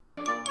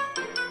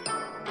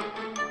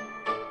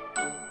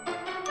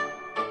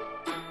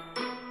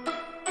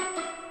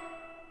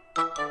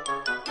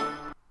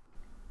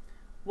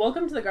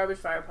Welcome to the Garbage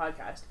Fire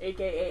Podcast,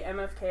 aka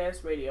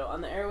MFKS Radio,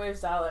 on the airwaves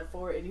dial at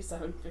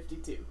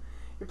 487.52.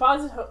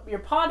 Your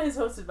pod is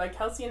hosted by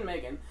Kelsey and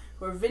Megan,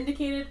 who are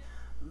vindicated,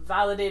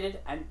 validated,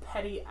 and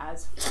petty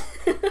as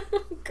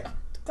fuck. God.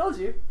 Told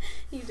you.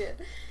 You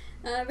did.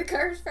 The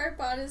Garbage Fire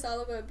Pod is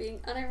all about being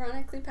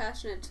unironically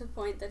passionate to the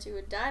point that you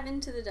would dive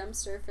into the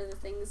dumpster for the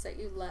things that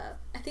you love.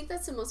 I think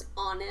that's the most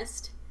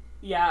honest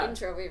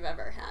intro we've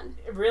ever had.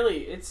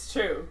 Really, it's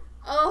true.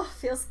 Oh,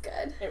 feels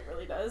good. It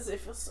really does. It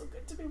feels so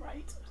good to be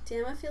right.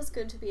 Damn, it feels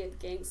good to be a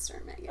gangster,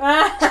 Megan.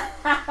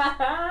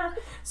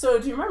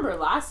 So, do you remember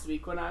last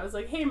week when I was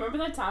like, hey, remember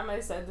that time I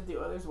said that the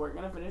Oilers weren't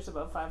going to finish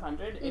above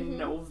 500 in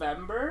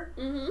November?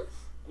 Mm-hmm.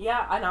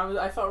 Yeah, and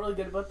I felt really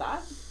good about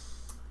that.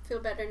 Feel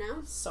better now?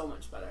 So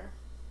much better.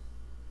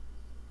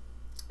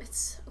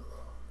 It's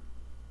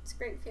a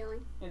great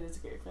feeling. It is a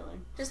great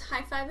feeling. Just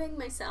high-fiving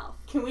myself.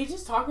 Can we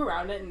just talk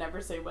around it and never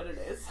say what it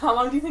is? How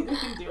long do you think we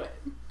can do it?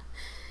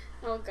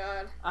 Oh,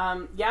 God.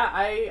 Yeah,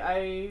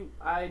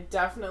 I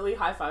definitely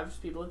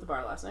high-fived people at the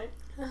bar last night.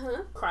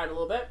 Uh-huh. Cried a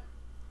little bit.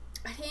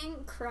 I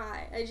didn't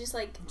cry. I just,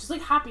 Just,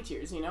 happy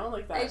tears, you know?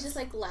 Like that. I just,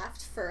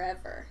 laughed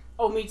forever.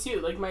 Oh, me too.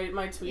 Like,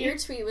 my tweet. Your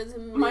tweet was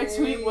amazing. My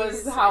tweet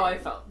was how I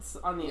felt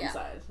on the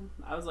inside.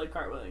 I was,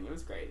 cartwheeling. It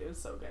was great. It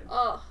was so good.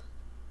 Oh,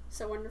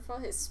 so wonderful.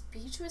 His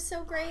speech was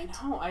so great.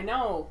 I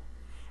know.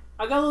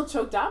 I got a little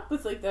choked up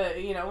with, when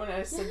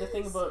I said the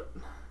thing about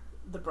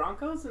the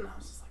Broncos, and I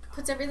was just like,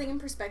 puts everything in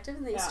perspective,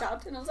 and then he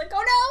stopped, and I was like,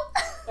 oh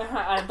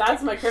no!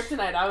 That's my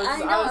kryptonite. I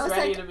was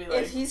ready to be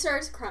like, if he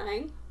starts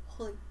crying,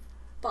 holy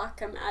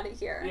fuck, I'm out of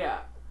here. Yeah.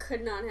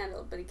 Could not handle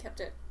it, but he kept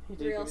it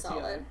real solid.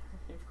 Together.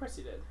 Of course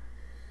he did.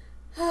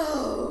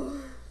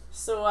 Oh.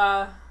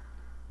 So,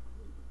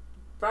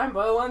 Brian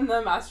Boyle won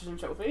the Masterton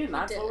Trophy, and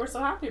that's what we're so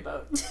happy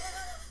about.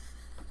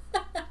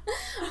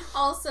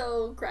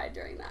 Also cried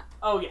during that.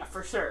 Oh, yeah,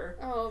 for sure.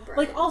 Oh,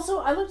 Brian. Also,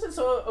 I looked at,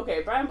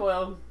 Brian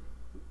Boyle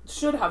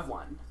should have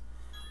won.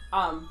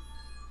 Oh,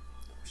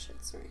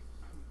 shit, sorry.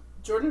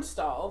 Jordan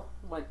Stahl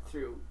went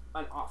through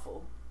an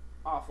awful,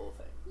 awful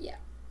thing. Yeah.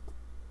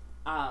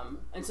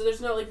 And so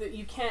there's no,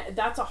 you can't,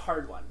 that's a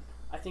hard one.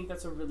 I think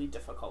that's a really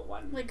difficult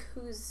one.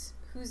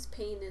 Whose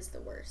pain is the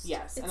worst?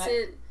 Yes.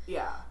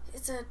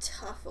 It's a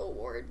tough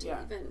award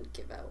to even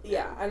give out.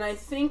 Yeah, and I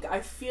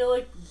feel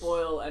like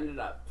Boyle ended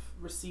up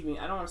receiving,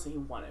 I don't want to say he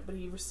won it, but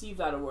he received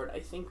that award, I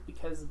think,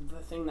 because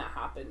the thing that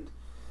happened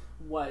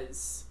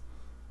was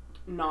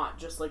not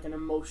just an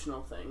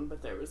emotional thing,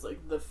 but there was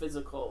the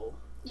physical.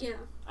 Yeah.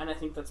 And I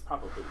think that's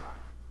probably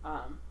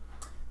why.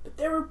 But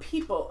there were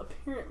people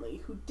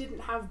apparently who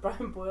didn't have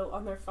Brian Boyle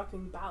on their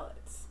fucking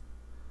ballots.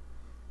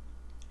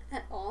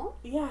 At all?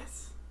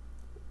 Yes.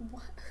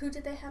 What? Who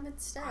did they have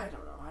instead? I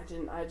don't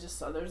know. I just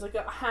saw there's a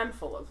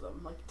handful of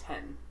them,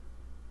 10.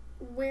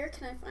 Where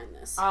can I find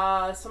this?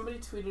 Somebody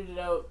tweeted it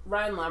out.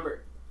 Ryan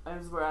Lambert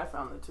is where I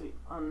found the tweet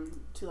on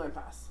Two Line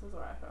Pass. Is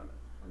where I found it,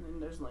 and then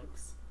there's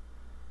links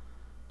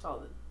to all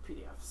the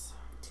PDFs.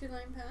 Two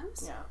Line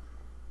Pass? Yeah.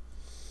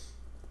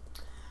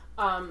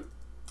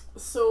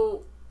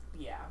 So,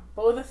 yeah.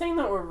 But the thing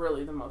that we're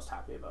really the most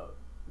happy about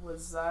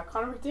was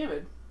Connor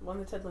McDavid won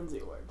the Ted Lindsay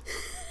Award.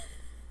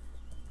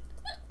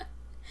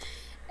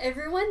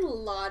 Everyone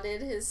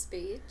lauded his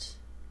speech.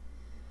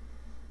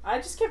 I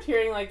just kept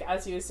hearing,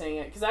 as he was saying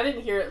it, because I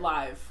didn't hear it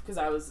live, because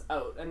I was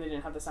out, and they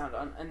didn't have the sound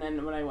on, and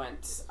then when I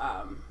went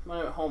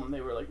home,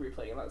 they were,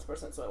 replaying it on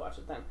Sportsnet, so I watched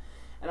it then.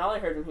 And all I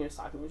heard when he was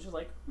talking was just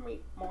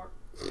meat, more.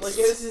 It was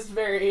just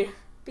very...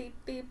 Beep,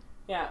 beep.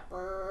 Yeah.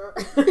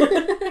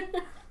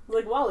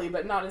 Like Wally,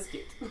 but not as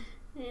cute.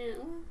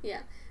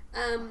 Yeah.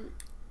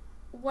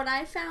 What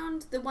I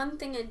found, the one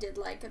thing I did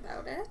like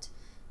about it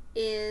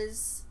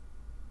is,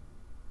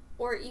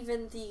 or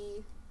even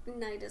the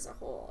night as a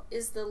whole,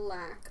 is the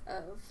lack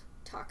of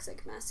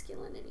toxic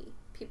masculinity.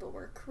 People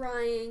were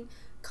crying.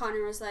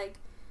 Connor was like,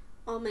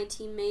 all my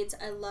teammates,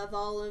 I love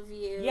all of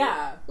you.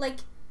 Yeah. I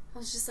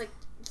was just like,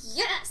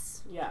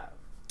 yes! Yeah.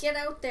 Get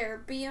out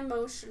there. Be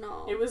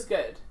emotional. It was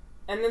good.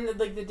 And then,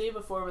 the day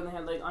before when they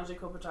had, Anze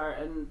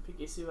Kopitar and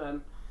P.K.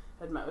 Subban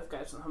had met with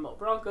guys from the Humboldt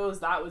Broncos,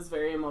 that was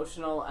very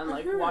emotional. And,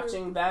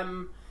 watching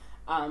them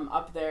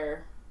up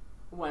there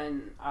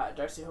when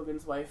Darcy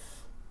Hogan's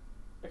wife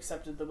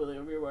accepted the Willie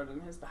O'Ree Award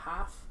on his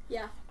behalf.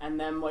 Yeah. And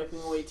them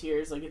wiping away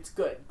tears, it's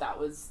good. That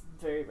was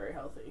very, very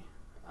healthy.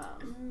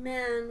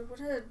 Man, what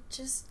a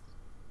just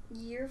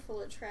year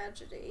full of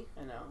tragedy.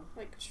 I know.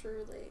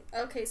 Truly.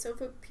 Okay, so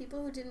for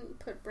people who didn't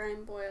put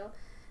Brian Boyle,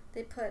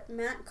 they put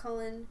Matt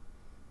Cullen,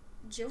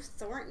 Joe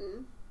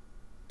Thornton,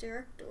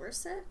 Derek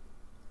Dorsett.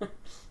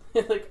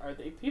 Are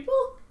they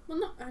people? Well,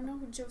 no, I know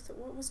who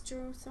what was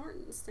Joe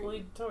Thornton's thing? Well,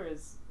 he tore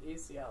his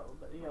ACL,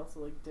 but he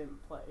also,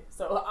 didn't play.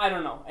 So, I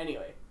don't know.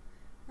 Anyway.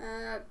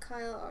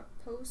 Kyle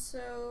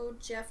Okposo,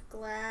 Jeff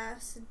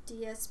Glass,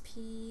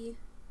 DSP.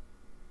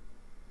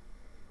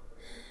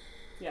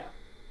 Yeah.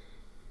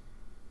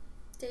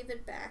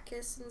 David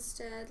Backus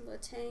instead,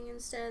 Letang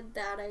instead.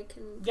 That I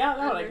can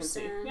understand. I can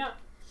see. Yeah.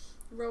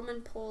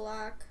 Roman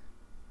Polak.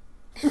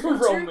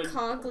 Roman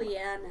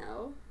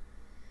Cogliano.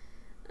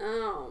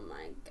 Oh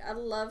my god, I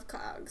love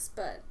Cogs,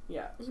 but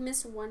Yeah. he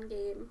missed one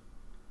game.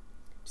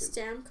 2.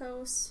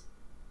 Stamkos,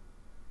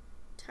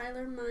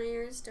 Tyler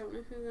Myers, don't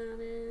know who that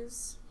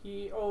is.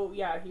 He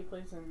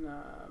plays in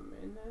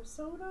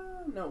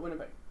Minnesota? No,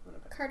 Winnipeg.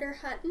 Carter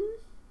Hutton.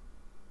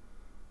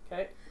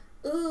 Okay.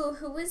 Ooh,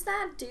 who was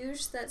that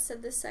douche that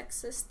said the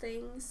sexist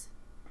things?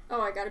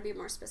 Oh, I gotta be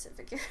more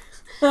specific here.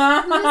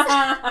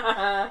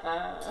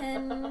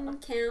 Ken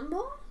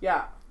Campbell?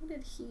 Yeah. Who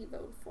did he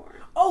vote for?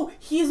 Oh,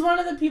 he's one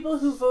of the people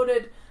who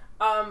voted,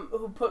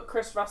 who put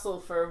Chris Russell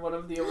for one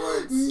of the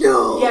awards.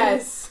 No!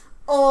 Yes.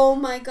 Oh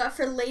my god,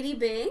 for Lady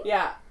Bing?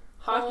 Yeah.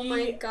 Hockey, Oh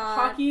my god.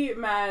 Hockey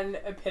man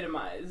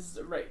epitomized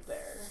right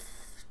there.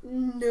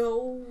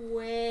 No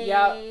way.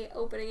 Yep.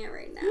 Opening it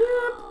right now.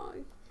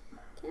 Yep.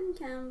 Ken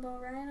Campbell,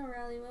 Ryan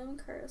O'Reilly, William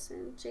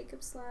Carlson,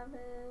 Jacob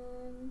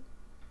Slavin,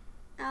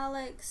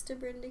 Alex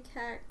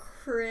DeBrindicat,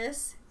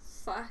 Chris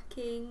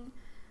fucking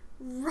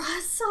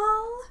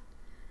Russell.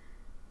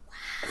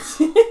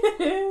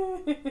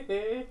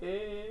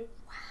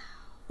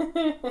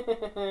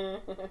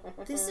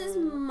 This is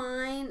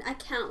mine. I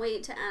can't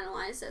wait to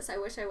analyze this. I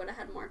wish I would have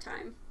had more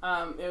time.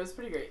 It was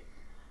pretty great.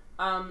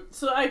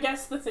 So I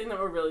guess the thing that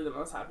we're really the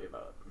most happy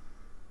about.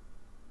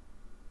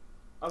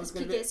 Is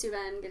PK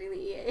Subban getting the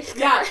EA.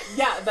 Yeah,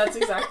 that's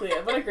exactly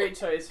it. What a great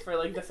choice for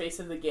like the face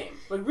of the game.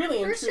 Like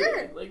really and truly.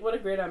 Sure. Like what a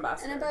great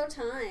ambassador. And about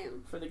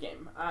time. For the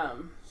game.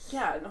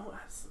 Yeah, no,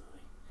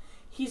 absolutely.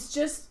 He's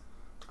just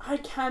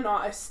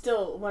I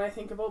still, when I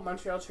think about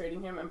Montreal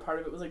trading him, and part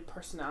of it was like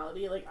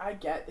personality, like I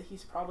get that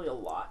he's probably a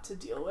lot to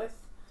deal with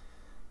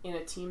in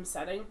a team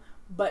setting,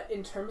 but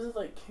in terms of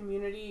like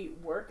community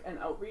work and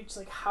outreach,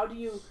 like how do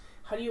you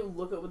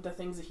look at what the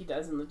things that he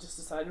does and just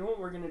decide, you know what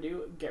we're gonna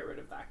do, get rid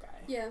of that guy.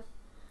 Yeah,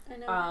 I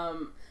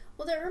know.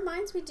 Well, that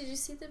reminds me, did you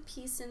see the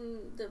piece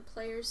in the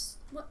Players,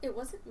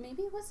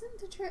 maybe it wasn't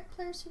the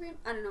Players Tribune,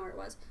 I don't know where it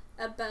was,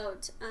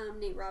 about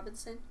Nate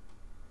Robinson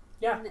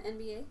in the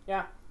NBA?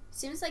 Yeah.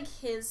 Seems like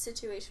his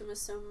situation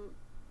was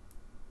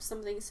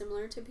something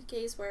similar to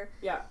PK's, where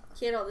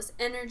he had all this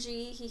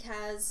energy, he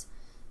has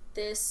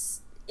this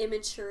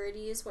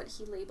immaturity is what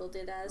he labeled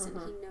it as, and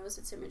he knows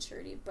it's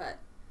immaturity, but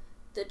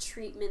the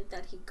treatment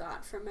that he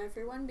got from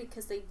everyone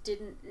because they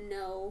didn't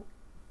know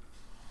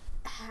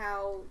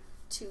how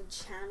to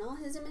channel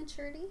his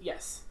immaturity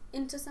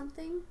into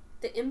something,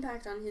 the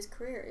impact on his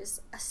career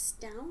is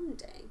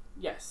astounding.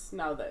 Yes,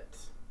 now that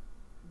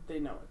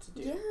they know what to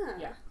do.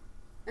 Yeah.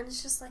 And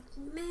it's just like,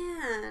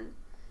 man,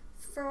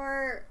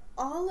 for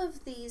all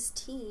of these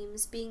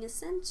teams being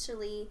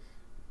essentially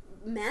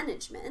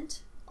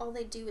management, all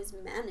they do is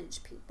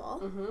manage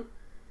people.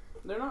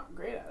 They're not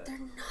great at it. They're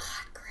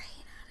not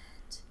great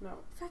at it. No.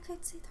 In fact,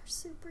 I'd say they're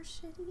super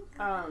shitty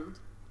at it.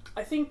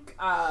 I think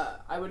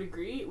I would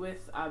agree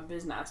with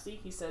Biz Nasty.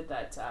 He said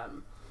that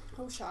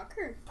oh,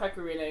 shocker. Pekka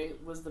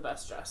Rinne was the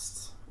best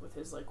dressed with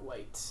his like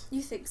white.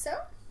 You think so?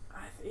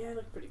 Yeah, it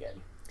looked pretty good.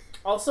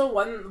 Also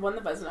won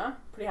the Vezina.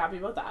 Pretty happy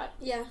about that.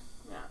 Yeah.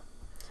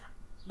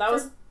 That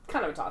was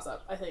kind of a toss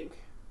up, I think.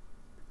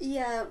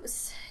 Yeah, it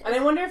was. And I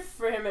wonder if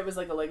for him it was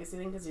like a legacy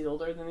thing because he's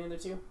older than the other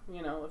two.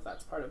 You know, if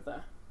that's part of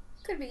the.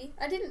 Could be.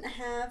 I didn't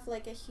have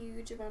like a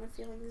huge amount of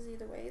feelings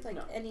either way. Like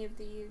any of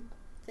the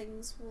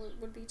things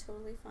would be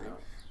totally fine. No.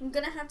 I'm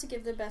gonna have to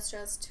give the best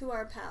dress to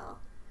our pal,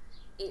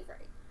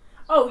 Avery.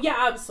 Oh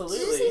yeah, absolutely.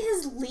 Did you see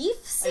his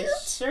leaf suit?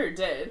 I sure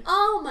did.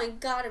 Oh my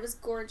god, it was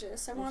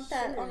gorgeous. I want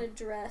that on a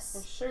dress.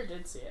 I sure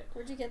did see it.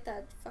 Where'd you get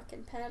that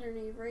fucking pattern,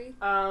 Avery?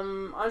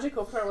 Andrei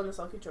Kopitar won the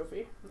Selke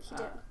Trophy. He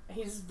did.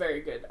 He's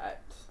very good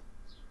at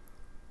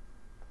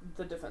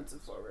the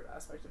defensive forward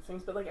aspect of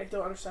things, but like I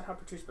don't understand how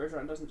Patrice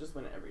Bergeron doesn't just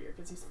win it every year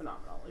because he's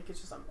phenomenal. Like it's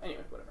just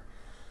anyway, whatever.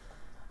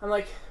 I'm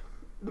like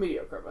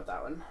mediocre about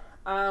that one.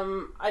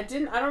 I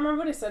don't remember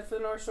what I said for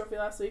the Norris Trophy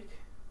last week,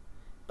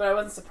 but I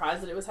wasn't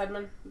surprised that it was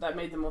Hedman. That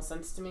made the most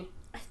sense to me.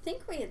 I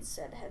think we had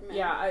said Hedman.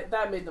 Yeah,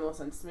 that made the most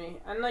sense to me,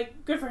 and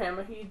like good for him.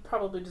 He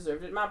probably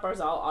deserved it. Matt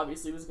Barzal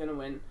obviously was gonna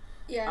win.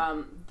 Yeah.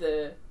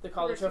 The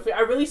Calder Trophy. I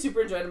really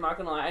super enjoyed it, I'm not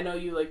gonna lie. I know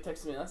you like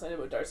texted me last night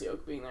about Darcy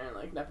Oak being there and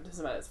like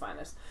nepotism at its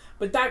finest.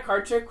 But that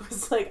card trick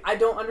was like, I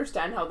don't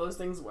understand how those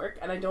things work,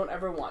 and I don't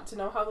ever want to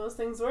know how those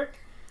things work.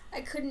 I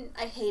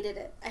hated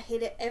it. I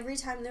hate it every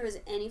time there was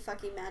any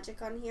fucking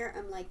magic on here.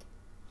 I'm like,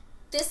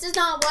 this is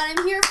not what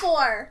I'm here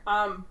for.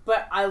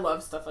 But I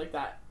love stuff like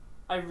that.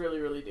 I really,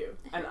 really do.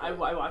 And I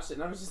watched it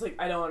and I was just like,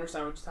 I don't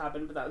understand what just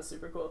happened, but that was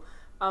super cool.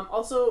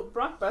 Also,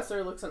 Brock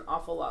Besser looks an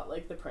awful lot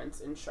like the prince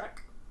in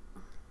Shrek.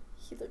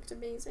 He looked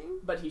amazing.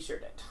 But he sure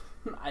did.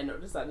 I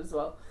noticed that as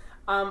well.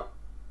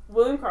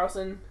 William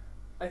Karlsson,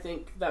 I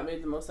think that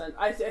made the most sense.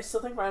 I still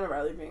think Ryan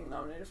O'Reilly being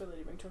nominated for the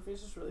Lady Bing Trophy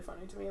is just really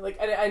funny to me. Like,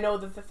 I know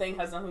that the thing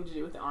has nothing to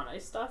do with the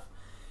on-ice stuff,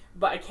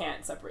 but I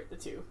can't separate the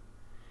two.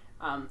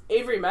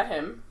 Avery met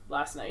him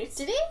last night.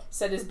 Did he?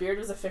 Said his beard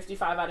was a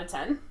 55 out of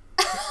 10.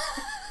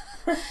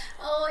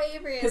 Oh,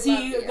 Avery, because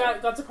he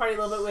got to party a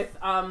little bit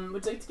with,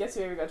 would you like to guess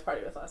who Avery got to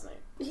party with last night?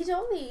 He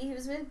told me he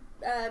was with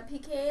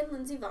PK and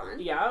Lindsey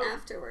Vonn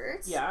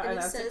afterwards. Yeah, and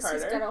he says Carter.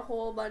 He's got a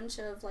whole bunch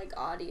of like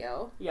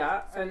audio.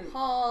 Yeah, from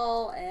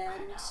Hall and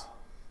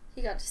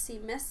He got to see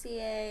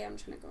Messier. I'm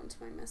trying to go into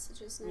my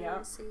messages now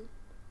and see.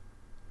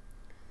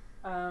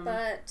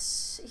 But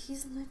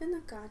he's living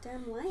the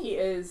goddamn life. He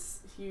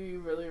is. He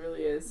really,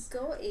 really is.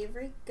 Go,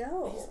 Avery,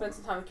 go. He spent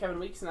some time with Kevin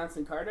Weeks and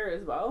Anson Carter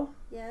as well.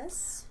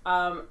 Yes.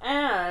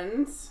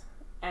 And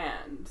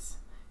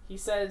he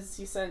said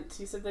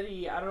that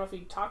I don't know if he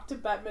talked to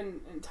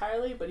Bettman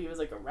entirely, but he was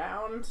like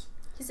around.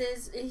 He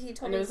says he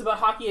told me. And it was about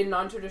hockey in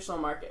non-traditional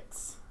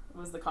markets.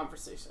 Was the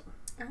conversation.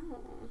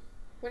 Oh.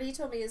 What he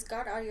told me is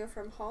got audio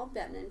from Hall,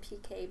 Bettman,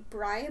 PK,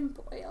 Brian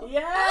Boyle.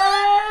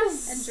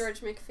 Yes! And George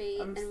McPhee.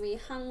 And we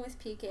hung with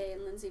PK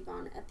and Lindsey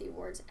Vonn at the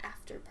awards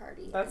after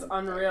party. That's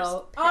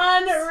unreal.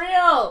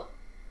 Unreal!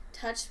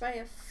 Touched by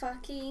a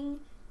fucking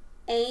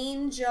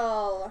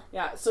angel.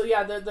 Yeah, so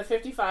yeah, the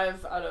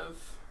 55 out of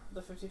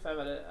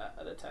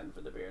 10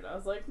 for the beard. I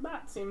was like,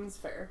 that seems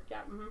fair.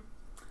 Yeah. Mm-hmm.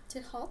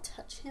 Did Hall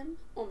touch him?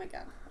 Oh my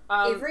god.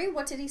 Avery,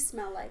 what did he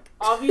smell like?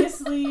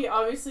 obviously,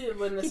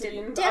 when the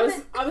Sedins,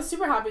 I was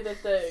super happy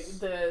that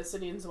the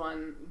Sedins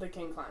won the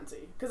King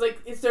Clancy because like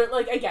it's their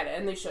like I get it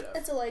and they should have.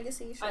 It's a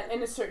legacy, sure.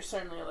 And it's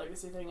certainly a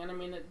legacy thing, and I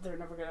mean they're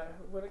never gonna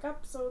win a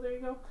cup, so there you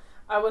go.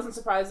 I wasn't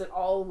surprised at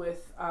all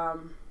with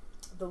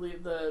the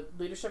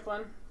leadership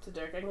one to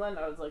Derek England.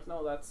 I was like,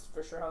 no, that's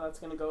for sure how that's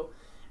gonna go,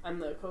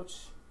 and the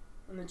coach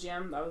and the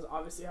GM, that was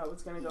obviously how it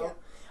was gonna go. Yep.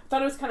 I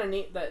thought it was kind of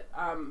neat that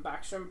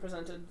Backstrom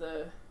presented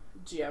the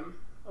GM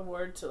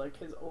award to like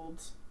his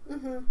old,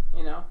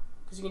 you know,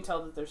 because you can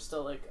tell that there's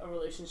still like a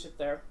relationship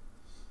there.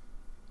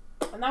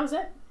 And that was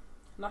it.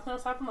 Nothing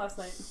else happened last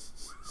night.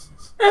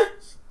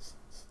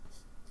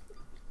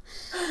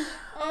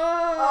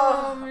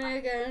 Oh my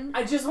god.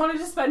 I just wanted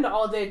to spend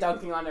all day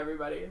dunking on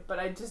everybody, but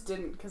I just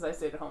didn't because I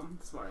stayed at home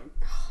this morning.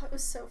 Oh, it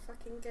was so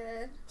fucking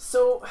good.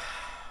 So,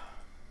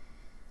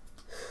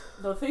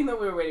 the thing that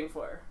we were waiting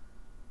for,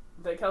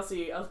 that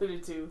Kelsey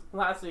alluded to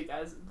last week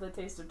as the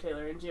taste of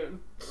Taylor in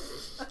June.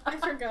 I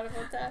forgot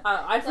about that.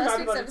 I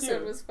forgot about it too. Last week's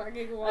episode was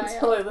fucking wild.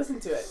 Until I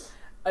listened to it.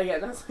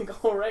 Again, I was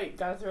like, alright,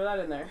 gotta throw that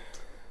in there.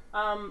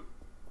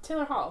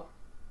 Taylor Hall.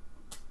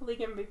 League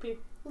MVP.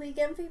 League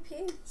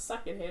MVP.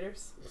 Suck it,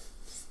 haters.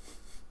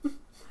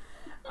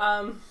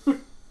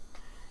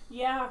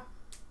 Yeah.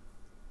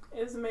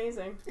 It was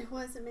amazing. It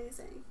was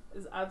amazing. It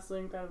was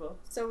absolutely incredible.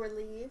 So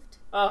relieved.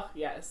 Oh,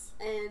 yes.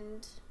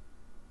 And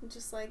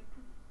just like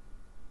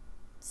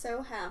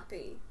so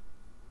happy.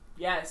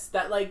 Yes,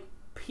 that like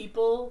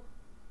people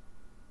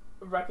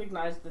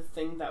recognize the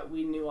thing that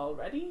we knew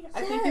already. Yes.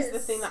 I think is the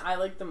thing that I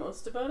like the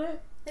most about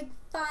it. Like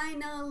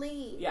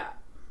finally. Yeah.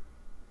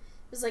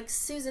 It was like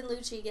Susan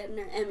Lucci getting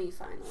her Emmy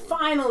finally.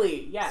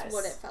 Finally, yes. That's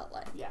what it felt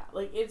like. Yeah,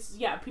 like it's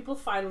people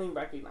finally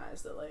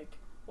recognize that like,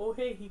 oh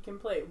hey, he can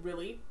play.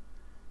 Really?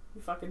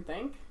 You fucking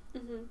think?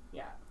 Mhm.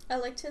 Yeah. I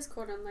liked his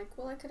quote. I'm like,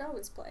 well, I could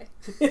always play.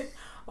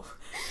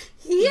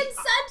 He had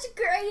such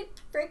great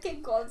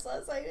freaking quotes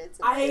last night. It's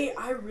amazing.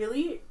 I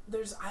really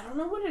I don't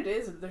know what it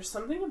is. There's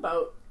something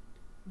about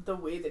the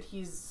way that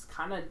he's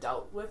kind of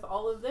dealt with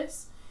all of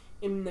this.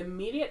 In the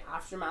immediate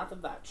aftermath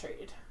of that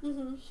trade,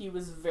 he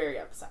was very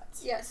upset.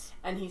 Yes.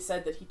 And he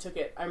said that he took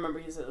it, I remember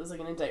he said it was like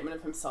an indictment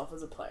of himself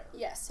as a player.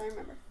 Yes, I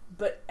remember.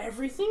 But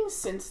everything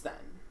since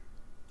then,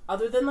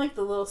 other than like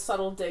the little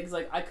subtle digs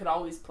like I could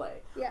always play.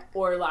 Yeah.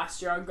 Or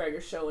last year on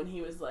Gregor's show when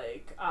he was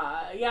like,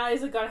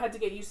 he's like, I had to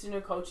get used to a new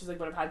coach. He's like,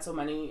 but I've had so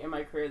many in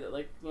my career that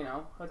like, you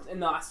know,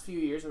 in the last few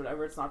years or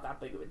whatever, it's not that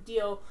big of a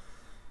deal.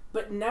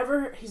 But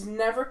he's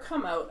never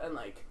come out and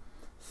like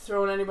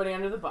thrown anybody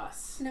under the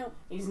bus. No.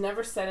 He's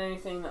never said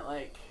anything that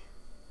like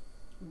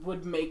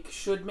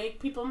should make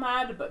people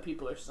mad, but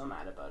people are still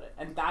mad about it.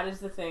 And that is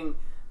the thing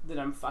that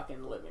I'm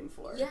fucking living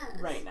for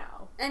right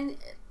now. And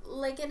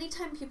like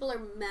anytime people are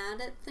mad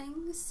at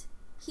things,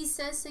 he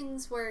says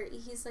things where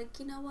he's like,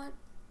 you know what?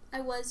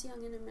 I was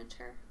young and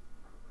immature.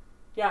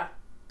 Yeah.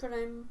 But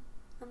I'm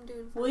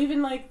doing fine. Well,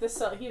 even like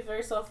he's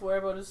very self-aware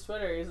about his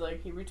Twitter. He's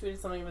like, he retweeted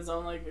something of his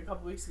own like a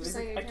couple weeks ago. He's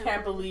like, I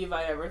can't believe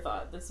I ever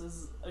thought this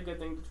was a good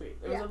thing to tweet.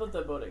 It was about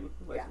the voting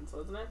license,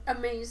 wasn't it?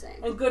 Amazing.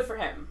 And good for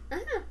him.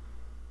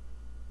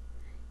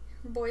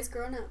 Boy's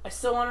grown up. I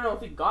still want to know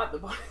if he got the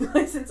voting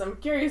license. I'm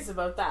curious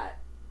about that.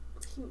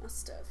 He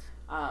must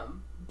have.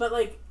 But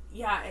like,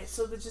 yeah,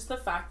 so just the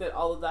fact that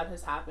all of that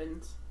has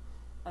happened,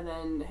 and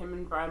then him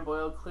and Brian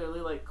Boyle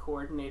clearly like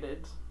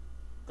coordinated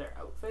their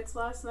outfits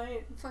last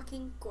night.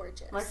 Fucking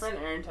gorgeous. My friend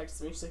Erin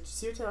texted me. She's like, "Did you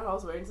see what Taylor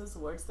Hall's wearing to this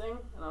awards thing?"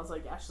 And I was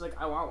like, "Yeah." She's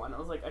like, "I want one." I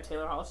was like, "A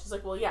Taylor Hall?" She's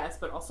like, "Well, yes,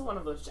 but also one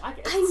of those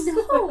jackets." I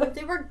know.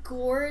 They were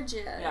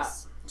gorgeous. Yeah.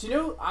 Do you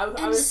know?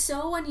 I was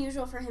so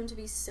unusual for him to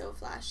be so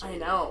flashy. I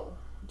know.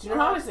 Do you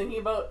know how I was thinking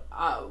about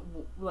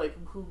like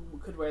who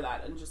could wear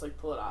that and just like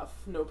pull it off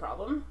no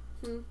problem?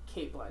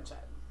 Kate Blanchett.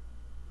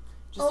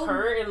 Just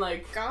her in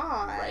like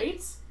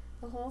right.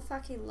 The whole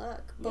fucking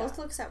look. Both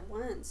looks at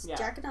once. Yeah.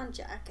 Jacket on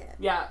jacket.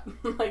 Yeah.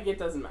 Like, it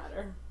doesn't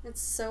matter.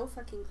 It's so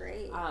fucking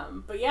great.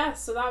 But yeah,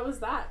 so that was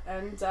that.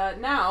 And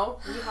now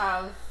we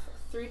have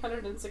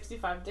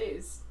 365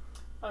 days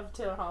of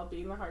Taylor Hall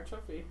being the Hart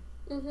Trophy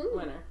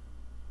winner.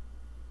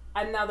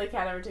 And now they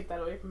can't ever take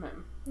that away from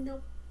him.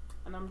 Nope.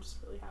 and I'm just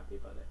really happy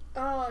about it.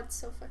 Oh, it's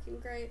so fucking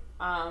great.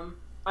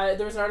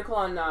 There was an article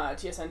on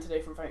TSN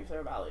today from Frank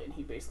Saravalli, and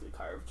he basically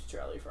carved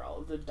Chiarelli for all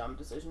of the dumb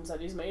decisions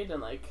that he's made,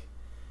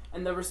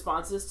 and the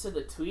responses to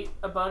the tweet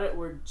about it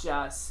were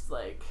just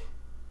like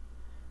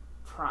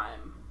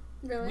prime.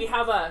 Really? We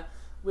have a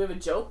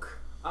joke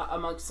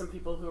amongst some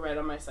people who write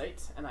on my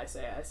site, and I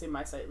say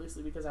my site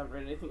loosely because I haven't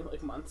read anything in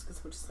like months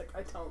because I'm just like,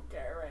 I don't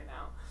care right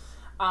now.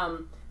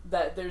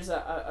 That there's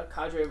a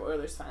cadre of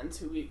Oilers fans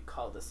who we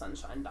call the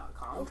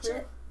Sunshine.com. Oh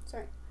shit!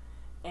 Sorry.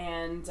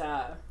 And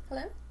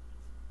hello.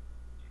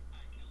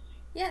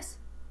 Yes.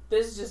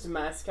 This is just a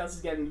mess.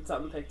 Kelsey's getting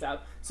something picked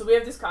up. So we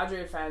have this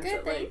cadre of fans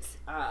Good, that thanks.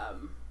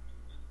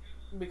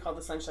 we call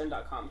the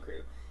Sunshine.com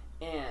crew,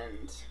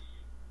 and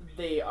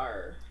they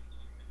are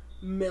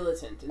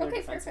militant in their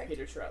defense of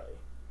Peter Chiarelli.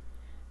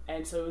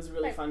 And so it was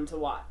really fun to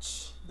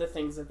watch the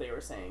things that they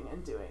were saying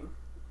and doing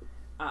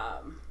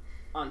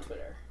on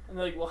Twitter. And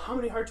they're like, well, how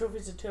many Hart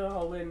trophies did Taylor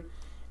Hall win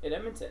in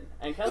Edmonton?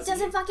 And Kelsey, it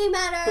doesn't fucking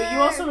matter. But you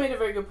also made a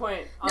very good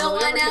point. No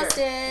one else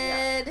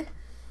did.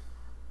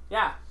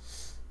 Yeah.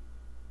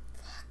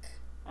 Fuck.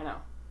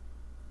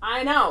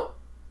 I know.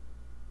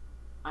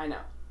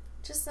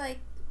 Just like,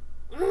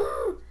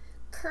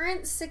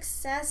 current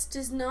success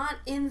does not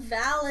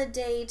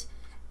invalidate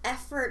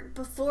effort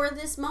before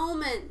this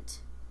moment.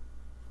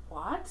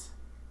 What?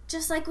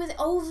 Just like with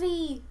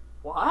Ovi.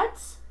 What?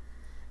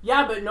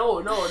 Yeah, but no.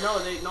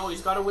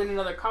 He's got to win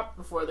another cup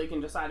before they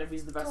can decide if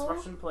he's the best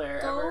Russian player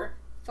ever.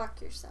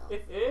 Fuck yourself.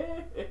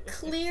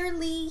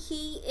 Clearly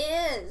he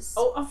is.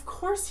 Oh, of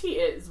course he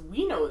is.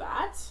 We know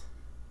that.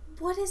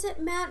 What does it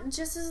matter?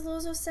 Just as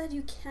Lozo said,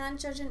 you can't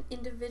judge an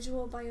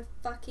individual by a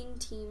fucking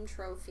team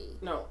trophy.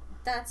 No.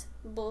 That's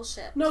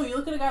bullshit. No, you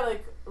look at a guy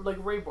like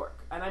Ray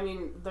Bourque, and I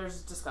mean,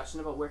 there's discussion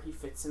about where he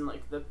fits in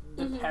like the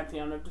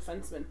pantheon of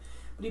defensemen,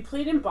 but he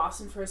played in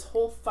Boston for his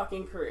whole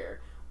fucking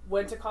career,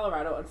 went to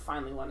Colorado, and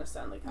finally won a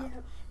Stanley Cup.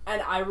 Yeah.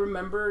 And I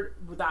remember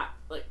that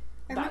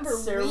that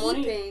ceremony.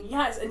 Weeping.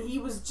 Yes, and he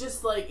was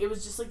just like, it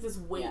was just like this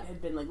weight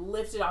had been like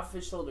lifted off of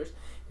his shoulders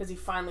because he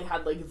finally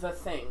had like the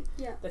thing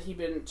that he'd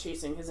been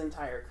chasing his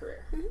entire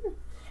career. Mm-hmm.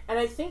 And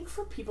I think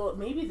for people,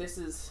 maybe this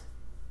is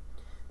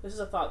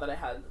a thought that I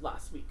had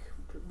last week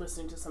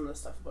listening to some of the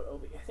stuff about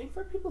Ovi. I think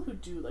for people who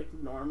do like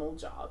normal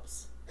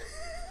jobs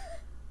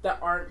that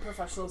aren't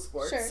professional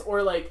sports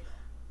or like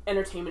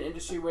entertainment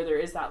industry where there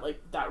is that like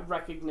that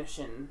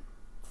recognition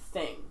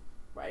thing,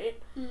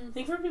 right? I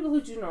think for people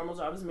who do normal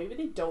jobs, maybe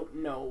they don't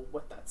know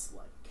what that's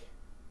like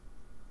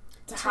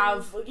to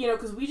have, you know,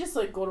 because we just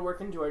like go to work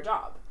and do our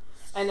job,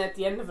 and at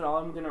the end of it all,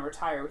 I'm gonna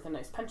retire with a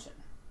nice pension,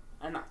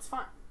 and that's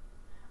fine.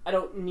 I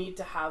don't need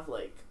to have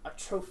like a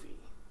trophy,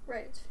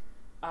 right?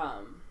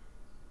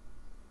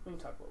 We can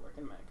talk about work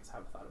in a minute because I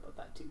haven't thought about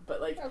that too.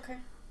 But like, okay.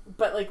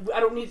 But like, I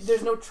don't need.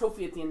 There's no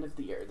trophy at the end of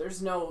the year.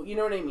 There's no, you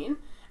know what I mean?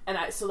 And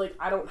I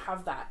don't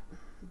have that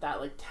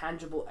like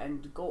tangible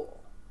end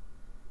goal.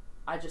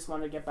 I just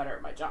want to get better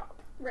at my job.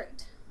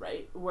 Right.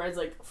 Right. Whereas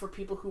like for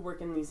people who work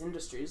in these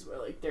industries where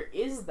like there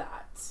is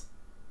that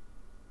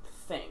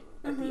thing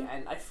at the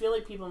end, I feel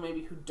like people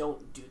maybe who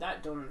don't do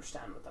that don't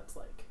understand what that's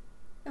like.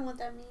 And what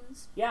that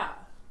means. Yeah.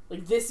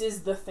 Like, this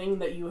is the thing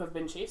that you have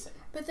been chasing.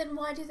 But then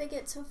why do they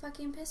get so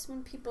fucking pissed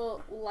when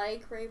people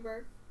like Ray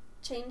Bourque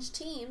change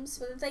teams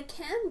so that they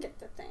can get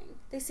the thing?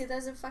 They see that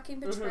as a fucking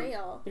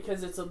betrayal.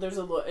 Because I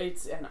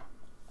know.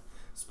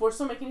 Sports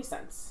don't make any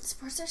sense.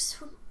 Sports are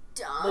so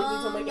dumb. Like,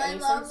 they don't make any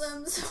sense. I love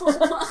them so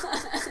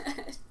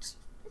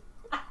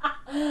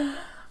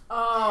much.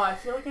 Oh, I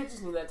feel like I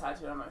just need that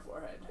tattooed on my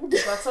forehead.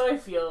 That's how I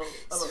feel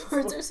about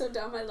sports. Are so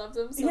dumb. I love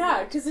them so much.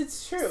 Yeah, because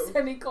it's true.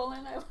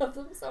 Semicolon, I love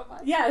them so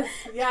much.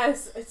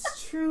 Yes.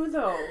 It's true,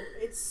 though.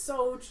 It's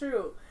so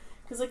true.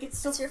 Because, like, it's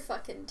so... That's your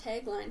fucking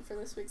tagline for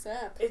this week's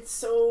app. It's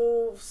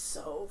so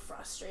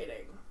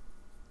frustrating.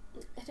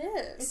 It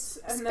is.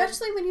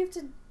 Especially when you have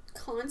to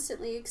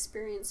constantly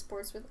experience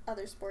sports with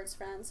other sports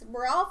fans.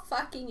 We're all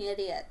fucking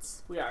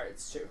idiots. We are.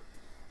 It's true.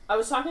 I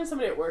was talking to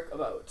somebody at work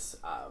about...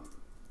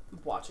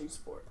 watching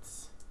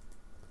sports,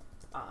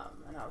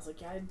 and I was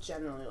like, yeah, I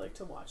generally like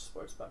to watch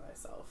sports by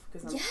myself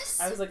because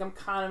I was like, I'm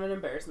kind of an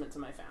embarrassment to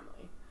my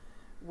family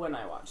when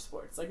I watch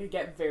sports. Like, I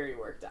get very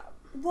worked up.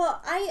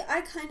 Well,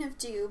 I kind of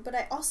do, but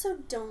I also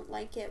don't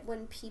like it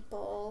when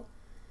people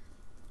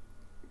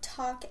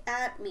talk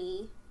at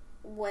me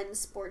when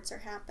sports are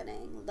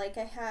happening. Like,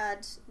 I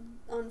had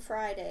on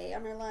Friday,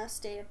 on our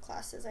last day of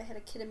classes, I had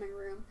a kid in my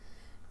room,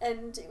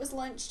 and it was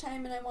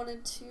lunchtime, and I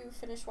wanted to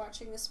finish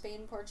watching the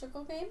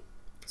Spain-Portugal game.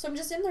 So I'm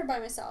just in there by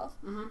myself,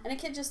 and a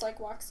kid just, like,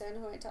 walks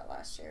in, who I taught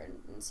last year,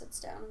 and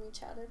sits down, and we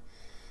chatted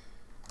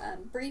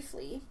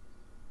briefly.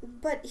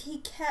 But he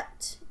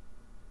kept,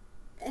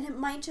 and it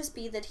might just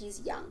be that he's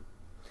young.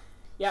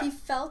 Yeah. He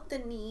felt the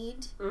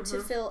need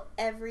to fill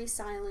every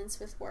silence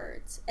with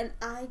words, and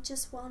I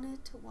just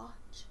wanted to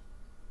watch.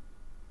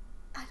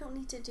 I don't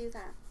need to do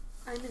that.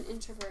 I'm an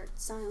introvert.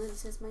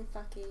 Silence is my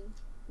fucking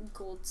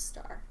gold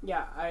star.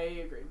 Yeah, I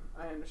agree.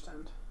 I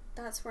understand.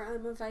 That's where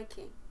I'm a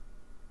Viking.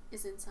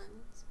 Is in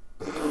silence.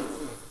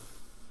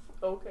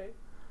 Okay.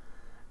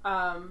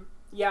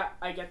 Yeah,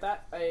 I get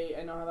that.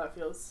 I know how that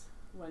feels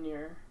when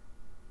you're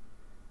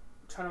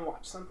trying to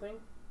watch something.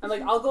 And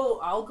like I'll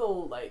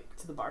go like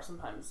to the bar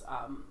sometimes.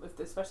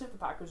 Especially if the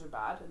Packers are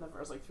bad in the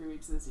first like 3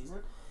 weeks of the season,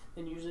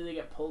 then usually they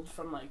get pulled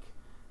from like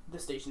the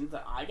stations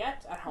that I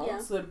get at home.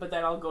 Yeah. But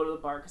then I'll go to the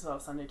bar because I'll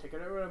have a Sunday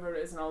ticket or whatever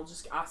it is, and I'll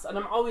just ask. And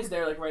I'm always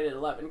there like right at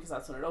 11 because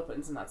that's when it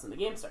opens and that's when the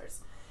game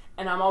starts.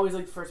 And I'm always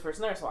like the first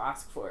person there, so I'll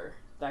ask for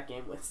that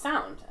game with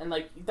sound. And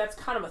like that's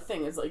kind of a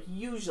thing. Is like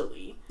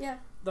usually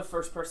the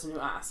first person who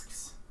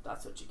asks,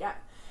 that's what you get.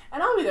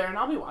 And I'll be there and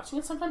I'll be watching,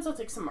 and sometimes I'll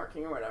take some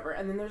marking or whatever,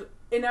 and then there's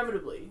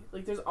inevitably,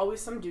 like, there's always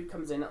some dude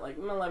comes in at, like,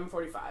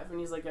 11:45, and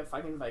he's, like, a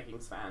fucking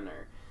Vikings fan,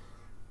 or,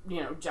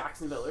 you know,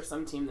 Jacksonville or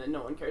some team that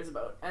no one cares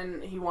about,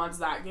 and he wants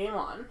that game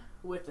on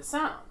with the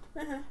sound.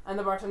 And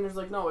the bartender's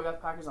like, no, we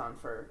got the Packers on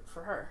for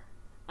her.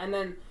 And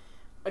then,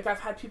 like,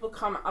 I've had people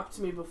come up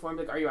to me before and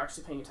be like, are you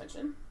actually paying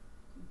attention?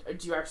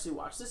 Do you actually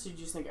watch this, or do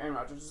you just think Aaron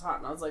Rodgers is hot?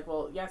 And I was like,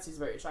 well, yes, he's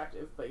very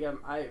attractive, but yeah,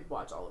 I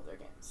watch all of their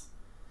games.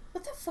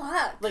 What the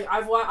fuck? Like,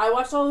 I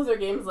watched all of their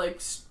games, like,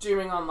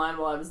 streaming online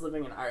while I was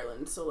living in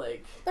Ireland, so,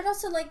 like... But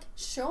also, like,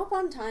 show up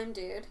on time,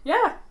 dude.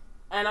 Yeah!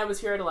 And I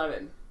was here at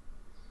 11.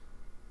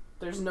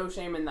 There's no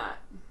shame in that.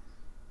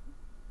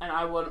 And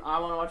I want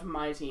to watch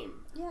my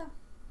team. Yeah.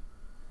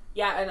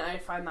 Yeah, and I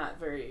find that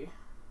very...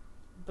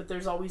 But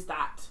there's always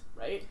that,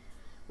 right?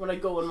 When I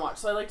go and watch.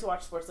 So I like to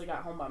watch sports, like,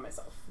 at home by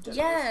myself.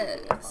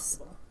 Yes!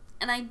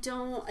 And I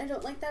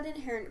don't like that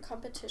inherent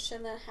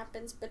competition that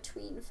happens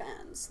between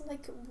fans.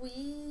 Like,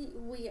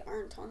 we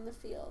aren't on the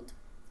field.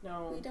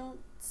 No. We don't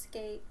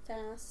skate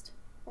fast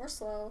or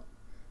slow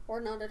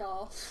or not at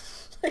all.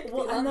 Like,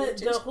 well, and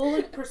the whole,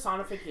 like,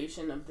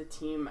 personification of the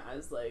team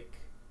as, like,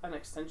 an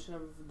extension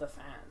of the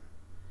fan.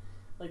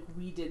 Like,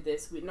 we did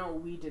this. We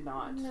did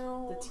not.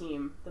 No. The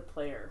team, the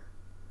player,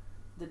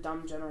 the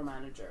dumb general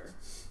manager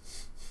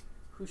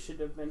who should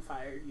have been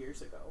fired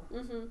years ago.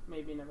 Mm-hmm.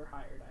 Maybe never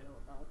hired. I don't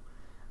know.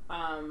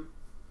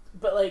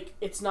 But, like,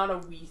 it's not a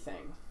we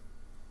thing.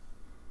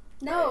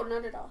 No, right?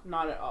 not at all.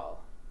 Not at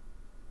all.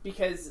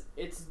 Because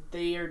it's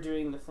they are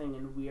doing the thing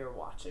and we are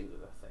watching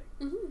the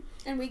thing. Mm-hmm.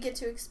 And we get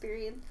to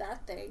experience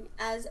that thing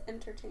as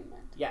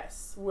entertainment.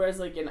 Yes. Whereas,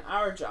 like, in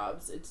our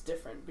jobs, it's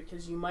different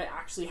because you might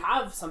actually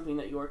have something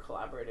that you're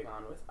collaborating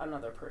on with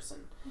another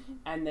person. Mm-hmm.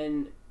 And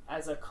then,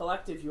 as a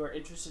collective, you are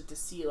interested to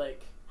see,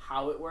 like,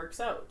 how it works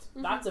out.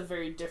 Mm-hmm. That's a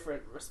very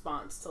different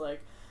response to,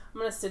 like, I'm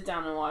going to sit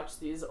down and watch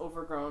these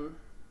overgrown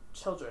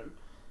children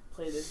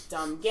play this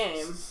dumb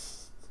game,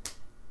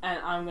 and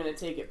I'm going to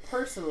take it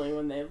personally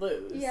when they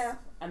lose. Yeah.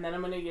 And then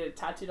I'm going to get it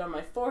tattooed on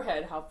my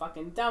forehead how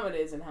fucking dumb it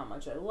is and how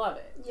much I love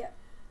it. Yeah.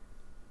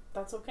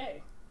 That's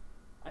okay,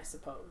 I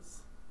suppose.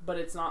 But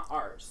it's not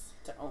ours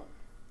to own.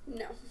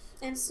 No.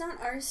 And it's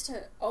not ours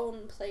to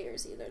own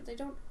players either. They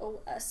don't owe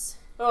us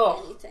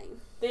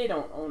anything. They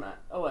don't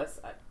owe us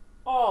at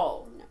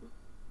all. No.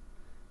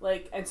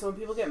 Like, and so when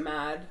people get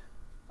mad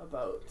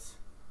about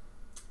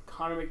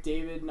Connor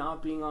McDavid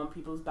not being on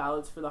people's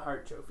ballots for the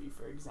Hart Trophy,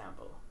 for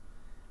example.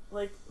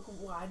 Like,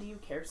 why do you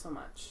care so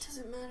much? It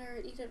doesn't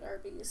matter. Eat at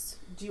Arby's.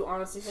 Do you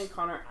honestly think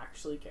Connor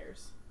actually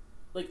cares?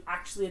 Like,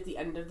 actually, at the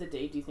end of the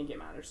day, do you think it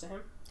matters to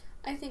him?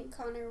 I think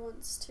Connor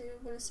wants to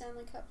win a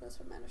Stanley Cup. That's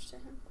what matters to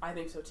him. I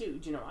think so, too.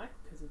 Do you know why?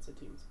 Because it's a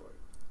team sport.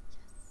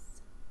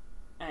 Yes.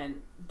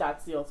 And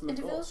that's the ultimate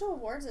goal. Individual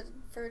awards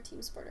for a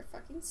team sport are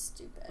fucking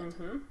stupid.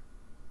 Mm-hmm.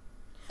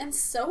 And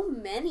so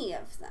many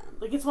of them.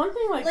 Like, it's one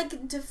thing,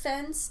 like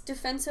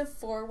defensive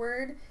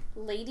forward,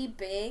 Lady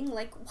Bing.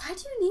 Like, why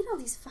do you need all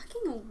these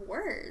fucking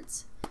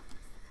awards?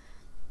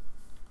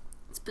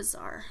 It's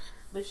bizarre.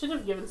 They should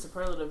have given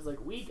superlatives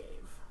like we gave.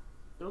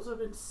 Those would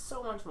have been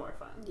so much more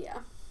fun. Yeah.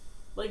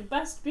 Like,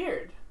 best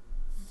beard.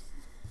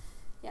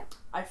 Yeah.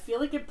 I feel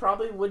like it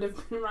probably would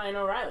have been Ryan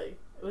O'Reilly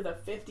with a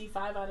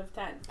 55 out of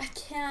 10. I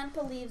can't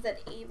believe that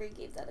Avery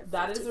gave that a 55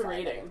 That is a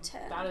rating. out of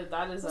 10.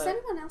 That is Was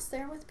anyone else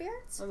there with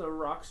beards? That's a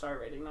rock star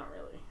rating, not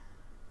really.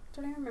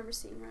 Don't I remember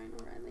seeing Ryan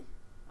O'Reilly?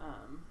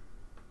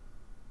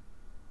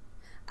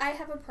 I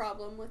have a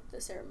problem with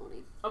the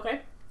ceremony.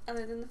 Okay.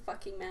 Other than the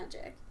fucking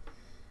magic.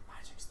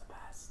 Magic's the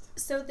best.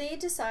 So they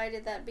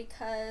decided that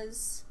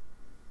because...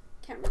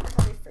 Can't remember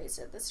how they phrased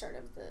it at the start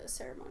of the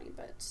ceremony,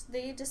 but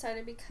they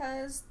decided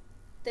because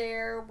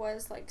there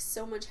was, like,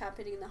 so much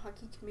happening in the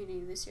hockey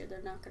community this year,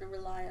 they're not going to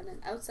rely on an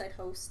outside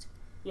host.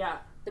 Yeah.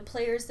 The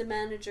players, the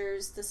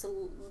managers,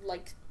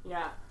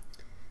 yeah,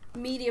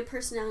 media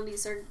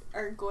personalities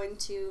are going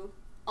to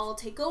all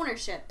take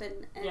ownership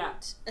and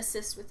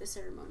assist with the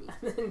ceremony.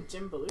 And then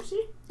Jim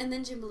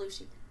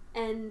Belushi?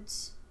 And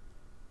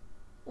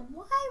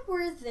why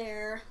were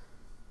there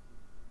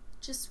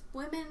just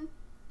women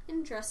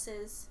in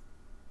dresses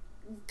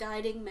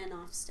guiding men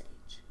off stage?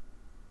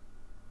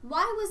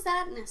 Why was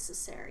that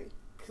necessary?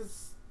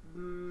 Because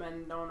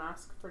men don't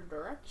ask for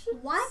directions.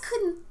 Why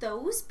couldn't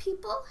those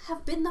people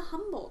have been the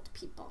Humboldt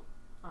people?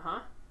 Uh-huh.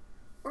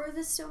 Or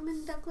the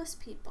Stoneman Douglas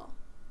people?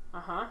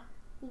 Uh-huh.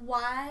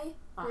 Why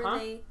were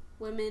they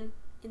women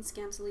in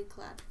scantily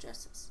clad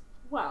dresses?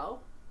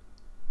 Well,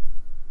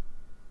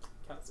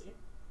 Kelsey,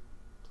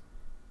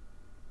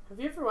 Have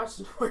you ever watched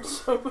an award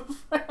show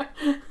before?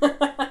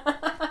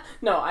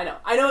 No, I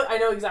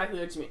know exactly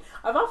what you mean.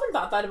 I've often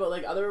thought that about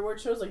like other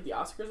award shows, like the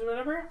Oscars or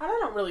whatever, and I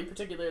don't really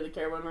particularly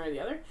care one way or the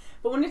other.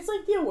 But when it's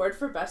like the award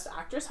for Best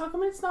Actress, how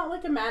come it's not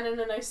like a man in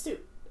a nice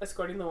suit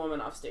escorting the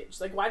woman off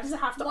stage? Like, why does it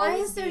have to why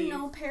always is there be...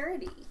 no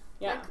parody?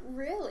 Yeah. Like,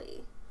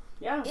 really?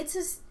 Yeah. It's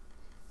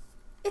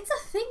a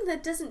thing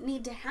that doesn't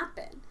need to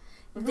happen.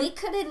 Mm-hmm. They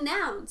could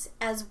announce,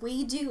 as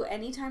we do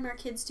anytime our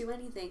kids do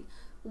anything,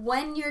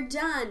 when you're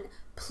done,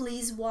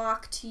 please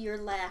walk to your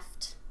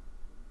left.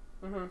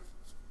 Mm-hmm.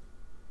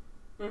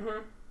 Mm-hmm.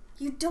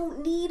 You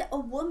don't need a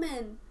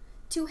woman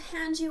to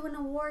hand you an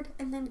award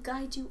and then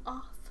guide you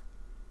off.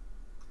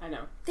 I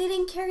know. They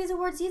didn't carry the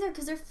awards either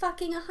because they're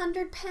fucking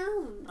 100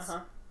 pounds. Uh-huh.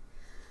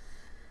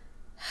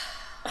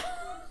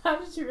 How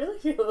did you really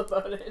feel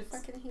about it? I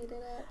fucking hated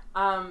it.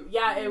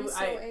 Yeah, I was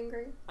so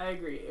angry. I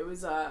agree. It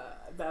was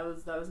that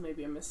was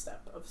maybe a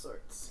misstep of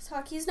sorts.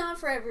 Hockey's not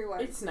for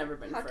everyone. It's never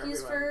been for everyone.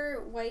 Hockey's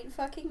for white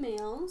fucking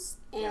males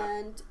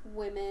and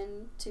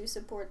women to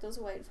support those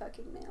white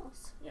fucking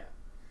males. Yeah,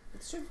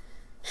 it's true.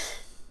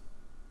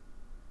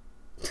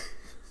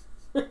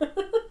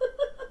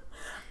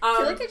 I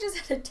feel like I just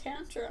had a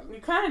tantrum. You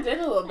kind of did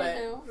a little bit.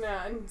 I know.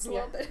 Yeah, It's a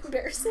little bit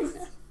embarrassing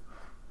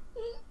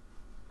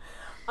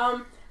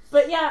now.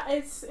 But yeah,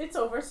 it's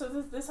over. So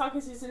this hockey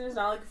season is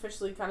now like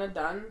officially kind of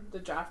done. The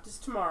draft is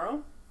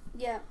tomorrow.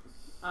 Yeah.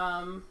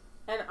 And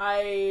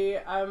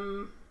I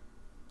am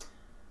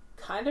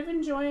kind of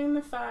enjoying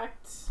the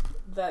fact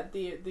that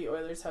the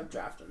Oilers have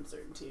draft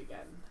uncertainty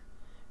again.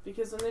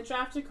 Because when they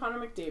drafted Connor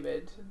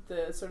McDavid,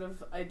 the sort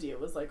of idea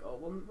was like, oh,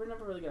 well, we're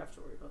never really going to have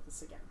to worry about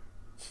this again.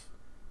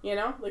 You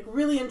know? Like,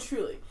 really and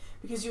truly.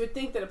 Because you would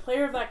think that a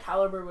player of that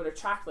caliber would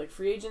attract, like,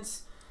 free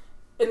agents,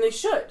 and they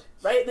should,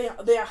 right? They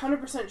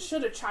 100%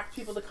 should attract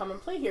people to come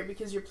and play here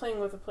because you're playing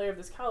with a player of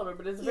this caliber,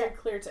 but it's very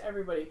clear to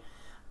everybody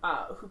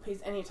who pays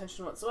any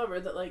attention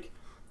whatsoever that, like,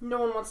 no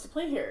one wants to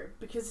play here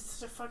because it's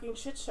such a fucking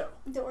shit show.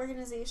 The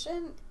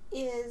organization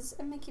is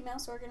a Mickey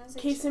Mouse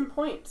organization. Case in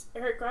point,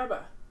 Eric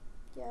Graba.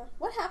 Yeah.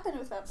 What happened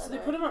with that, by So the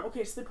they put him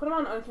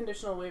on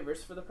unconditional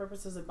waivers for the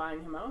purposes of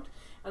buying him out,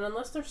 and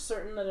unless they're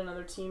certain that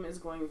another team is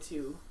going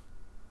to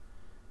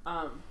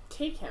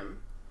take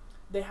him,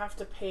 they have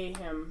to pay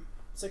him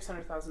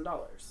 $600,000.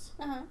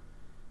 Uh-huh.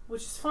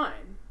 Which is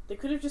fine. They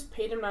could have just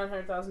paid him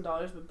 $900,000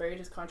 but buried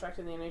his contract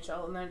in the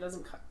NHL, and then it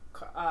doesn't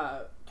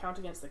count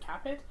against the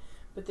cap hit,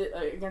 but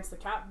against the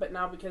cap. But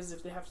now because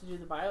if they have to do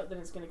the buyout, then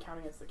it's going to count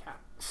against the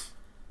cap.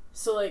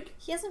 So like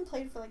he hasn't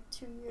played for like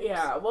 2 years.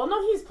 Yeah, well, no,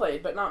 he's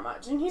played, but not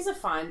much, and he's a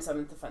fine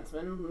seventh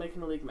defenseman,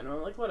 making a league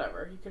minimum. Like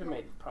whatever, he could have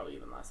made probably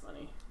even less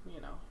money.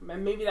 You know,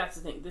 and maybe that's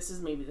the thing. This is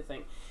maybe the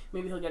thing.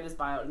 Maybe he'll get his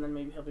buyout, and then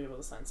maybe he'll be able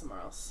to sign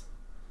somewhere else.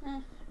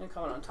 And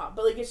come out on top.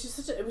 But like it's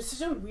just it was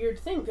such a weird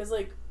thing because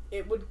like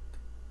it would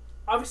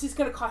obviously it's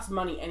going to cost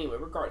money anyway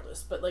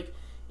regardless, but like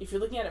if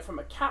you're looking at it from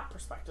a cap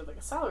perspective, like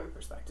a salary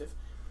perspective,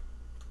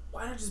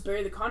 why not just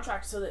bury the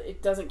contract so that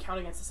it doesn't count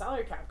against the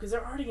salary cap, because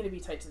they're already going to be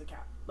tight to the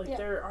cap, like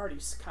they're already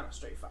kind of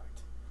straight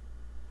fucked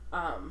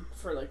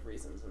for like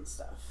reasons and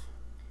stuff,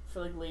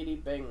 for like Lady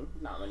Bing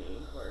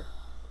nominee or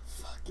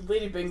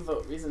Lady Bing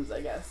vote reasons,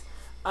 I guess.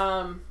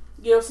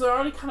 You know, so they're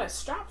already kind of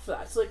strapped for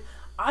that. So like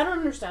I don't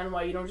understand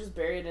why you don't just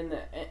bury it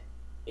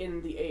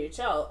in the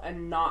AHL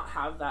and not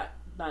have that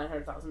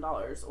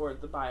 $900,000 or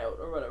the buyout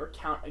or whatever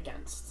count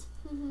against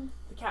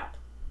the cap.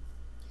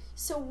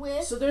 So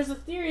there's a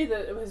theory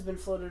that has been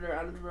floated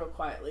around real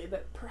quietly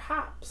that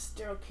perhaps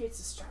Daryl Katz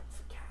is strapped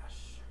for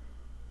cash.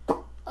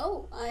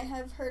 Oh, I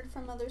have heard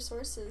from other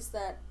sources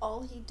that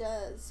all he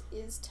does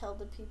is tell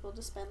the people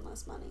to spend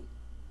less money.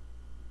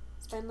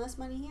 Spend less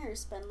money here,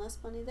 spend less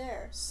money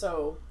there.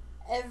 So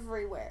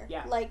everywhere.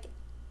 Yeah. Like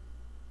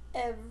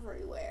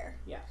everywhere.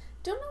 Yeah.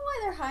 Don't know why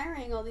they're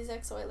hiring all these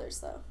ex-Oilers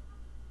though.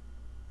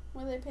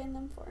 What are they paying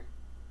them for?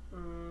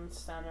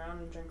 Stand around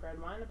and drink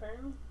red wine,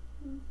 apparently.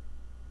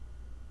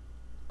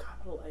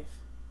 Capital life.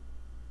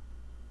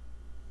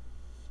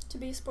 To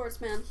be a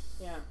sportsman.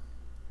 Yeah.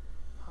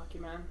 Hockey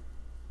man.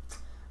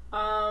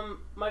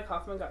 Mike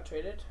Hoffman got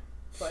traded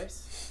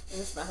twice in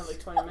the span of like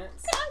 20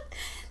 minutes.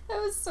 That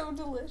was so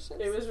delicious.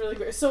 It was really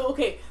great. So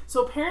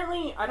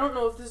apparently, I don't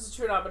know if this is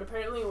true or not, but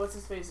apparently what's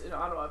his face in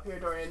Ottawa, Pierre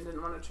Dorian,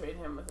 didn't want to trade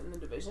him within the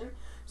division.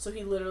 So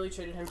he literally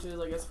traded him to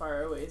like as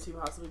far away as he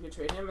possibly could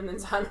trade him, and then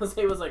San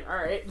Jose was like,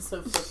 alright,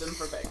 so flipped him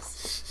for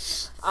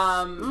picks.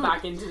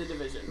 Back into the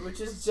division,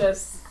 which is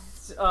just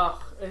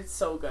it's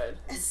so good.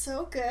 It's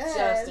so good.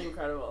 Just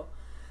incredible.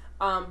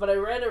 But I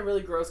read a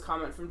really gross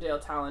comment from Dale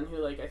Talon, who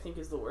like I think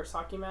is the worst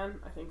hockey man.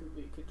 I think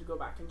we could go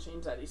back and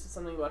change that. He said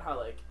something about how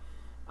like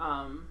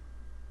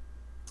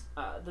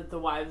that the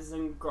wives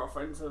and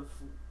girlfriends of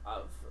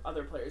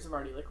other players have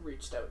already like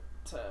reached out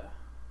to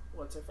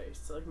what's her face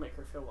to like make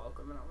her feel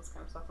welcome and all this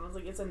kind of stuff. And I was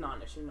like, it's a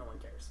non-issue, no one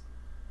cares.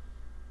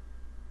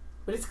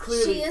 But it's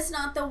clearly she is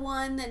not the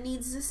one that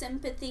needs the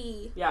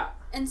sympathy. Yeah.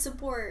 And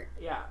support.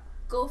 Yeah.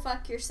 Go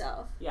fuck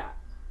yourself. Yeah.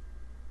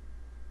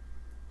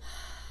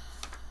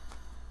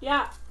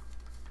 Yeah.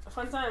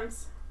 Fun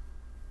times.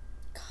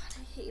 God,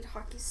 I hate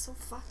hockey so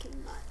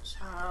fucking much.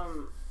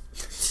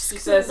 She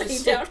says lay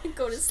that down and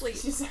go to sleep.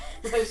 She says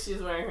that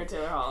she's wearing her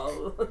Taylor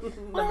Hall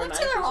number 9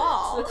 Taylor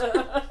Hall. t-shirt.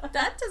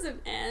 That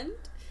doesn't end.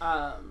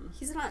 Um,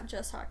 He's not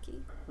just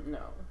hockey. no.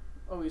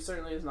 Oh, he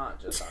certainly is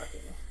not just hockey.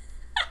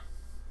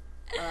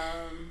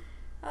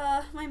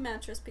 My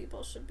mattress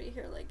people should be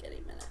here like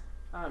any minute.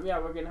 Yeah,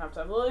 we're gonna have to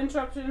have a little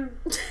interruption.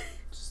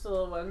 Just a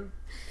little one.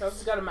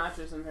 Chelsea's got a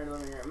mattress in her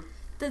living room.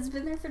 That's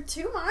been there for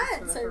 2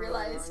 months, I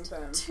realized.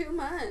 2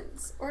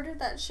 months. Ordered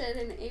that shit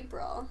in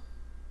April.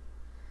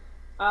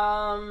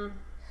 Do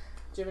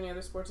you have any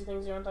other sportsy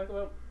things you want to talk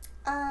about?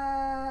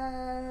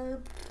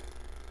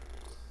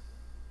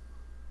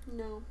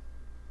 No.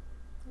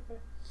 Okay.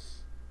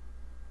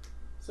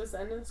 So it's the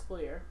end of the school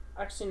year.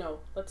 Actually, no.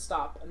 Let's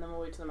stop, and then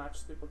we'll wait till the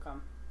mattress people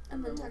come.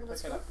 And then we'll talk about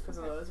pick it up, because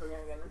otherwise we're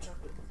going to get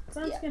interrupted.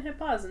 So I'm just Yeah. going to hit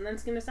pause, and then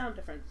it's going to sound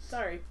different.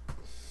 Sorry.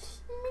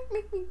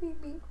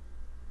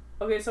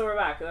 Okay, so we're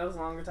back. That was a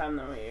longer time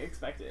than we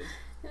expected.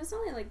 It was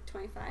only like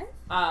 25.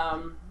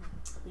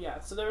 Yeah,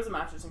 so there was a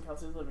mattress in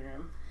Kelsey's living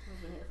room.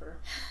 I've been here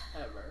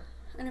forever.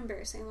 An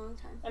embarrassing long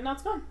time. And now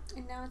it's gone.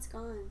 And now it's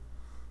gone.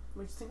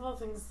 We just think of all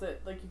the things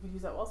that, like, you could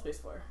use that wall space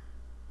for.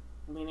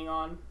 Leaning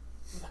on,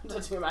 without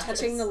touching a mattress.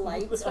 Touching the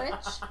light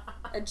switch.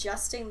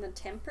 Adjusting the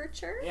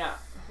temperature. Yeah,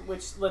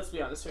 which, let's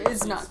be honest,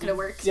 It's not gonna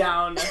work.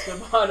 Down at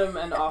the bottom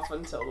and off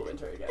until the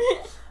winter again.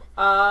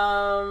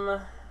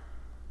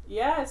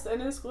 Yeah, it's the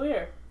end of the school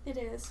year. It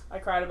is. I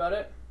cried about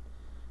it.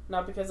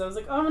 Not because I was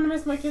like, oh, I'm gonna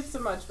miss my kids so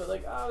much, but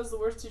like, oh, I was the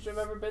worst teacher I've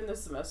ever been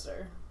this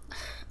semester.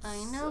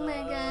 I know,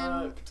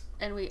 Megan.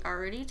 And we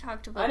already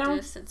talked about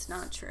this. It's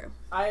not true.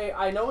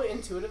 I know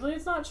intuitively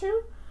it's not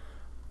true,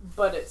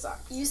 but it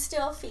sucks. You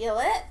still feel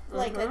it?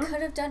 Like, I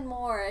could have done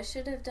more. I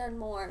should have done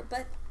more.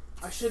 But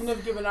I shouldn't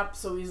have given up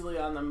so easily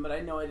on them, but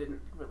I know I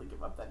didn't really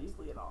give up that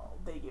easily at all.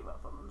 They gave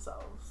up on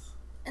themselves.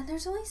 And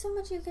there's only so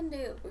much you can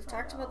do. We've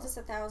talked about this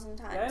 1,000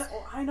 times. Yeah,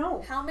 I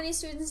know. How many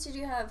students did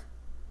you have?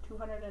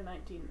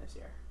 219 this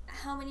year.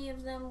 How many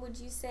of them would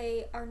you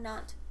say are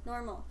not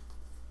normal?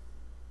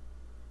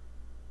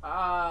 An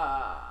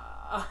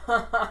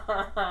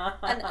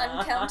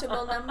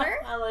uncountable number?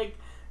 Like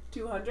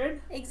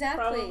 200?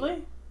 Exactly.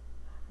 Probably.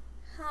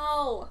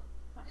 How?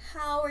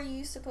 How are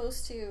you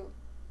supposed to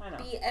I know.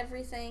 be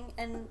everything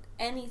and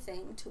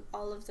anything to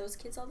all of those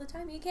kids all the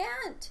time? You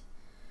can't.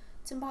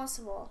 It's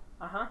impossible.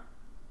 Uh-huh.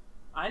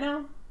 I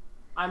know.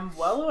 I'm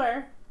well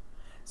aware.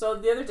 So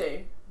the other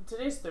day,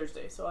 today's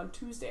Thursday, so on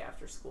Tuesday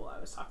after school, I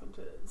was talking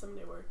to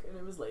somebody at work, and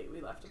it was late.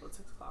 We left about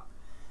 6 o'clock.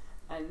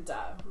 And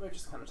we were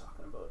just kind of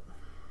talking about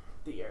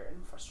the year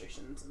and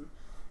frustrations and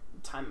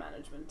time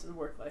management and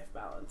work-life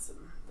balance and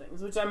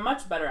things, which I'm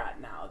much better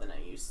at now than I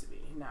used to be.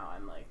 Now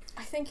I'm like...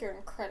 I think you're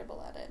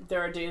incredible at it.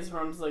 There are days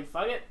where I'm just like,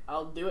 fuck it,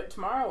 I'll do it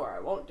tomorrow or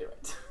I won't do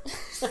it.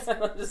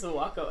 I'll just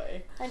walk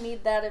away. I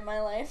need that in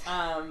my life.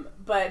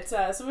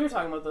 So we were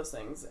talking about those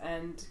things,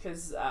 and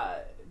because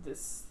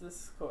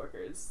this coworker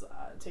is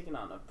taking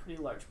on a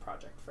pretty large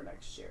project for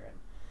next year,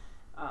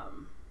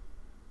 and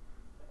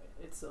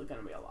it's still going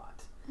to be a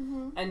lot.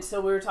 Mm-hmm. And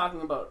so we were talking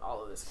about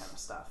all of this kind of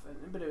stuff,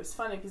 but it was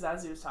funny because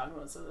as he was talking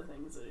about some of the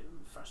things that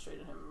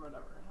frustrated him or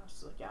whatever, and I was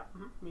just like, yeah,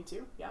 me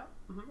too, yeah,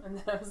 and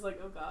then I was like,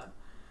 oh god,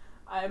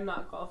 I am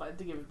not qualified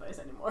to give advice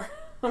anymore.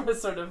 It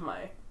was sort of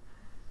my...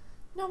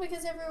 No,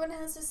 because everyone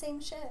has the same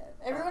shit.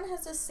 Everyone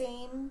has the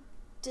same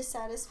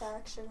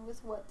dissatisfaction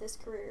with what this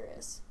career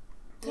is.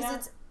 Because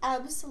it's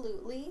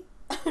absolutely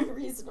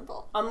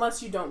unreasonable.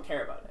 Unless you don't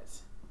care about it.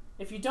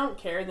 If you don't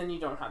care, then you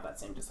don't have that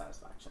same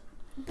dissatisfaction.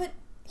 But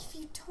if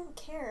you don't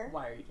care...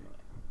 Why are you doing it?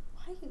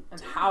 Why are you doing it?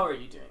 And how are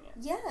you doing it?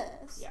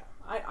 Yes. Yeah,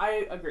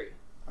 I agree.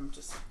 I'm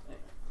just...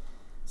 Anyway.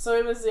 So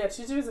it was,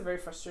 Tuesday was a very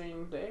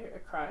frustrating day. I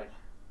cried.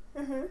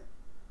 Mm-hmm. Which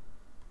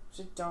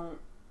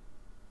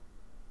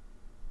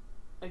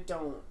I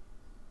don't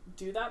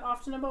do that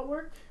often about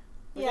work.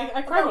 Like, Yeah,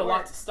 I cry about work.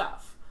 lots of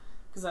stuff.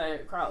 Because I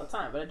cry all the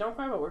time. But I don't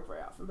cry about work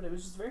very often. But it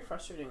was just very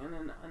frustrating. And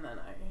then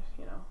I,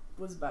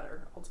 was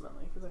better,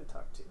 ultimately. Because I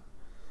talked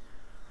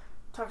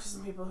to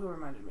some people who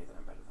reminded me that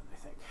I'm better than I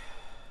think.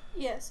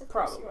 Yes, of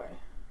Probably. course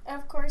you are.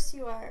 Of course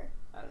you are.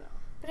 I don't know.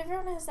 But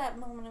everyone has that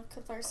moment of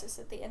catharsis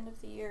at the end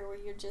of the year where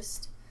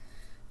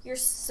you're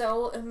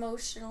so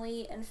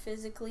emotionally and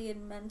physically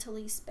and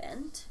mentally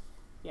spent.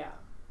 Yeah.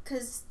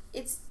 Because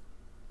it's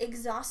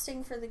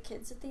exhausting for the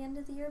kids at the end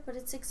of the year, but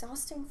it's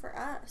exhausting for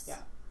us. Yeah.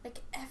 Like,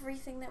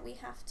 everything that we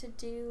have to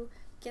do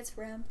gets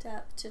ramped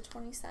up to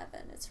 27.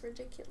 It's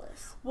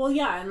ridiculous. Well,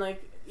 yeah, and,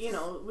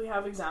 we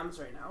have exams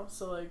right now,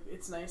 so,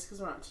 it's nice because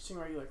we're not teaching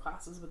regular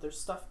classes, but there's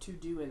stuff to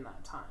do in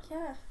that time.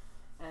 Yeah.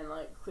 And,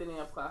 cleaning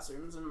up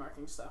classrooms and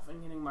marking stuff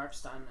and getting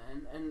marks done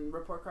and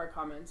report card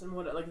comments and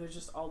there's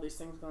just all these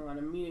things going on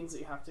and meetings that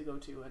you have to go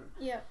to, and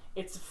Yeah.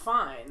 it's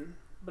fine,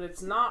 but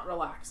it's not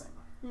relaxing.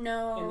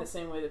 No. In the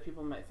same way that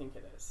people might think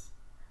it is.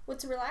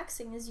 What's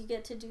relaxing is you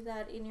get to do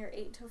that in your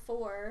 8 to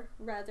 4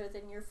 rather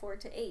than your 4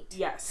 to 8.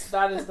 Yes,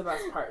 that is the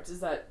best part, is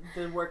that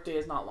the workday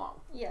is not long.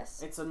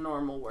 Yes. It's a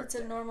normal work It's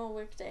day. a normal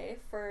work day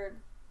for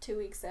 2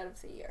 weeks out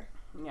of the year.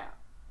 Yeah.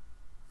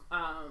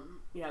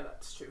 Yeah,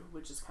 that's true,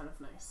 which is kind of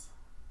nice.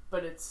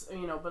 but it's,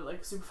 but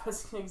like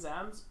supervising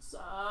exams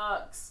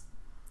sucks.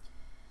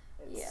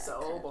 It's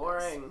so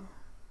boring. Does.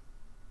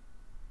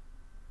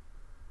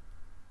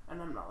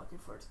 And I'm not looking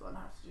forward to the one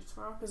I have to do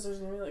tomorrow because there's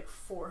going to be like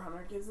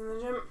 400 kids in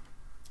the gym.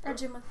 Our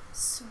gym was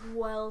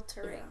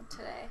sweltering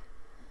today.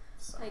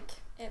 So. Like,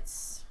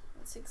 it's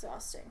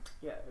exhausting.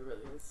 Yeah, it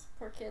really is.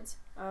 Poor kids.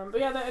 But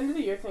yeah, the end of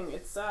the year thing,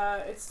 it's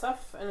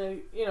tough. And,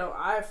 I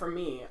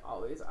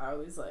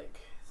always like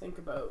think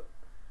about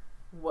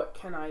what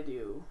can I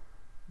do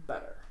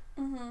better.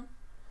 Mm-hmm.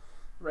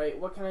 Right?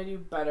 What can I do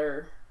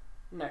better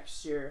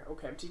next year?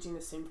 Okay, I'm teaching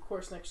the same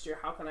course next year.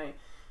 How can I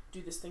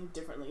do this thing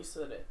differently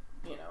so that it,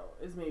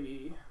 is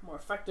maybe more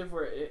effective,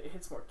 where it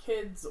hits more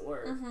kids,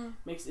 or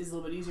is a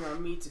little bit easier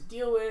on me to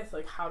deal with?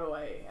 Like, how do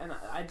I? And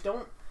I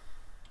don't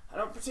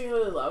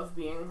particularly love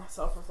being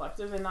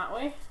self-reflective in that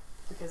way,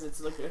 because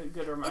it's like a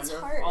good reminder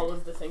of all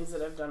of the things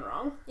that I've done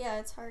wrong. Yeah,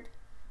 it's hard.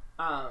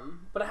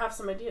 But I have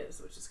some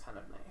ideas, which is kind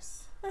of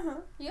nice.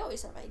 You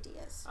always have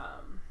ideas.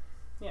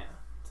 Yeah,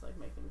 to like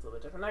make things a little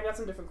bit different. I got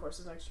some different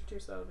courses next year too,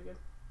 so that'll be good.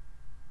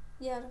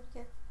 Yeah, it'll be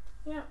good.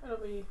 Yeah, it'll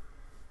be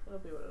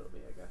what it'll be,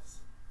 I guess.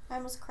 I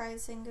almost cried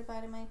saying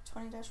goodbye to my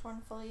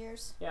 20-1 full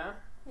years. Yeah?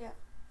 Yeah.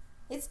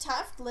 It's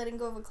tough letting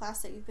go of a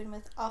class that you've been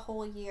with a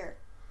whole year.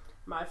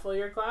 My full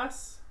year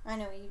class? I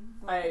know, you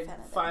I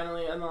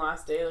finally, on the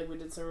last day, like, we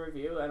did some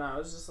review, and I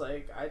was just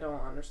like, I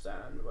don't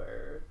understand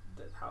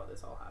how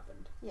this all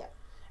happened. Yeah.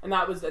 And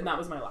that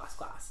was my last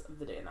class of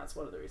the day, and that's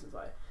one of the reasons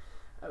why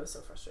I was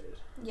so frustrated.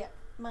 Yeah.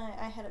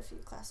 I had a few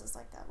classes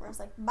like that where I was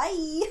like,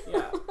 bye!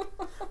 Yeah.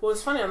 Well,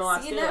 it's funny, on the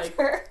last day,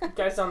 like,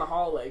 guys down the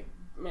hall, like,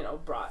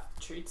 brought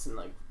treats and,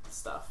 like,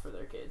 stuff for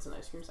their kids and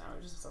ice cream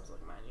sandwiches and stuff. I was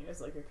like, man, you guys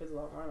like your kids a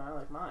lot more than I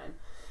like mine.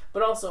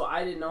 But also,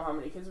 I didn't know how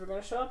many kids were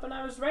going to show up, and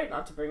I was right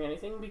not to bring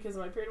anything, because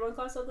my period 1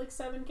 class had like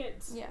 7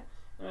 kids. Yeah.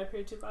 And my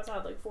period 2 class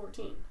had like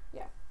 14.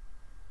 Yeah.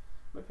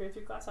 My period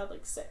 3 class had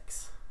like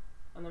 6.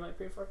 And then my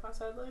period 4 class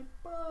had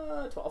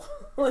like 12.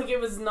 Like, we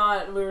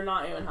were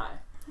not even high.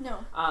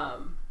 No.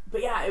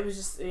 But yeah, it was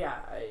just,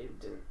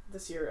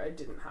 this year I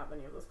didn't have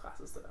any of those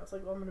classes that I was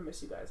like, well, I'm going to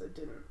miss you guys. I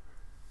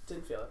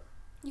didn't feel it.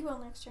 You will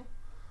next year.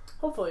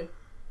 Hopefully.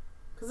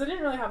 Because I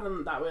didn't really have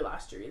them that way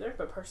last year either,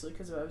 but partially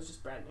because I was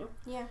just brand new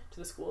to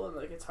the school, and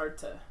like, it's hard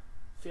to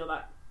feel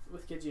that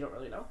with kids you don't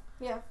really know.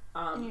 Yeah.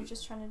 And you're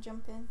just trying to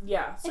jump in.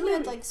 Yeah. So and you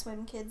had like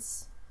swim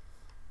kids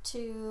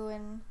too,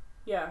 and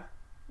yeah,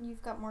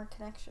 you've got more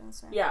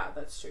connections now. Yeah,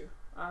 that's true.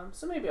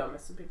 So maybe I'll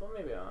miss some people,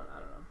 maybe I won't, I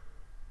don't know.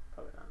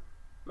 Probably not.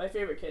 My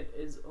favorite kid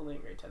is only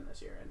in grade 10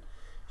 this year, and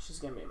she's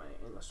going to be in my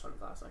English 20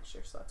 class next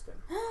year, so that's good.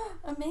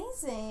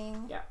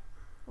 Amazing. Yeah.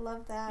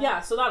 Love that. Yeah,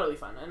 so that'll be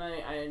fun, and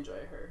I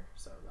enjoy her,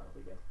 so that'll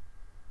be good.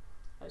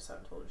 I just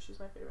haven't told her she's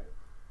my favorite.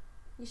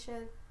 You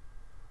should.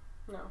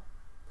 No,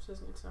 she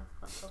doesn't need to know.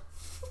 Not till,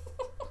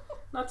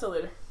 not till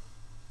later.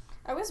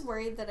 I was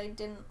worried that I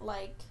didn't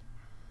like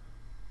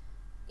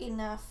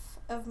enough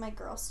of my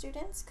girl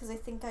students, because I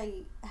think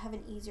I have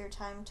an easier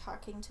time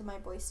talking to my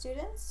boy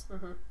students,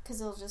 because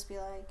they'll just be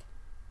like,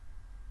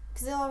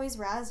 because they'll always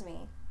razz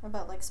me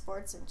about like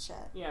sports and shit.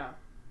 Yeah.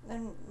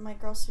 And my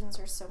girl students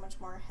are so much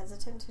more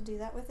hesitant to do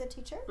that with a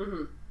teacher.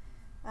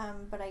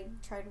 But I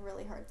tried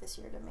really hard this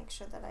year to make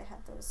sure that I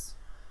had those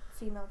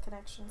female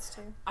connections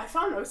too. I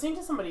was saying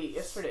to somebody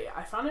yesterday,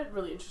 I found it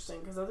really interesting,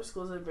 because other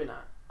schools I've been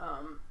at,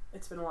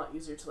 it's been a lot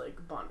easier to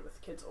like bond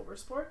with kids over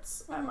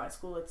sports. At my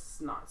school, it's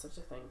not such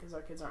a thing, because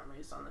our kids aren't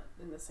raised on it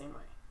in the same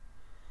way.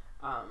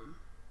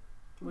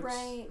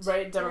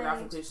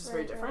 Demographically, it's just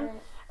very different.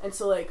 Right. And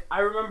so, like, I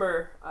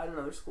remember at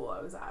another school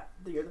I was at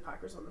the year the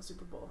Packers won the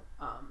Super Bowl.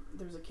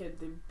 There was a kid,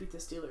 they beat the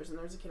Steelers, and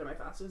there was a kid in my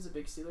class who was a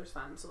big Steelers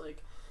fan. So,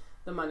 like,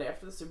 the Monday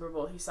after the Super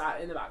Bowl, he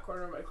sat in the back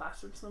corner of my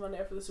classroom. So the Monday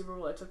after the Super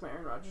Bowl, I took my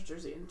Aaron Rodgers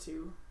jersey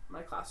into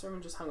my classroom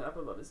and just hung it up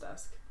above his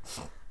desk,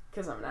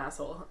 because I'm an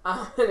asshole.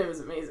 And it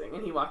was amazing.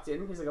 And he walked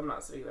in, he's like, I'm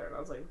not sitting there. And I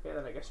was like, okay,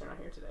 then I guess you're not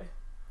here today.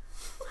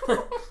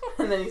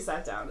 And then he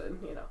sat down, and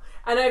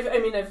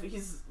and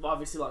he's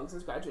obviously long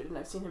since graduated, and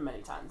I've seen him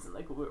many times, and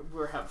like we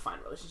have a fine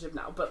relationship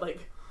now, but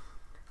like,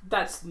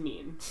 that's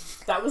mean.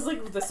 That was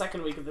like the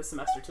second week of the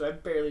semester too. I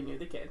barely knew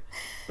the kid,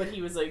 but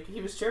he was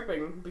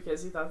chirping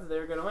because he thought that they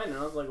were gonna win, and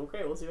I was like,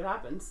 okay, we'll see what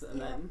happens.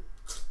 And then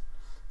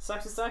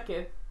sucks to suck,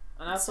 kid.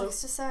 And I also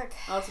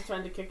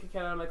tried to kick a kid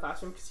out of my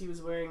classroom because he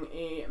was wearing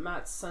a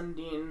Matt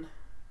Sundin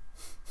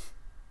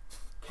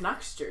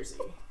Canucks jersey.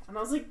 And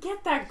I was like,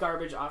 get that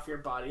garbage off your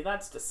body.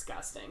 That's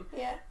disgusting.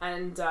 Yeah.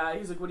 And he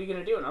was like, what are you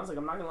going to do? And I was like,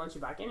 I'm not going to let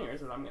you back in here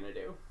is what I'm going to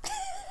do.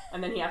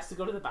 And then he asked to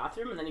go to the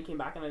bathroom, and then he came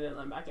back, and I didn't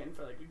let him back in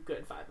for like a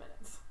good 5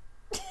 minutes.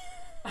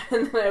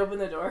 And then I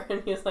opened the door,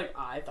 and he was like,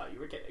 I thought you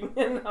were kidding.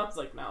 And I was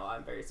like, no,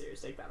 I'm very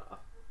serious. Take that off.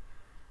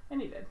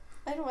 And he did.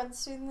 I had one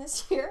student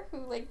this year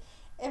who, like,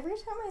 every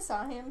time I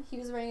saw him, he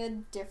was wearing a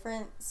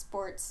different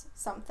sports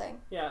something.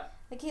 Yeah.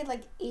 Like, he had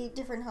like 8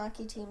 different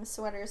hockey team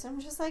sweaters. And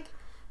I'm just like,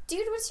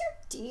 dude, what's your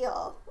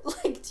deal?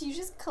 Like, do you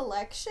just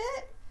collect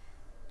shit?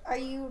 Are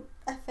you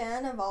a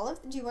fan of all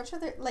of them? Do you watch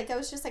other... Like, I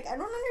was just like, I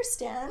don't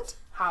understand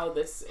how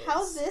this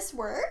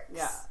works.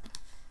 Yeah.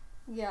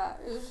 Yeah,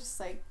 it was just,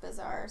 like,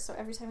 bizarre. So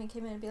every time he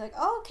came in, it'd be like,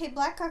 oh, okay,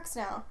 Blackhawks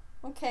now.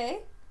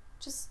 Okay.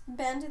 Just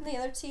abandon the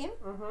other team.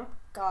 Mm-hmm.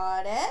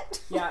 Got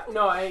it. Yeah,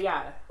 no, I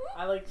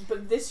like,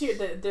 but this year,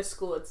 this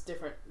school, it's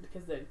different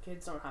because the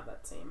kids don't have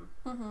that same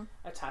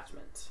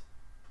attachment.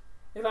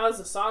 If I was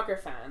a soccer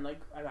fan,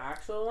 like an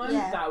actual one,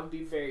 that would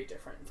be very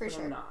different. For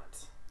sure. I'm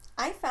not.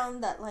 I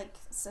found that, like,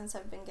 since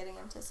I've been getting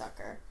into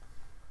soccer,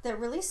 that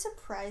really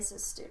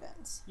surprises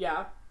students.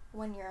 Yeah.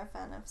 When you're a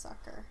fan of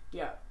soccer.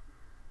 Yeah.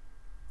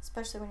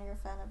 Especially when you're a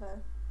fan of a,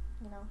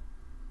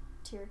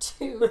 tier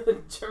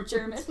 2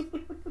 German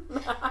team.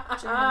 Which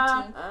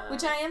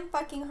I am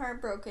fucking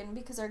heartbroken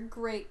because our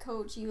great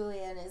coach,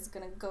 Julian, is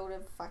gonna go to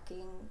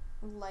fucking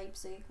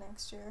Leipzig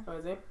next year. Oh,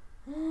 is he?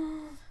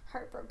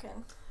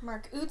 Heartbroken.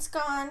 Mark Oot's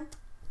gone.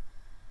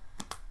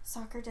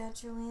 Soccer dad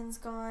Julian's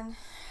gone.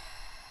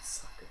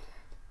 Soccer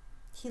dad.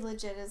 He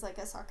legit is like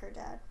a soccer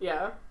dad.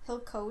 Yeah. He'll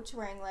coach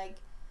wearing like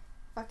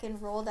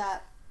fucking rolled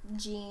up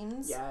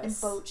jeans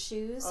and boat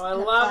shoes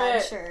and a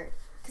plaid shirt.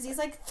 Because he's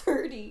like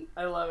 30.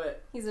 I love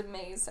it. He's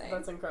amazing.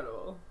 That's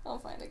incredible. I'll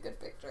find a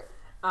good picture.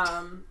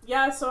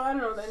 Yeah, so I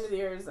don't know, the end of the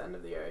year is the end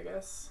of the year, I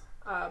guess.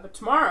 But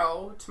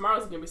tomorrow's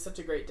going to be such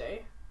a great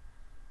day.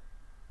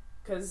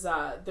 Because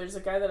there's a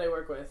guy that I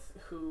work with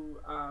who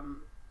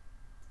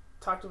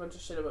talked a bunch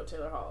of shit about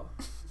Taylor Hall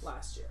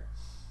last year.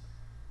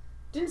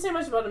 Didn't say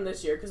much about him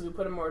this year because we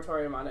put a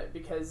moratorium on it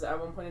because at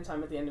one point in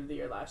time at the end of the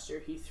year last year,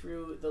 he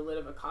threw the lid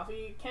of a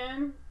coffee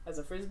can as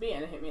a frisbee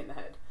and it hit me in the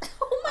head.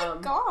 Oh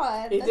my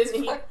god, that's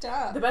fucked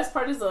up. The best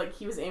part is like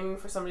he was aiming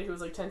for somebody who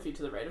was like 10 feet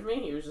to the right of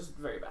me. He was just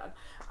very bad.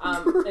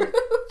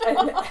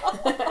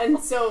 And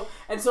so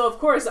of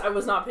course I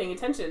was not paying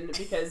attention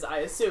because I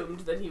assumed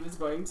that he was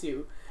going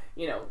to,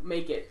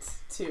 make it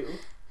to.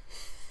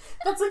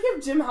 That's like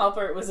if Jim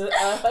Halpert was a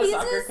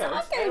soccer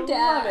coach. I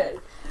love it.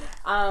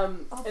 I'll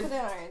put it on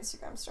our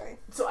Instagram story.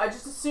 So I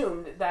just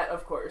assumed that,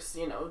 of course,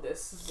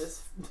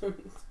 this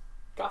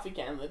coffee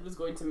can lid was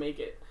going to make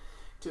it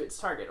to its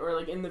target, or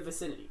like in the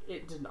vicinity.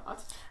 It did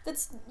not.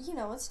 That's,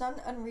 it's not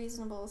an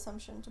unreasonable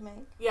assumption to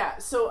make. Yeah,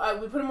 so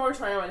we put a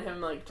moratorium on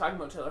him, like, talking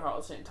about Taylor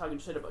Hall, talking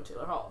shit about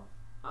Tayller Hall.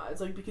 It's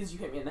like, because you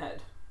hit me in the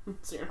head.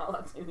 So you're not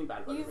allowed to say anything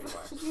bad about him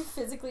anymore. You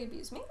physically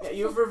abused me?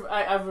 Yeah,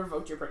 I've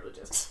revoked your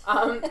privileges.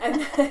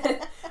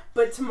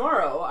 But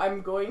tomorrow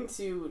I'm going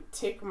to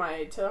take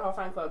my Taylor Hall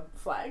fan club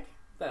flag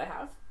that I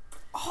have.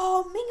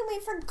 Oh, Megan, we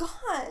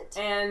forgot.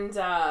 And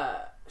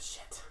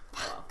shit.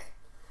 Fuck.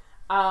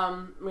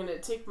 I'm gonna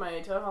take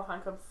my Taylor Hall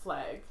fan club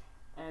flag,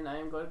 and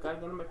I'm gotta go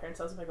to my parents'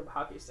 house and pick up a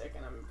hockey stick,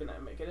 and I'm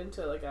gonna make it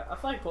into like a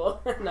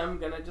flagpole, and I'm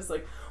gonna just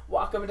like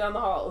walk up and down the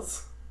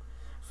halls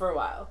for a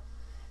while,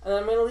 and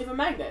then I'm gonna leave a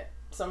magnet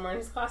somewhere in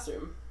his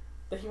classroom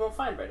that he won't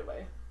find right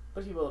away,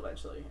 but he will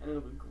eventually, and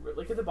it'll be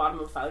like at the bottom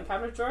of a filing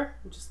cabinet drawer,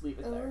 and just leave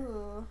it there.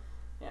 Ooh.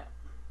 Yeah.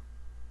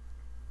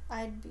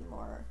 I'd be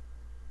more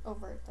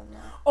overt than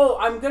that. Oh,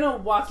 I'm gonna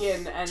walk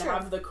in and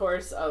have the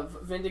chorus of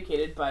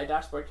Vindicated by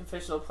Dashboard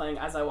Confessional playing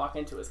as I walk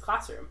into his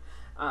classroom.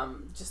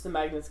 Just the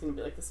magnet's gonna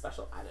be like the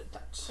special added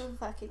touch. The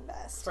fucking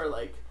best. For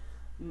like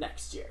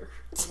next year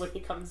when he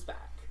comes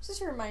back.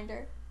 Just a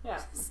reminder.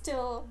 Yeah.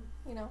 Still,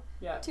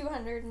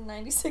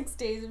 296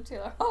 days of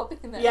Taylor Hall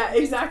being there. Yeah,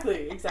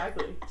 exactly.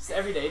 Just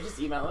every day, just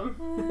email him.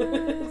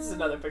 Just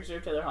another picture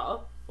of Taylor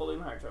Hall holding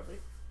the Hart Trophy.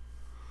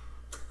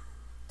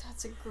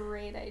 That's a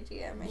great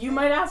idea. You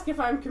might ask if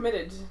I'm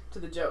committed to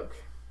the joke.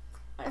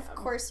 Of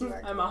course you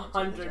are. I'm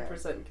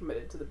 100%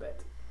 committed to the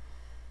bit.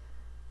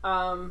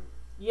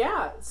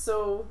 Yeah,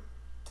 so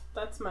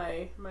that's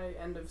my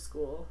end of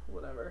school,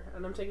 whatever.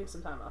 And I'm taking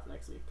some time off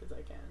next week because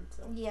I can.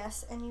 So.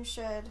 Yes, and you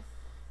should.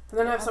 And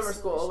then I have summer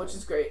school, which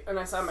is great. And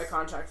I signed my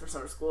contract for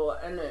summer school,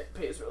 and it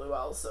pays really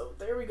well. So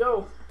there we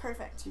go.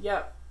 Perfect.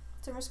 Yeah.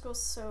 Summer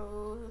school's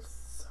so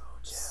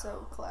chill.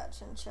 So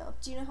clutch and chill.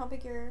 Do you know how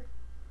big your...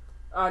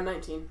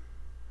 19.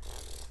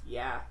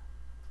 Yeah.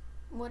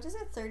 What is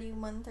it?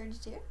 31,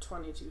 32?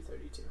 22,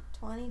 32.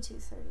 22,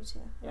 32.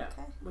 Yeah.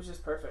 Okay. Which is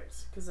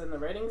perfect. Because then the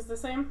rating's the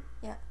same.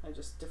 Yeah. And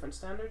just different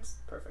standards.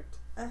 Perfect.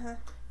 Uh-huh.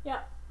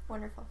 Yeah.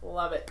 Wonderful.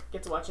 Love it.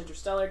 Get to watch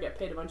Interstellar. Get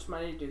paid a bunch of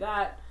money to do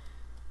that.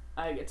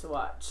 I get to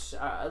watch,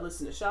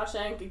 listen to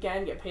Shawshank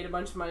again, get paid a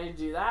bunch of money to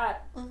do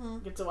that. Mm-hmm.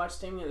 Get to watch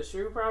Taming of the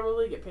Shrew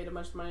probably, get paid a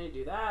bunch of money to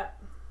do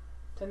that.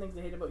 10 Things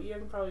I Hate About You I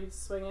can probably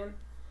swing in.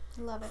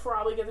 Love it.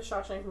 Probably get the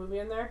Shawshank movie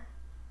in there.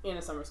 In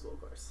a summer school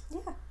course.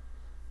 Yeah.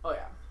 Oh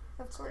yeah.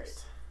 Of course.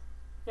 Great.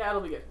 Yeah,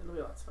 it'll be good. It'll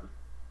be lots of fun.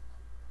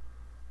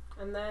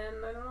 And then,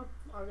 I don't know,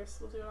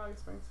 August, we'll see what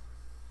August brings.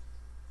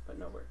 But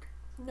no work.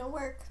 No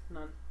work.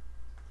 None.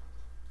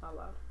 Not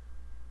allowed.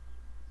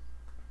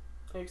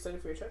 Are you excited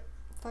for your trip?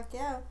 Fuck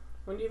yeah.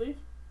 When do you leave?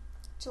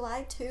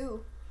 July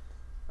 2.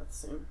 That's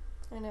soon.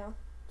 I know.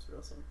 It's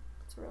real soon.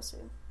 It's real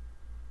soon.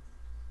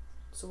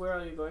 So where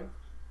are you going?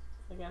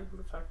 Again,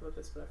 we've talked about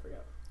this, but I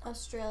forgot.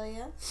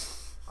 Australia.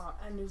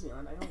 And New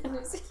Zealand. I don't know.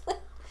 New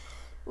Zealand.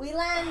 We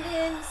land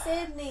in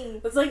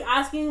Sydney. It's like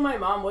asking my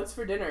mom what's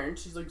for dinner, and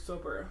she's like,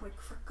 supper. I'm like,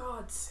 for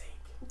God's sake.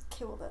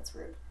 Okay, well, that's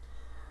rude.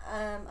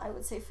 I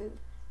would say food.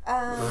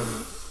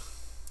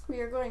 We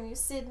are going to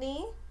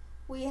Sydney,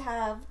 We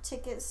have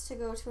tickets to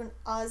go to an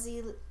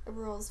Aussie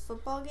Rules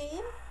football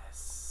game.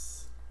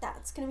 Yes.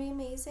 That's going to be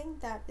amazing.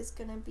 That is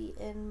going to be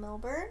in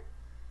Melbourne.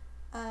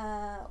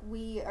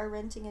 We are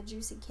renting a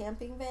Juicy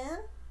camping van.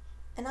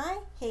 And I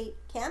hate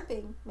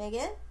camping,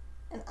 Megan.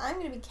 And I'm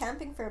going to be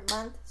camping for a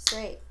month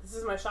straight. This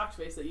is my shocked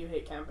face that you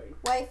hate camping.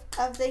 Wife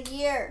of the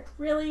year.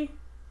 Really?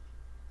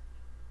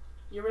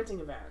 You're renting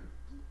a van.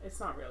 It's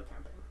not real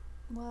camping.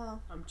 Wow.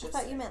 I'm I just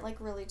thought saying. you meant like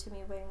really to me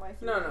being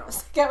wife of No, the year. no. I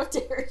was like, how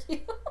dare you?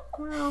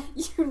 Well,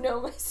 You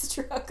know my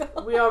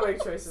struggle. we all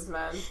make choices,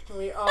 man.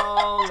 We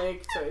all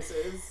make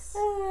choices.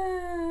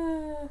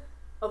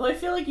 Although I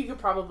feel like you could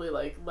probably,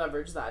 like,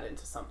 leverage that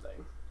into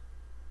something.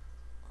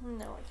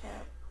 No, I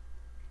can't.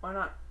 Why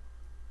not?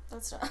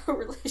 That's not how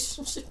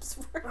relationships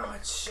work. Oh,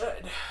 it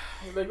should.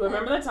 Like,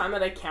 remember that time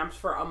that I camped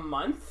for a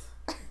month?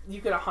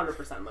 You could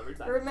 100% leverage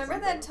that. Remember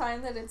that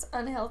time that it's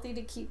unhealthy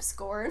to keep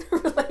score in a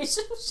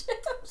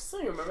relationship? So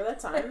you remember that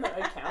time that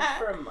I camped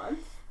for a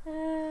month?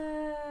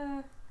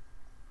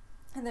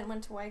 And then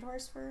went to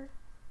Whitehorse for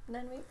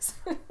 9 weeks.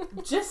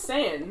 Just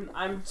saying.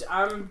 I'm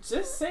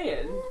just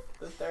saying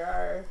that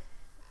there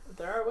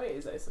are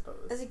ways, I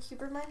suppose. As you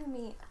keep reminding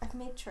me, I've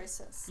made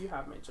choices. You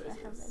have made choices.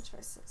 I have made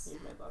choices.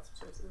 You've made lots of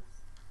choices.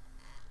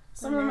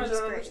 Some of them I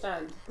don't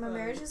understand. My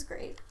marriage is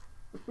great.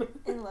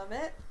 I love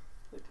it.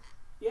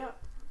 Yeah.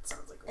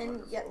 Sounds like a And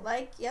wonderful. yet,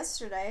 like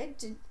yesterday,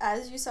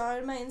 as you saw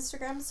in my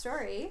Instagram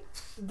story.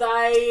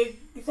 I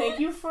thank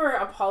you for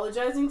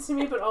apologizing to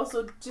me, but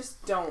also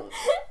just don't.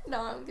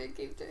 No, I'm gonna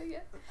keep doing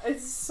it.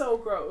 It's so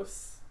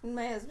gross.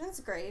 My husband's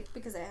great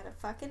because I had a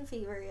fucking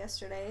fever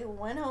yesterday.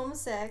 Went home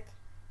sick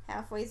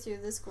halfway through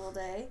the school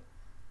day.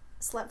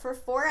 Slept for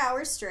 4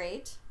 hours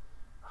straight.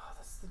 Oh,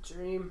 that's the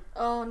dream.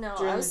 Oh no,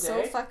 During I was the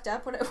so day? fucknow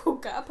up when I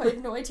woke up. I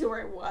had no idea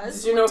where I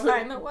was. Did you know what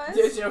time it was?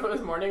 Did you know if it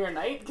was morning or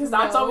night? Because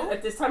that's No. always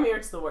at this time of year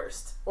it's the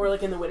worst. Or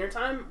like in the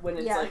wintertime when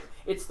it's Yeah. like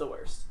it's the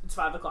worst. It's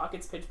 5 o'clock.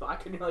 It's pitch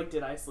black, and you're like,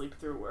 did I sleep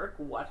through work?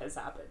 What has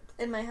happened?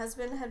 And my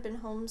husband had been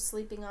home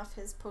sleeping off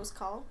his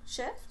post-call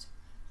shift.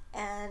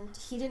 And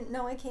he didn't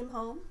know I came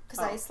home because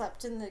I Oh.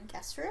 slept in the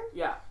guest room.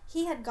 Yeah.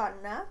 He had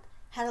gotten up,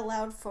 had a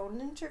loud phone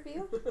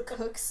interview,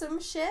 cooked some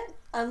shit,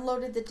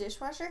 unloaded the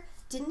dishwasher,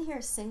 didn't hear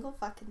a single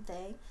fucking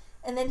thing.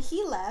 And then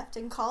he left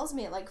and calls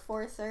me at like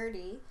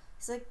 4:30.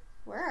 He's like,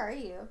 "Where are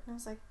you?" And I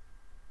was like,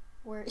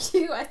 "Where are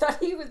you?" I thought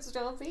he would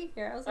still be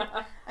here. I was like,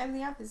 "I'm in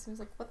the office." And he was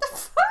like, "What the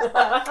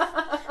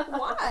fuck?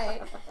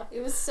 Why?"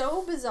 It was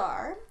so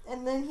bizarre.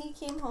 And then he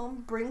came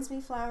home, brings me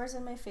flowers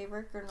and my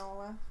favorite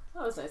granola,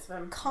 That was nice of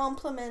him.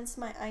 compliments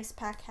my ice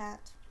pack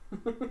hat,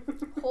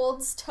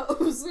 holds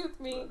toes with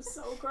me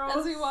So gross.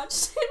 as we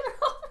watched Taylor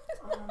Hall.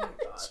 Oh my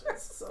god,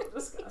 it's so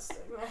disgusting.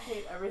 I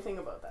hate everything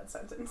about that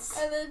sentence.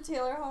 And then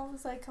Taylor Hall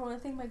was like, "I want to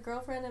thank my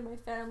girlfriend and my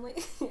family."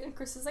 And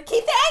Chris was like,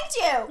 "He thanked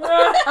you!"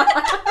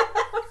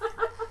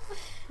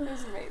 It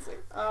was amazing.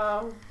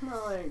 Well,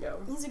 there you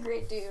go. He's a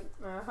great dude.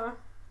 Uh-huh.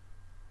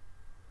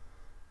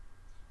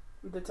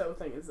 The toe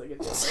thing is like a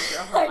deal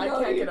breaker. I know,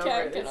 can't you get over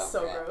can't it. get It's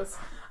over so it. gross.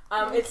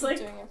 I'm gonna It's keep like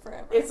doing it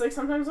forever. it's like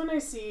sometimes when I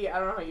see, I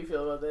don't know how you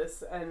feel about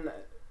this, and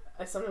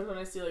sometimes when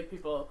I see like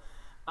people,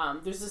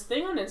 there's this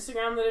thing on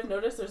Instagram that I've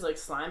noticed. There's like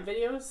slime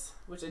videos,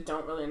 which I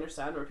don't really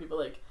understand, where people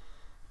like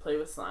play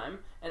with slime,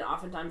 and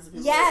oftentimes the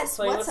people Yes,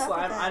 that play what's with up with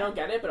slime, that? I don't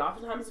get it, but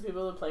oftentimes the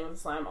people that are playing with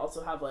slime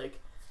also have like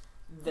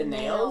the The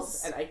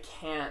nails, nails. and I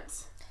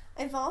can't.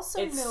 I've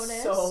also It's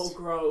noticed. so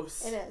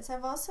gross. It is.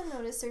 I've also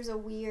noticed there's a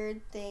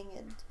weird thing,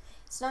 and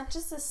it's not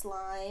just the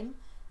slime;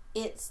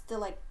 it's the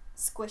like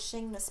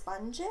squishing the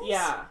sponges.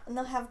 Yeah. And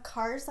they'll have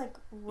cars like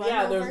run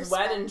Yeah, over there's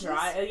wet and sponges.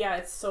 dry. Yeah,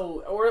 it's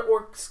so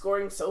or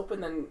scoring soap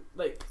and then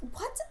like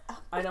What's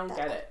up? I with don't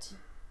get that? it.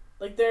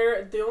 Like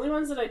they're the only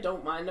ones that I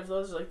don't mind of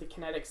those are like the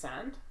kinetic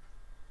sand.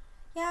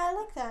 Yeah, I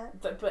like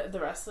that. But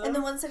the rest of them, And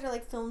the ones that are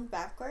like filmed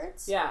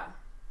backwards. yeah,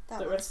 that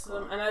the one's rest cool.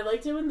 of them. And I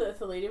liked it when the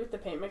lady with the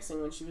paint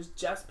mixing when she was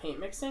just paint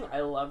mixing. I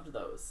loved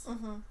those.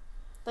 Mm-hmm.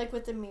 Like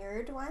with the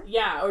mirrored one.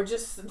 Yeah, or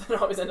just they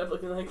always end up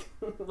looking like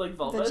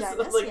vulvas,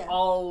 Vaginas, like yeah.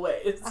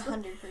 always.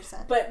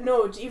 100%. But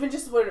no, even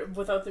just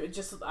without the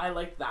just I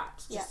like that.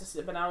 Just Yeah. to see,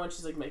 but now when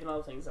she's like making all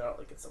the things, I don't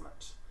like it so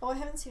much. Oh, I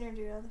haven't seen her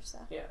do other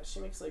stuff. Yeah, she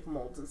makes like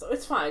molds and stuff.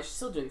 It's fine. She's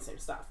still doing the same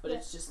stuff, but Yeah.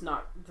 it's just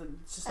not.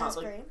 It's just That's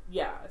not like great.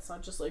 yeah. It's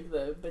not just like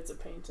the bits of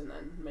paint and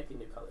then making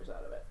new colors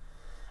out of it.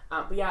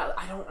 But yeah,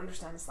 I don't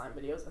understand the slime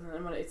videos, and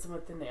then when it's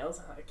with the nails,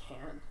 I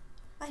can.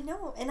 I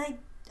know, and I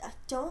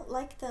don't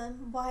like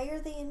them. Why are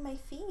they in my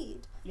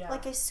feed? Yeah.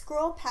 Like I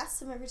scroll past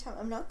them every time.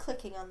 I'm not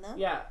clicking on them.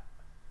 Yeah,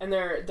 and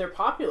they're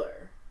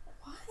popular.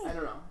 Why? I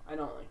don't know. I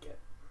don't like it.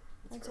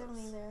 I It's don't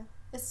gross. either.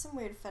 It's some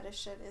weird fetish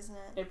shit, isn't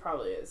it? It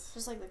probably is.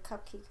 Just like the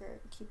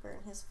keeper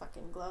and his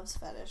fucking gloves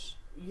fetish.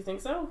 You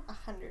think so?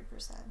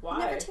 100%. Why?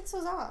 He never takes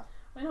those off.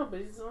 I know, but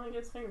he's only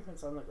gets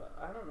fingerprints on the glove.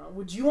 I don't know.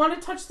 Would you want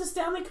to touch the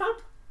Stanley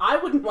Cup? I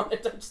wouldn't want to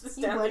touch the You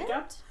Stanley wouldn't?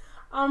 Cup.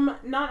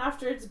 Not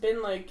after it's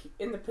been like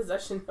in the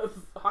possession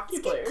of hockey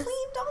It's get players.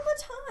 cleaned all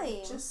the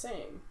time. Just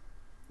saying.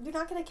 You're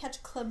not gonna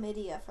catch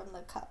chlamydia from the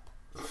cup.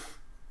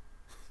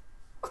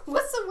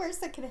 What's the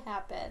worst that could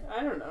happen?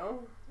 I don't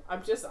know. I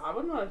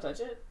wouldn't want to touch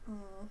it.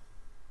 Mm.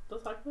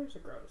 Those hockey players are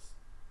gross.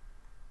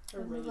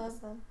 They're We really love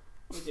them.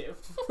 We do.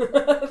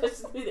 That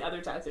should be the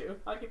other tattoo.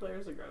 Hockey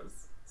players are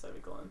gross.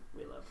 Semicolon.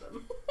 We love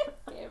them.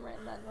 Okay, I'm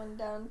writing that one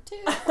down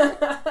too.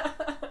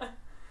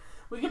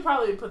 We could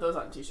probably put those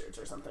on t-shirts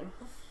or something.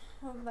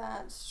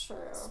 That's true.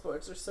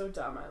 Sports are so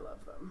dumb. I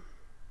love them.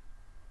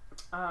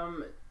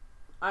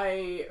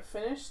 I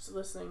finished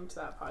listening to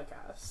that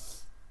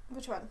podcast.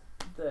 Which one?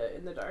 The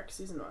In the Dark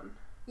season 1.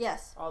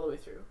 Yes. All the way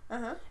through.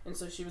 Uh-huh. And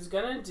so she was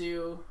gonna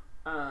do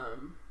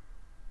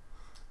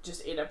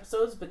just 8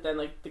 episodes, but then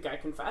like the guy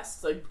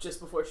confessed like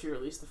just before she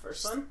released the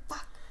first one.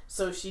 Fuck.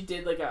 So she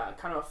did like a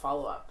kind of a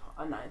follow-up,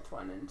 a 9th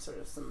one, and sort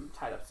of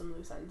tied up some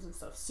loose ends and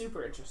stuff.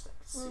 Super interesting.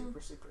 Super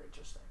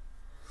interesting.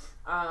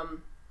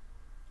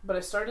 But I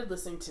started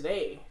listening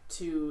today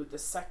to the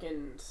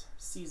 2nd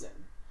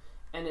season,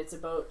 and it's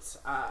about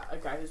a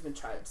guy who's been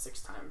tried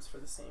 6 times for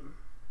the same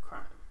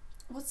crime.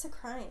 What's the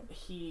crime?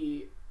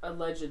 He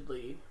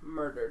allegedly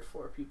murdered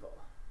 4 people.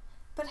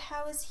 But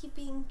how is he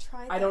being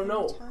tried? I don't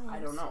know. Times? I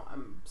don't know.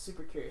 I'm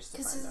super curious to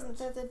find out. Because isn't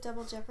there the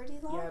double jeopardy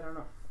law? Yeah, I don't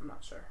know. I'm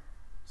not sure.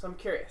 So I'm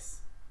curious.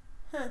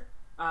 Huh.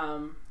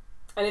 And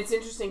it's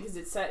interesting because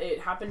it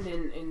happened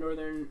in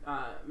northern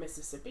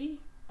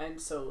Mississippi,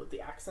 and so the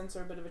accents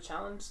are a bit of a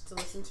challenge to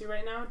listen to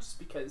right now, just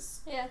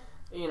because. Yeah.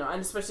 You know,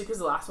 and especially because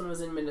the last one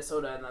was in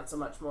Minnesota, and that's a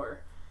much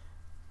more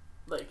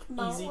like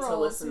Mount easy Rolls, to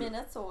listen.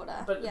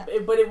 Minnesota. But yeah.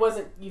 but it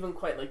wasn't even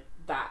quite like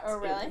that. Oh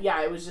really?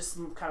 It was just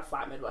kind of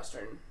flat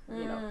Midwestern.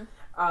 You know.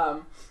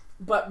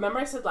 But remember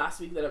I said last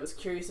week that I was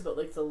curious about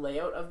like the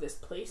layout of this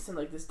place and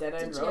like this dead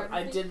end road.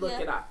 I did look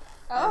it up,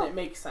 and it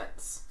makes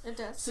sense. It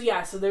does.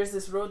 So there's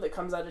this road that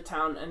comes out of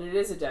town, and it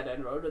is a dead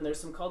end road, and there's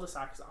some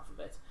cul-de-sacs off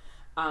of it.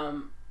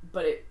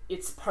 But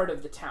it's part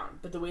of the town.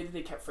 But the way that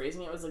they kept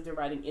phrasing it was like they're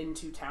riding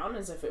into town,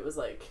 as if it was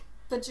like.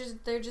 But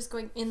they're just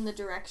going in the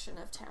direction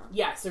of town.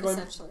 Yes, they're going.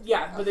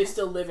 Yeah, but they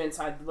still live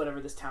inside whatever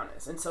this town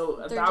is, and so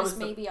they're that just was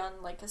maybe on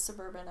like a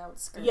suburban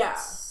outskirts. Yeah,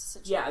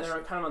 situation. yeah, they're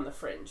kind of on the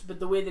fringe. But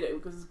the way that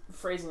it was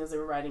phrasing as they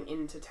were riding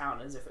into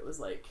town, as if it was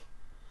like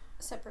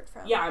separate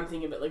from. Yeah, I'm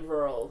thinking of it like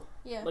rural.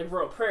 Yeah. Like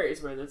rural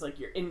prairies where there's like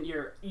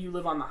you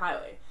live on the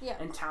highway. Yeah.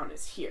 And town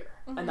is here,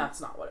 and that's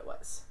not what it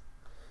was.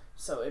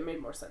 So it made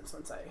more sense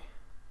once I.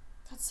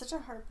 That's such a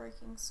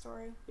heartbreaking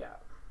story. Yeah.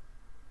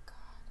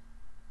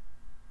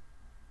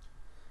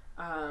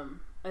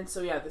 And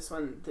so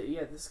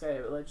this guy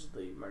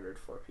allegedly murdered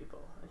 4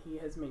 people, and he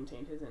has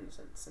maintained his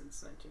innocence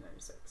since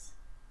 1996.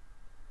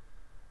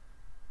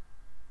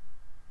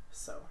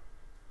 So.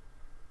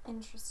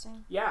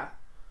 Interesting. Yeah.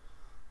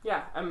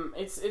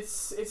 It's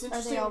interesting.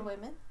 Are they all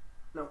women?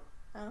 No.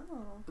 Oh.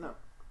 No.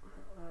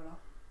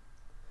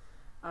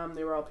 No.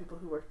 They were all people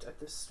who worked at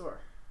this store.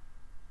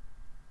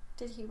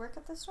 Did he work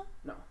at the store?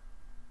 No.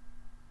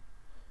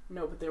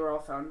 No, but they were all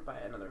found by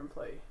another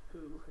employee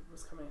who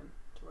was coming in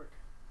to work.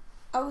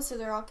 Oh, so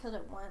they're all killed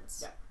at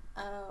once? Yeah.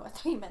 Oh, I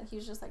thought you meant he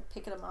was just like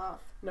picking them off.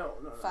 No.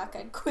 Fuck,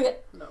 I'd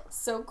quit. No.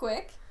 So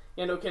quick.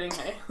 Yeah, no kidding.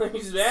 Hey,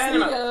 he's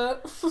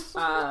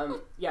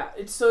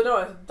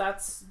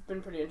that's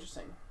been pretty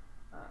interesting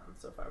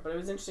so far. But it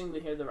was interesting to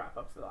hear the wrap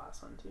up for the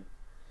last one too.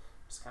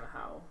 Just kind of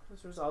how it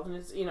was resolved, and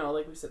it's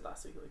like we said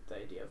last week, like the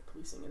idea of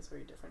policing is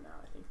very different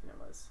now, I think, than it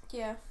was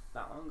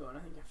that long ago, and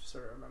I think you have to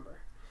sort of remember.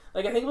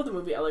 Like, I think about the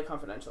movie LA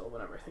Confidential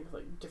whenever I think of,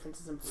 like,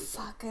 differences in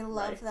policing. Fuck, I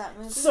love that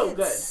movie. So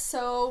good.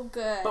 So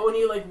good. But when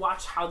you, like,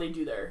 watch how they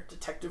do their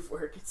detective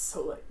work, it's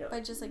so, like...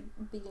 By just, like,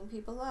 beating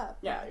people up.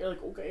 Yeah, you're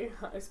like, okay,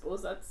 I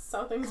suppose that's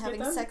how things Having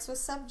get done. sex with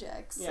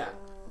subjects. Yeah.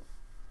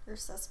 Or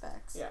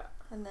suspects. Yeah.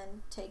 And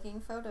then taking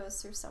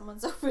photos through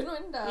someone's open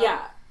window.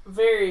 Yeah.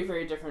 Very,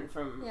 very different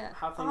from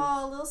how things...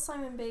 Oh, little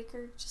Simon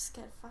Baker just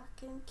got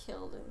fucking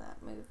killed in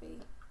that movie.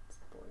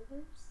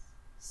 Spoilers?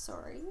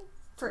 Sorry.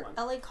 For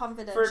LA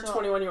Confidential. For a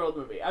 21-year-old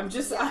movie. I'm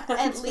just... Yeah,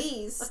 at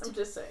least. I'm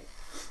just saying.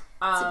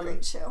 It's a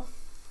great show.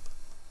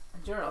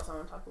 Do you know what else I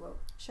want to talk about?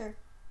 Sure.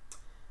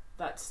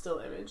 That still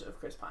image of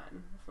Chris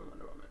Pine from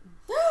Wonder Woman.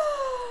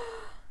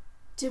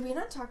 Did we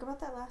not talk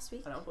about that last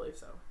week? I don't believe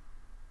so.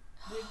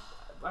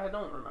 I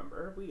don't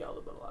remember. We yelled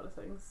about a lot of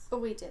things. Oh,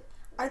 we did.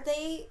 Are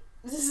they...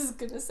 This is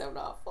gonna sound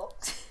awful.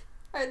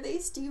 Are they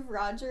Steve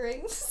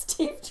Rogering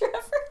Steve Trevor?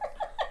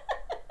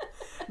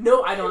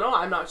 No, I don't know.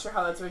 I'm not sure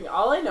how that's working.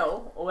 What I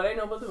know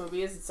about the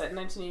movie is it's set in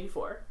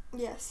 1984.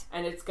 Yes.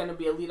 And it's going to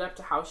be a lead up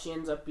to how she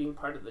ends up being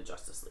part of the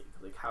Justice League.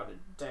 Like, how did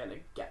Diana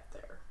get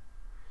there?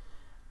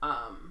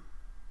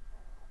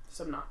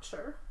 So I'm not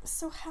sure.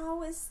 So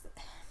how is...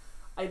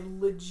 I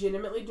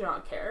legitimately do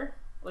not care.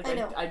 Like, I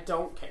know. I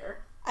don't care.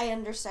 I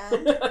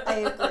understand. I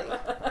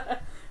agree.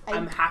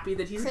 I'm happy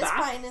that he's Chris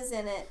back. Pine is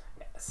in it.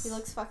 Yes. He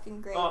looks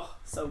fucking great. Oh,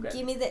 so good.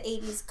 Give me the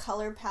 80s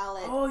color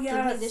palette. Oh, yes.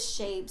 Give me the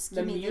shapes. The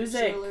Give me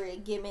music. the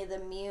jewelry. Give me the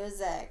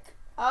music.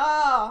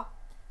 Oh,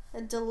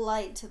 a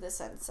delight to the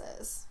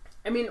senses.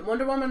 I mean,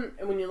 Wonder Woman,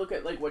 when you look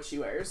at, like, what she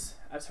wears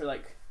as her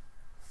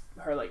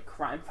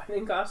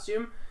crime-fighting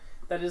costume,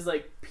 that is,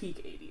 like, peak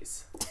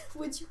 80s.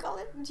 Would you call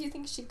it? Do you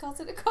think she calls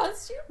it a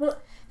costume? Well,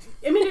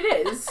 I mean,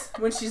 it is.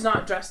 when she's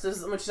not trying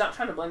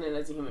to blend in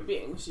as a human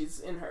being. She's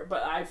in her.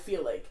 But I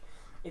feel like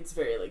it's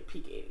very, like,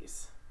 peak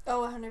 80s.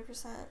 Oh,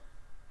 100%.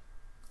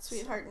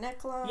 Sweetheart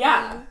neckline.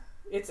 Yeah.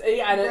 It's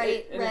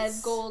bright red,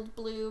 it's, gold,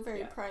 blue,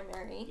 very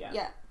primary.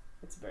 Yeah.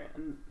 It's very,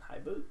 and high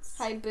boots.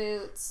 High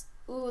boots.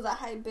 Ooh, the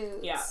high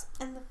boots. Yeah.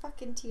 And the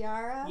fucking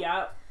tiara.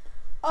 Yeah.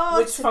 Oh,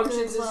 which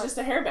functions as just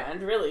a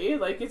hairband, really.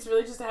 Like, it's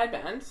really just a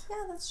headband.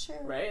 Yeah, that's true.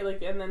 Right?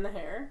 Like, and then the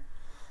hair.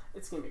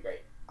 It's gonna be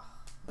great.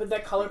 But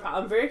that color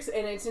palette, I'm very excited,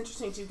 and it's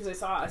interesting too because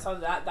I saw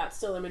that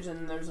still image, and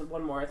then there's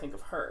one more I think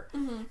of her,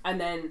 and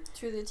then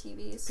through the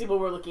TVs, people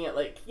were looking at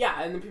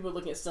and then people were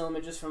looking at still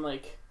images from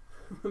like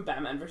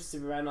Batman versus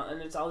Superman,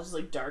 and it's all just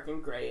like dark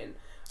and gray and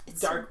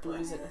it's dark so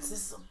blues, and it's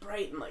just so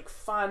bright and like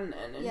fun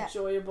and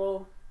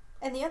enjoyable.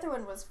 And the other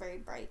one was very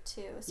bright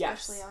too,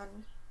 especially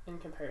on in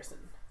comparison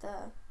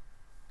the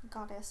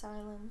Goddess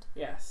Island.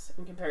 Yes,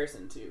 in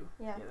comparison to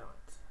the other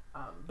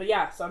ones. But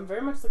yeah, so I'm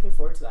very much looking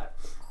forward to that.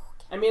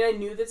 I mean, I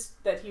knew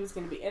that he was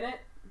going to be in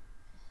it.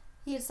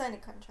 He had signed a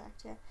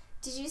contract, yeah.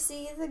 Did you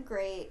see the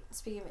great,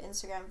 speaking of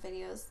Instagram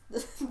videos,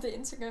 the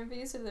Instagram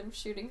videos of them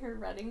shooting her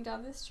running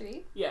down the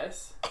street?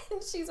 Yes.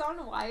 And she's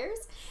on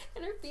wires,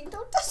 and her feet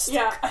don't touch the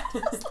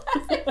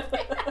ground.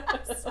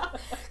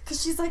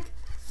 Because she's like...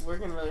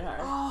 working really hard.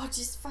 Oh,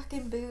 just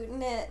fucking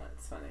booting it.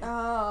 That's funny.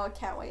 Oh,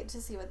 can't wait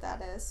to see what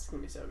that is. It's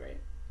going to be so great.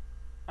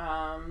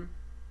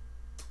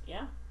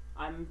 Yeah.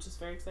 I'm just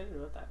very excited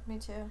about that. Me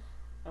too.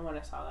 And when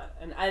I saw that,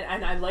 and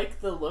I like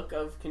the look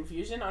of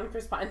confusion on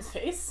Chris Pine's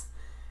face,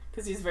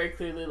 because he's very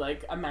clearly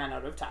like a man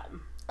out of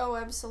time. Oh,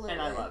 absolutely.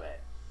 And I love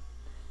it.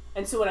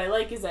 And so what I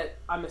like is that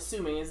I'm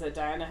assuming is that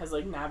Diana has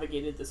like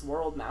navigated this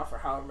world now for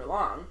however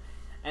long,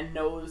 and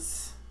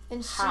knows.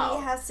 And how.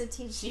 She has to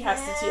teach. She has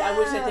to teach,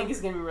 which I think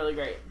is going to be really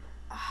great.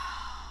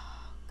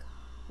 Oh, God.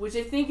 Which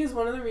I think is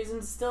one of the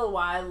reasons still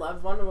why I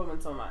loved Wonder Woman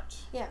so much.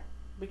 Yeah.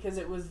 Because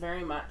it was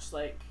very much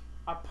like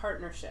a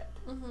partnership.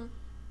 Mm-hmm.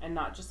 And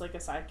not just like a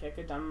sidekick,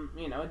 a dumb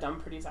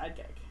pretty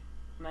sidekick.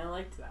 And I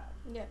liked that.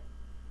 Yeah.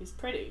 He's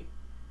pretty.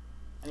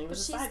 And he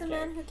was a sidekick. She's the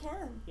man who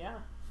can. Yeah,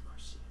 of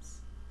course she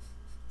is.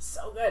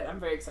 So good.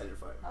 I'm very excited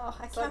for it. Oh,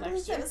 I can't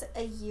believe it was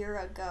a year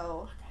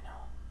ago.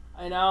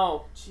 I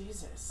know.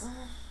 Jesus.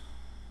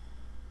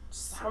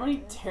 Just how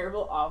many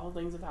terrible, awful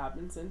things have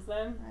happened since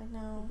then. I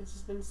know. It's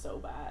just been so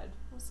bad.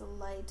 It was the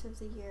light of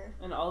the year.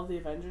 And all of the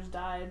Avengers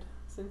died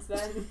since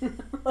then.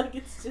 Like,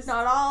 it's just...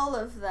 Not all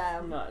of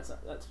them. No, it's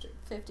not. That's true.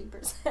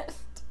 50%.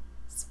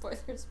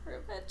 Spoilers for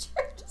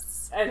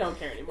Avengers. I don't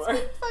care anymore. It's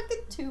been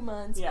fucking 2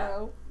 months,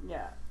 bro.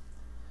 Yeah.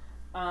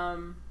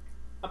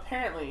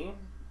 Apparently,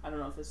 I don't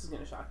know if this is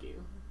going to shock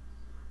you,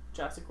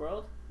 Jurassic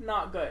World,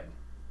 not good.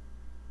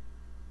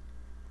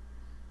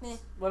 Meh.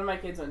 One of my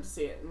kids went to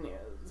see it, and he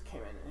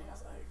came in, and he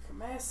was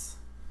like, "Miss,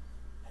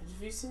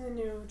 have you seen the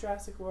new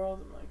Jurassic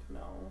World?" I'm like,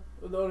 "No."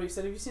 Although he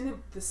said, "Have you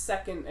seen the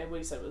second?" And what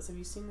he said was, "Have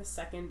you seen the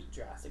second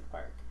Jurassic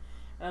Park?"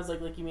 And I was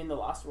like, "You mean the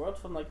Lost World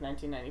from like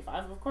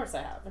 1995?" "Of course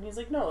I have." And he's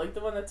like, "No, like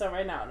the one that's out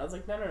right now." And I was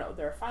like, "No,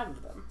 there are 5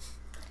 of them.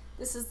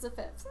 This is the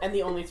 5th. And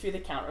the only 3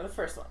 that count are the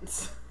first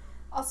ones."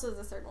 Also,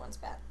 the 3rd one's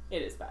bad.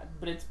 It is bad,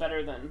 but it's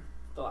better than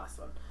the last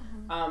one.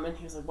 Mm-hmm. And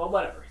he was like, "Well,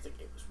 whatever." He's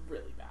like, "It was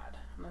really bad."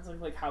 And I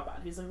was like, "How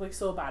bad?" He's like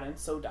so bad and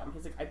so dumb.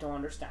 He's like, "I don't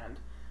understand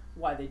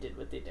why they did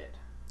what they did."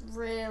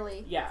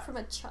 Really? Yeah. From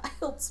a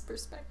child's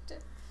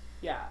perspective.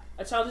 Yeah.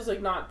 A child who's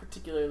like not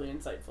particularly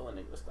insightful in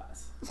English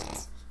class.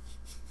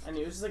 And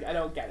he was just like, "I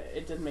don't get it.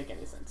 It didn't make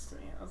any sense to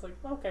me." I was like,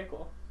 "Okay,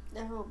 cool."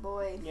 Oh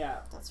boy. Yeah.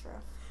 That's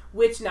rough.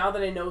 Which, now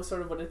that I know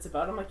sort of what it's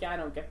about, I'm like, yeah, I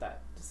don't get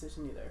that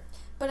decision either.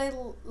 But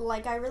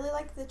I really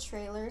like the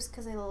trailers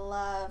because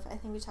I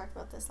think we talked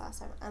about this last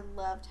time, I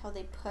loved how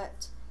they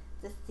put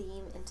the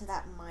theme into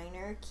that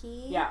minor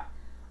key. Yeah.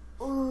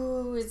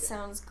 Ooh, it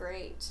sounds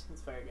great.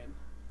 It's very good.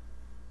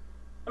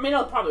 I mean,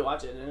 I'll probably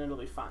watch it and it'll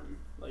be fun.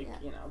 Like,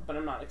 but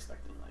I'm not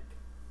expecting, like,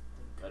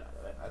 good out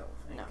of it, I don't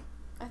think. No.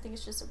 I think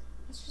it's just a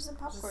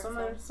popcorn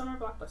film. Summer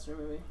blockbuster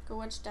movie. Go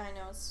watch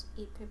dinos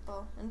eat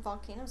people and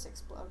volcanoes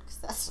explode because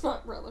that's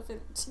not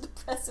relevant to the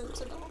present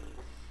at all.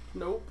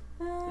 Nope.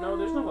 No,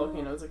 there's no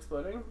volcanoes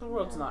exploding. The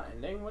world's not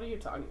ending. What are you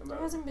talking about?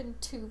 There hasn't been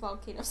 2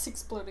 volcanoes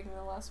exploding in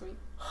the last week.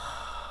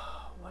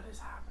 What is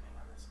happening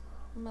on this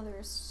world? Mother,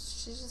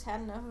 she's just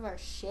had enough of our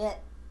shit.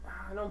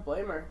 I don't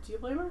blame her. Do you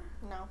blame her?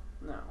 No.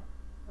 No.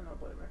 I don't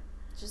blame her.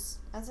 Just,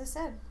 as I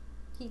said,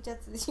 heat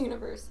death of the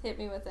universe. Hit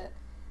me with it.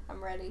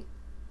 I'm ready.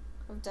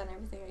 I've done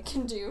everything I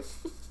can do.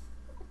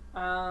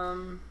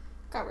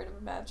 Got rid of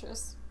a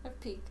mattress. I've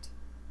peaked.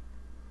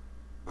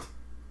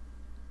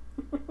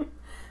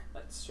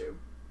 That's true.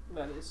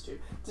 That is true.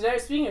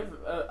 Speaking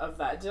of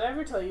that, did I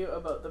ever tell you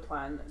about the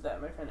plan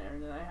that my friend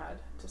Erin and I had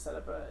to set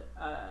up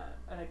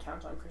an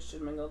account on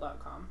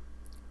christianmingle.com?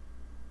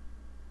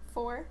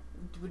 For?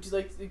 Would you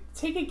like to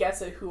take a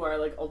guess at who our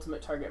like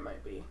ultimate target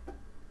might be?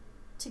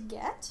 To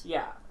get?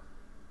 Yeah.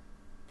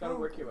 Gotta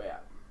work your way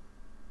up.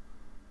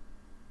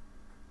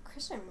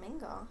 Christian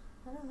Mingle?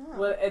 I don't know.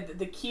 Well,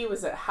 the key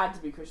was it had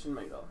to be Christian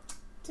Mingle.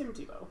 Tim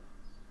Tebow.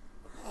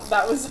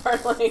 That was our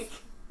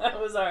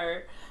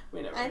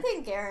whatever. I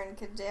think Erin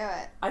could do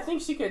it. I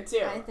think she could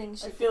too. I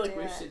feel like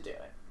we should do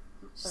it.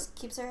 Just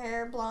keeps her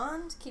hair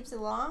blonde, keeps it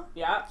long.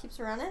 Yeah. Keeps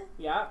running.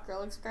 Yeah.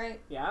 Girl looks great.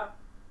 Yeah.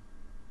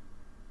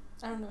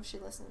 I don't know if she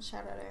listens.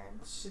 Shout out, Erin.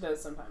 She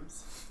does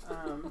sometimes.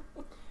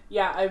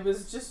 Yeah, it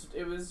was just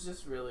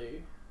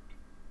really,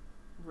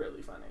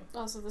 really funny.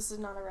 Also, this is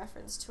not a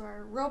reference to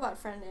our robot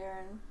friend,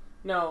 Erin.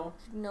 No.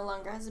 Who no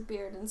longer has a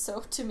beard, and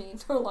so, to me,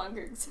 no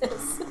longer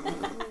exists.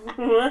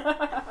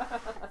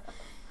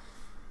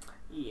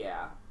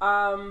 Yeah.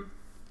 I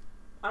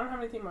don't have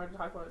anything more to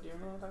talk about. Do you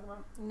have anything to talk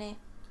about? Nah.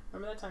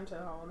 Remember that time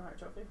Taylor Hall won the Hart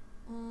Trophy?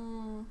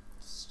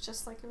 It's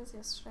just like it was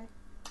yesterday.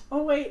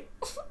 Oh, wait.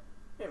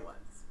 It was.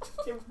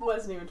 It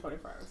wasn't even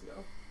 24 hours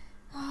ago.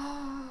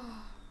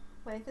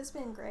 Life has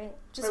been great.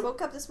 Just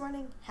woke up this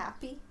morning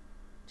happy.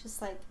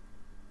 Just like...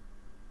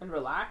 And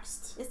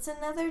relaxed. It's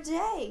another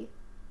day.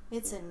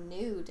 It's a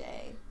new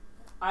day.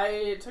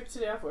 I took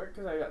today off work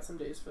because I got some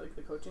days for like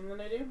the coaching that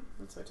I do.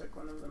 And so I took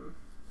one of them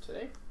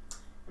today.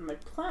 And my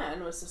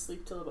plan was to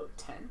sleep till about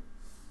 10.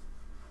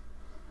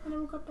 And I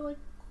woke up at like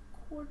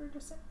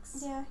 5:45.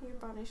 Yeah, your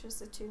body's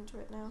just attuned to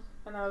it now.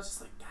 And I was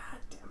just like, God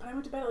damn. But I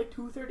went to bed at like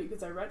 2:30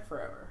 because I read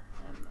forever.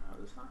 And I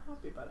was not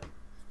happy about it.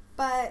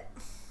 But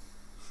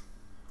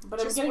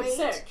I'm getting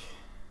sick.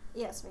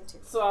 Yes, me too.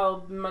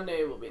 So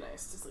Monday will be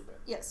nice to sleep in.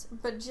 Yes,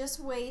 but just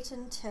wait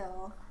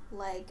until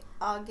like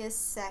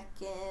August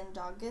 2nd,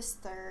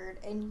 August 3rd,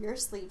 and your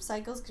sleep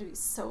cycle's gonna be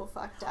so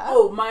fucked up.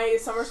 Oh, my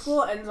summer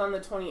school ends on the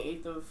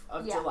 28th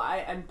of July,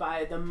 and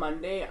by the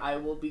Monday I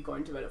will be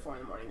going to bed at 4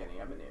 in the morning,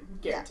 getting up at noon.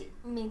 Guaranteed.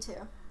 Yeah, me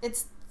too.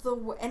 It's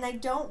and I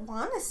don't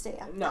want to stay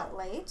up that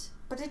late,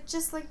 but it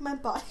just like my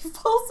body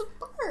falls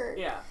apart.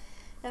 Yeah.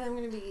 And I'm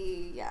gonna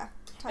be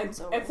time's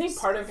over. I think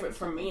part of it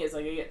for me is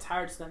like I get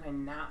tired, so then I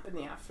nap in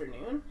the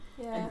afternoon,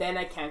 and then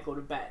I can't go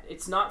to bed.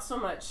 It's not so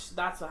much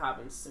that's what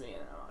happens to me,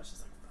 and I was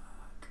just like,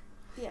 fuck.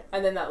 Yeah.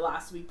 And then that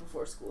last week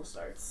before school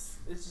starts,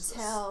 it's just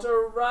hell. A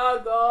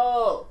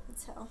struggle.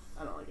 It's hell.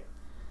 I don't like it.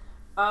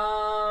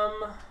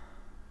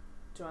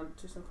 Do you want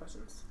to do some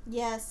questions?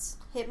 Yes.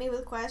 Hit me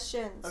with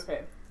questions.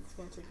 Okay. It's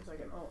gonna take a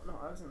second. Oh no,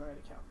 I was in the right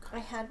account. I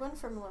had one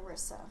from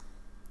Larissa.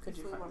 Could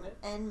you find it?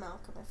 And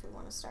Malcolm, if we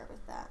want to start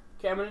with that.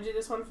 Okay, I'm gonna do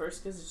this one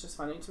first because it's just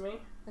funny to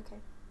me. Okay.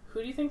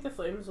 Who do you think the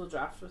Flames will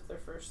draft with their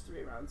first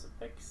 3 rounds of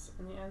picks?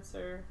 And the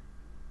answer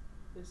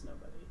is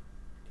nobody,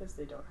 because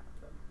they don't have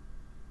them.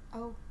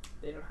 Oh.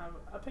 They don't have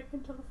a pick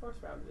until the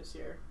 4th round this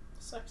year.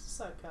 Sucks to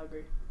suck,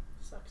 Calgary.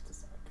 Sucks to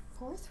suck.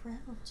 4th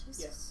round,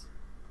 Jesus.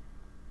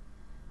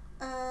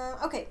 Yes.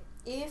 Okay.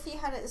 If you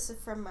had this is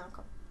from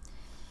Malcolm.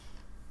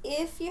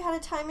 If you had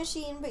a time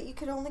machine, but you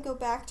could only go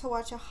back to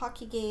watch a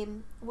hockey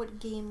game, what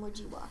game would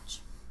you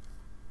watch?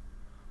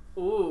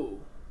 Ooh.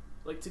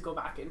 Like to go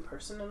back in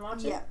person and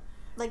watch it? Yeah.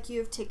 Like you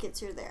have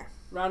tickets, you're there.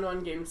 Round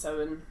 1, Game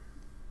 7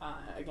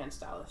 against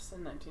Dallas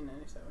in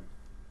 1997.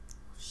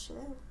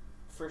 Shit.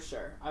 For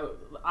sure.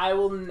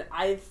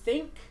 I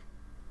think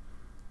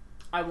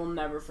I will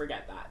never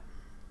forget that.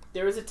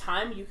 There was a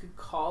time you could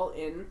call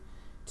in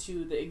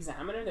to the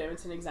Examiner, the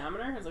Edmonton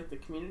Examiner, it's like the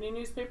community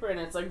newspaper, and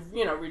it's like,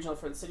 regional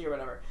for the city or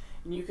whatever.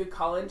 And you could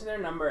call into their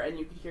number and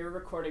you could hear a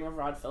recording of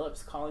Rod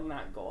Phillips calling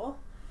that goal.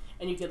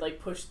 And you could like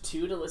push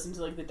 2 to listen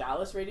to like the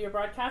Dallas radio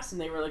broadcast,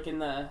 and they were like in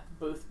the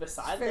booth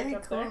beside like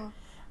up there.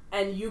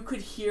 And you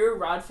could hear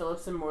Rod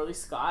Phillips and Morley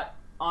Scott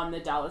on the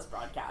Dallas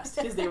broadcast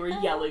because they were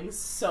yelling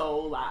so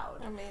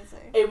loud.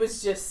 Amazing. It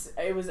was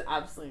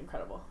absolutely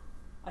incredible.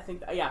 I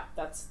think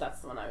that's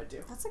the one I would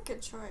do. That's a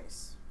good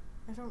choice.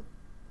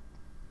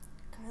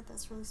 God,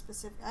 that's really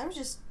specific. I would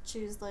just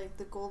choose like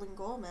the golden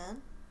goal,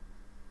 man.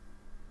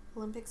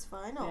 Olympics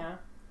final. Yeah.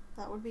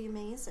 That would be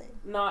amazing.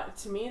 Not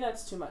to me,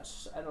 that's too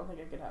much. I don't think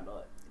I could handle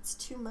it. It's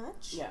too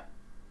much? Yeah.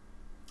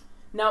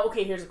 Now,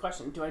 okay, here's a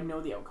question. Do I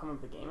know the outcome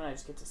of the game and I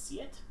just get to see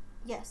it?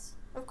 Yes,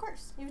 of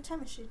course. You have a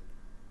time machine.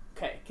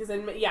 Okay, because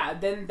then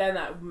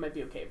that might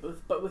be okay.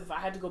 But if I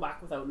had to go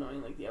back without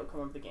knowing like the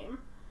outcome of the game,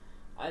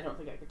 I don't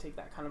think I could take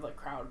that kind of like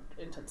crowd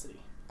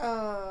intensity.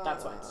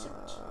 That's why it's too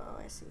much. Oh,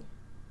 I see.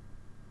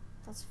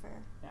 That's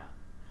fair. Yeah.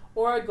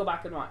 Or I'd go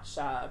back and watch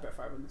Brett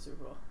Favre win the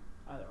Super Bowl.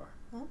 Either or.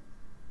 Huh?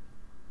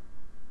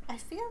 I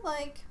feel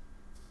like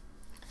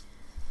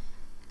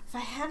if I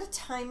had a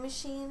time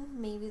machine,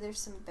 maybe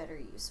there's some better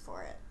use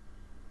for it.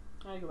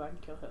 I'd go back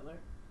and kill Hitler.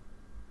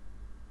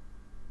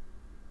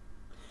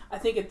 I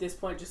think at this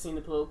point, just seeing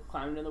the political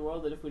climate in the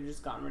world, that if we'd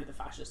just gotten rid of the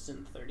fascists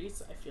in the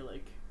 30s, I feel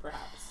like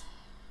perhaps.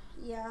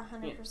 Yeah,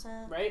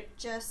 100%. Right?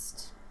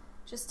 Just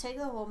take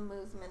the whole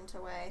movement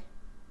away.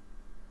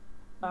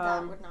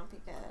 That would not be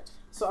good.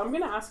 So I'm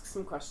going to ask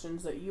some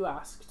questions that you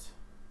asked,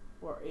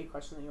 or a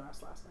question that you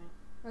asked last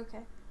night.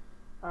 Okay.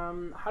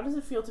 How does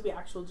it feel to be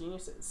actual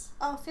geniuses?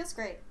 Oh, it feels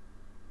great.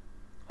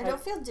 I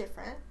don't feel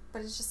different,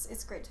 but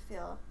it's great to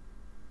feel,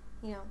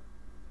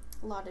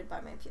 lauded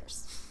by my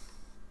peers.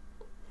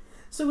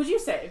 So would you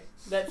say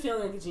that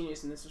feeling like a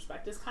genius in this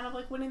respect is kind of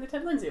like winning the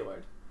Ted Lindsay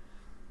Award?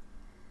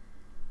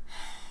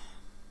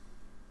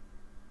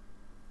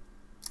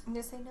 I'm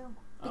going to say no.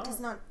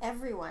 Because not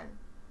everyone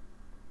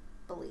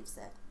believes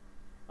it.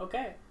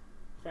 Okay.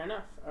 Fair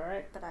enough. All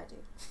right. But I do.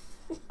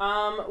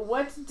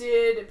 What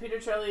did Peter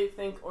Chiarelli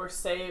think or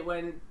say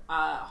when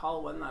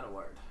Hall won that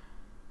award?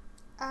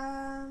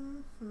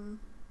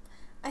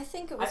 I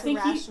think it was a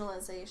think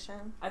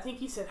rationalization. I think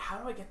he said, "How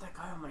do I get that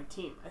guy on my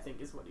team?" I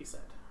think is what he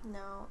said.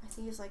 No, I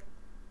think he was like,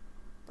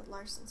 "But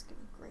Larson's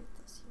gonna be great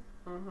this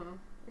year,"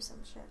 or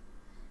some shit.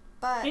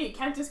 But hey, you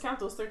can't discount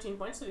those 13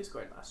 points that he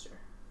scored last year.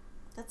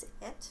 that's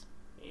it.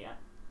 Yeah.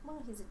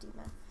 Well, he's a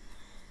D-man.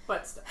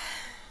 But still.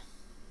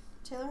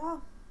 Taylor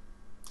Hall.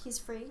 He's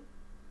free.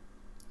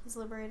 He's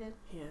liberated.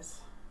 He is.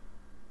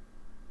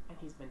 And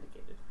he's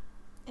vindicated.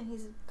 And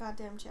he's a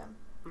goddamn gem.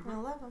 Mm-hmm. I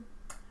love him.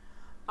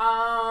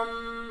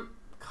 God,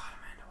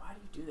 Amanda, why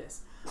do you do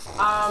this?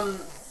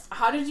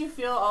 How did you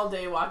feel all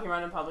day walking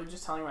around in public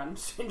just telling random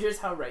strangers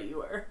how right you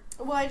were?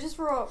 Well, I just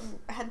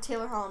had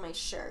Taylor Hall on my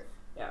shirt.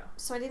 Yeah.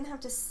 So I didn't have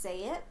to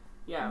say it.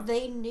 Yeah.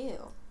 They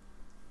knew.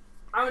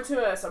 I went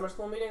to a summer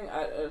school meeting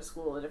at a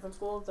different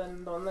school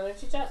than the one that I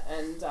teach at,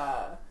 and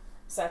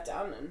sat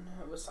down and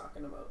was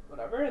talking about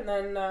whatever, and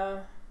then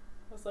I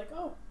was like,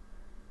 oh.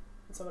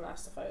 And someone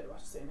asked if I had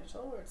watched the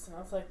NHL Awards, and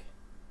I was like,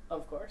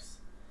 of course.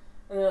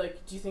 And they're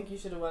like, do you think you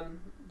should have won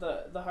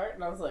the Hart?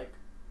 And I was like,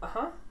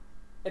 uh-huh.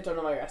 I don't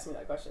know why you're asking me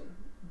that question,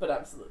 but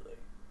absolutely.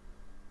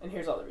 And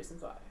here's all the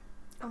reasons why.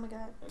 Oh my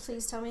god. Okay.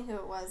 Please tell me who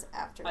it was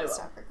after we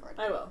stop recording.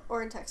 I will.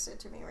 Or text it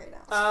to me right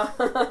now.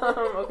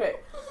 Okay.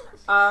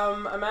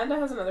 Amanda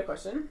has another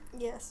question.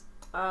 Yes.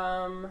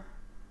 I'm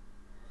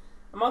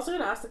also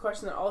going to ask the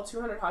question that all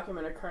 200 hockey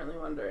men are currently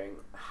wondering.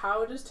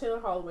 How does Taylor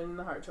Hall winning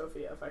the Hart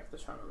Trophy affect the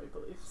Toronto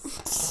Maple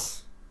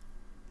Leafs?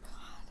 God.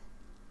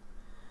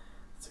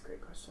 That's a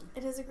great question.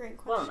 It is a great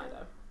question. Well,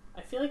 Amanda,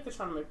 I feel like the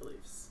Toronto Maple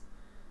Leafs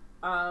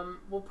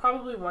will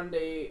probably one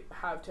day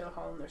have Taylor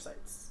Hall in their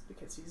sights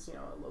because he's, a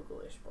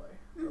local-ish boy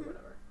or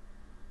whatever.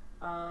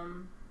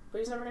 But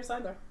he's never going to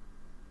sign there.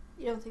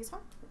 You don't think so?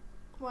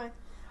 Why?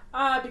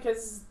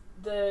 Because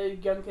the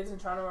young kids in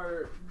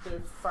Toronto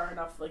they're far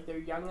enough, they're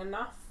young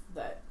enough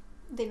that...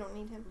 They don't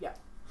need him. Yeah.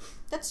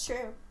 That's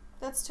true.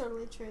 That's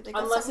totally true.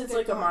 Unless it's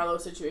a Marleau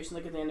situation,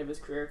 at the end of his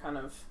career, kind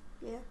of...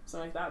 Yeah.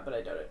 Something like that, but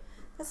I doubt it.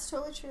 That's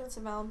totally true. That's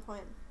a valid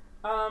point.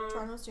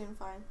 Toronto's doing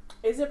fine.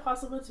 Is it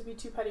possible to be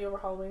too petty over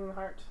Hall winning the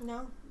Hart?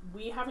 No.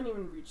 We haven't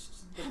even reached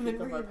the peak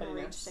of our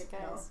pettiness. Reached it,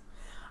 guys. No.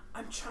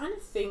 I'm trying to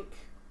think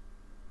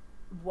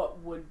what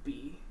would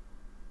be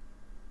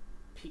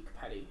peak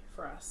petty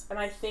for us. And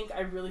I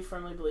really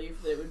firmly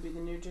believe that it would be the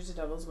New Jersey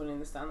Devils winning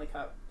the Stanley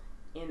Cup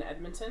in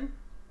Edmonton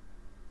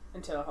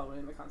and Taylor Hall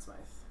winning the Conn Smythe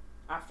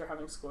after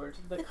having scored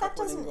the But cup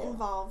that winning doesn't goal.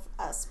 involve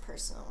us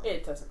personally.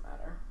 It doesn't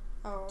matter.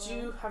 Oh. Do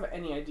you have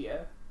any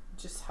idea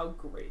just how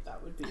great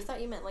that would be? I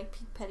thought you meant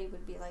peak petty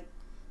would be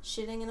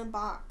shitting in a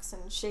box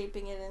and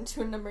shaping it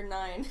into a number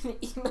 9 and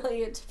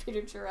emailing it to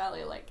Peter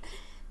Chiarelli.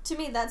 To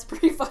me, that's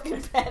pretty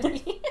fucking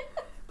petty.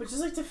 But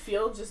just to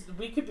feel,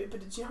 we could be,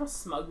 but did you know how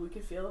smug we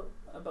could feel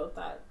about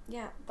that?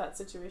 Yeah. That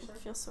situation? It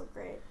feels so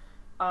great.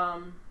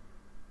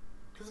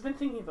 Because I've been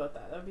thinking about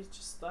that. That would be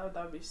that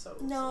would be so...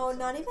 No, so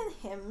not even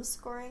him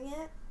scoring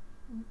it,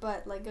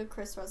 but a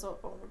Chris Russell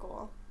own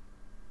goal.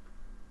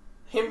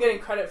 Him getting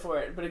credit for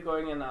it, but it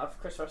going in off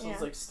Chris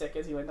Russell's Yeah. stick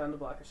as he went down to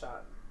block a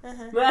shot.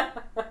 That'd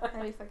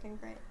be fucking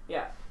great.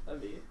 Yeah,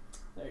 that'd be...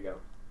 There you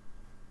go.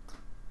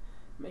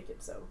 Make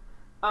it so.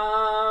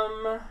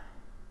 How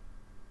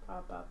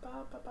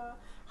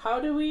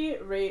do we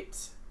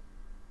rate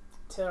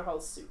Taylor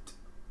Hall's suit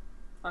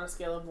on a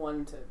scale of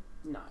 1 to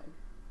 9?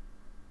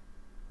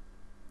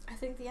 I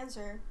think the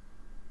answer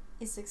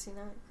is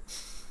 69.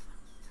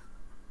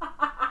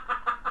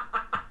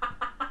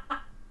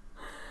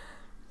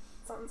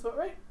 Sounds about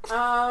right.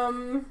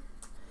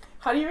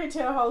 How do you rate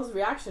Taylor Hall's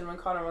reaction when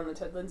Connor won the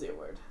Ted Lindsay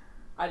Award?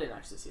 I didn't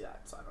actually see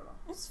that, so I don't know.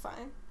 It's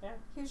fine. Yeah.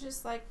 He was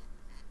just him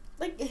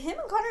and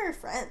Connor are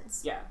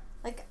friends. Yeah.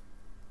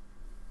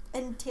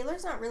 And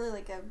Taylor's not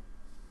really a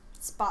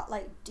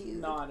spotlight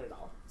dude. Not at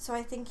all. So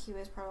I think he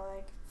was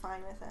probably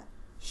fine with it.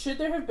 Should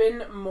there have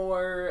been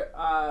more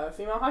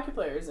female hockey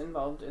players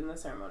involved in the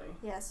ceremony?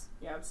 Yes.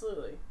 Yeah,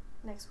 absolutely.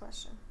 Next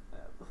question.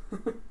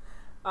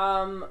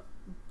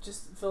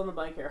 Just fill in the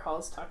blank here.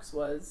 Hall's tux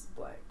was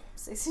blank.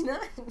 69.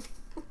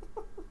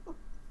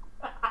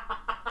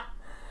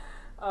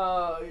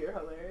 Oh, you're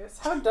hilarious.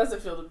 How does it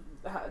feel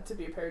to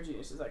be a pair of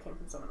geniuses that came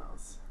from someone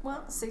else?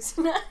 Well,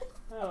 69.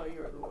 Oh,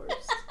 you are the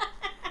worst.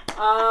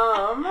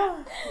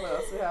 What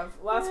else do we have?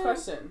 Last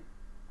question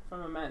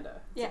from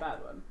Amanda. It's a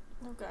bad one.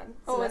 Oh god.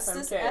 It's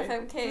It's this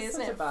FMK,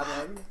 isn't such it? a bad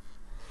one.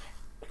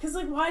 Because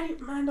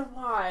Amanda,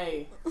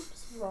 why?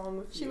 What's wrong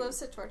with you? She loves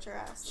to torture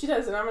us. She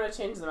does, and I'm gonna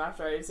change them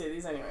after I say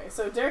these anyway.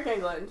 So Derek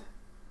Englund,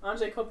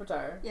 Anze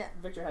Kopitar,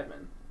 Victor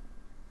Hedman.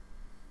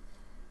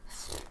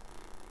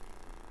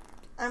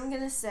 I'm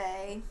gonna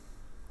say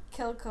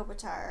kill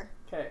Kopitar.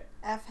 Okay.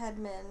 F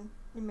Hedman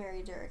and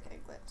marry Derek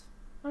Englund.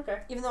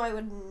 Okay. Even though I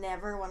would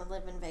never want to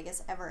live in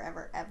Vegas ever,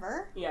 ever,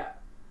 ever. Yeah.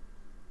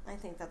 I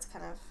think that's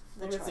kind of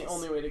the I think choice. that's the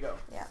only way to go.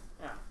 Yeah.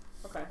 Yeah.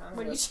 Okay.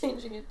 What are you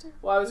changing it to?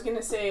 Well, I was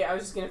gonna say I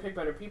was just gonna pick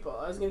better people.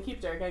 I was gonna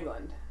keep Derek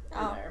Englund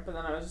in there, but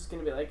then I was just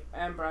gonna be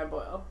and Brian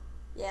Boyle.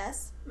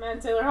 Yes.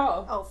 And Taylor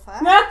Hall. Oh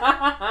fuck.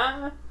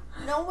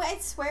 No, I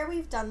swear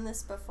we've done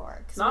this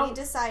before. Because we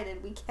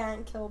decided we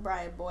can't kill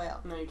Brian Boyle.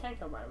 No, you can't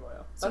kill Brian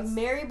Boyle. So you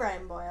marry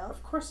Brian Boyle.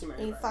 Of course you marry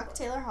Brian Boyle. And you fuck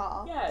Taylor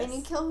Hall. Yes. And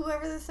you kill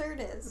whoever the third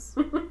is.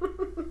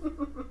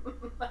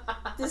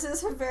 This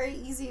is a very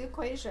easy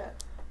equation.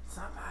 It's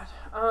not bad.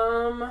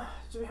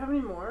 Do we have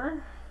any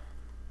more?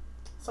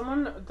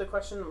 The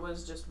question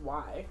was just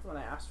why when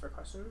I asked for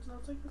questions, and I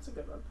was like, that's a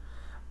good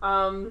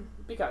one.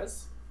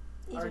 Because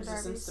our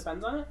existence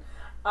depends on it.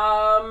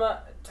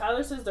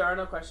 Tyler says there are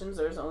no questions,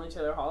 there's only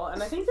Taylor Hall,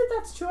 and I think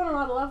that's true on a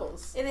lot of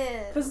levels. It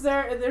is. Because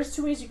there's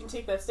two ways you can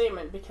take that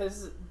statement,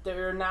 because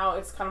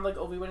it's kind of like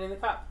Ovi winning the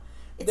cup.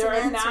 It's there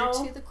an are answer now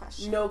to the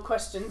question. No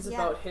questions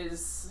about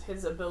his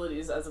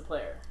abilities as a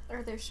player.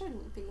 Or there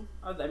shouldn't be.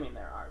 I mean,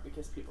 there are,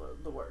 because people are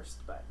the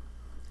worst, but...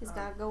 He's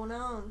got it going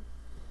on.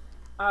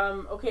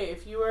 Okay,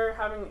 if you were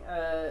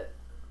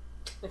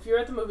if you were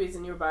at the movies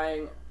and you were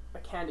buying a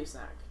candy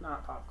snack,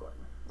 not popcorn,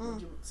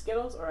 would you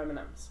Skittles or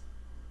M&M's?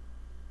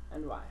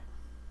 And why?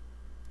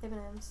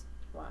 M&M's.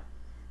 Why?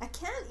 I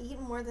can't eat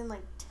more than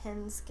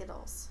 10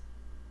 Skittles.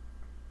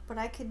 But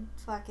I could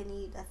fucking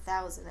eat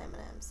 1,000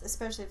 M&M's,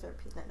 especially if they're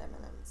peanut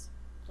M&M's.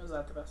 Was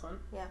that the best one?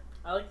 Yeah.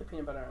 I like the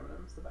peanut butter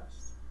M&M's the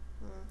best.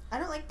 I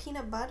don't like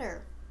peanut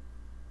butter.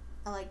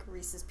 I like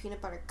Reese's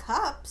peanut butter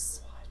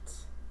cups. What?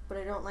 But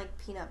I don't like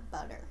peanut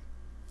butter.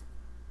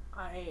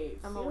 I'm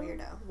a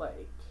weirdo.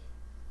 Like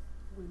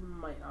we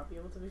might not be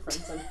able to be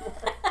friends anymore.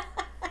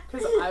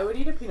 Because I would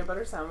eat a peanut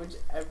butter sandwich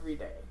every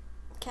day.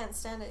 Can't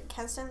stand it.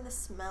 Can't stand the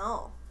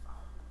smell.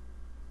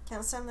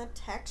 Can't stand the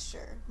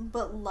texture,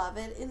 but love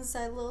it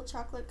inside a little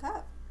chocolate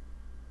cup.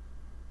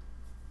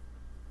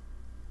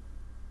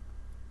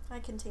 I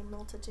contain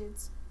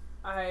multitudes.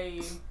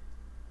 I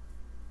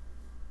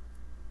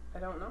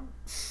don't know.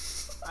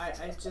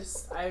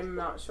 I'm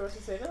not sure what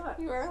to say to that.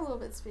 You are a little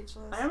bit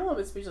speechless. I am a little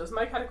bit speechless.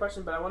 Mike had a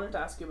question, but I wanted to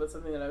ask you about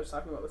something that I was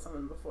talking about with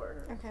someone before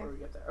we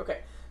get there. Okay,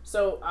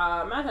 so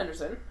Matt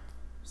Henderson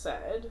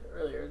said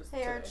earlier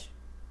today. Arch.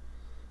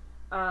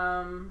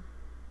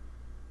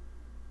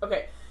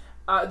 Okay.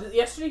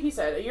 Yesterday he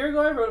said, a year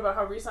ago I wrote about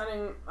how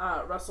re-signing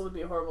Russell would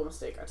be a horrible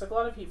mistake. I took a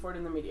lot of heat for it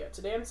in the media.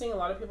 Today I'm seeing a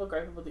lot of people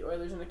gripe about the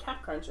Oilers in a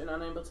cap crunch and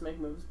unable to make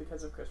moves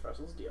because of Chris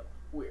Russell's deal.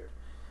 Weird.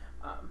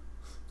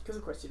 Because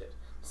of course you did.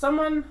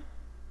 Someone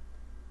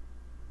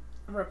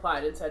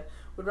replied and said,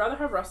 would rather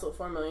have Russell at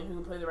 $4 million who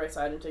can play the right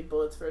side and take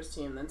bullets for his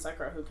team than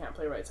Sekera who can't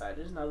play right side.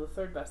 It is now the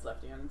third best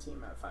lefty on the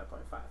team at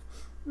 5.5.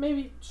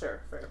 Maybe,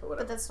 sure, fair, but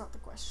whatever. But that's not the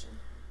question.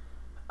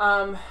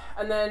 And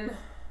then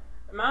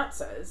Matt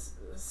says,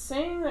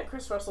 saying that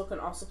Chris Russell can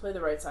also play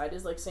the right side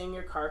is like saying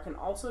your car can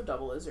also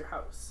double as your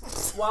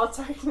house. While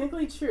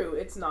technically true,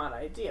 it's not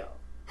ideal.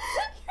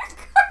 Your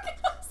car can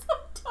also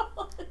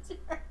double as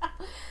your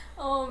house.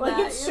 Oh, Matt,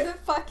 you're the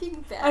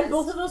fucking best. And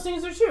both of those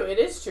things are true. It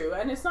is true,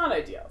 and it's not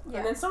ideal. Yeah.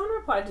 And then someone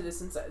replied to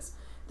this and says,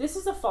 this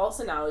is a false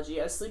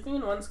analogy, as sleeping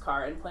in one's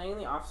car and playing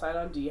the offside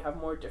on D have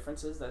more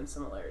differences than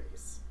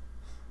similarities.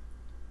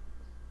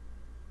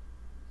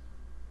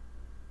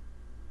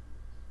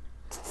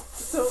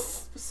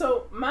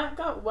 So Matt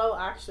got well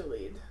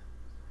actually'd.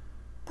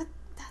 But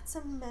that's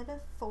a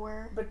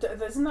metaphor. But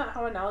isn't that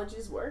how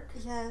analogies work?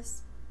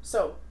 Yes.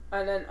 So,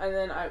 and then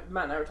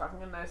Matt and I were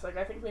talking, and I was like,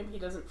 I think maybe he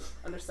doesn't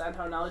understand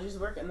how analogies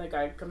work, and the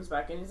guy comes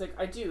back, and he's like,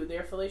 I do. They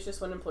are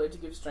fallacious when employed to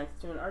give strength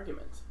to an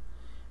argument.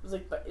 I was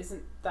like, but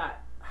isn't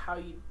that how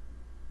you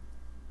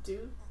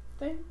do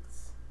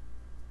things?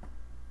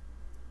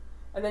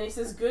 And then he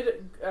says,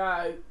 good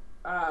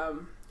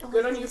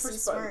on you for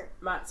spotting.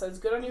 Matt says,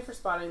 good on you for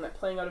spotting that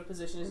playing out of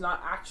position is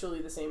not actually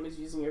the same as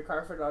using your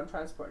car for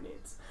non-transport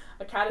needs.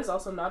 A cat is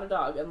also not a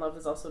dog, and love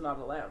is also not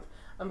a lamb.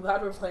 I'm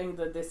glad we're playing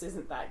the this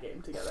isn't that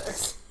game together.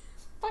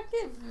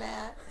 Fucking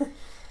Matt.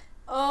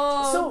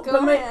 Oh,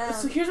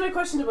 so here's my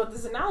question about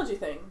this analogy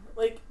thing.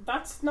 Like,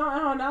 that's not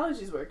how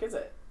analogies work, is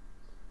it?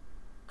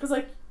 Because,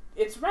 like,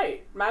 it's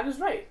right. Matt is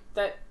right.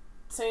 That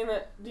saying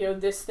that,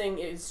 this thing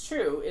is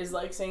true is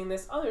like saying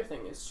this other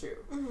thing is true.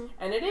 Mm-hmm.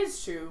 And it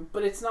is true,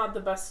 but it's not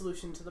the best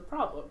solution to the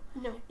problem.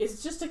 No.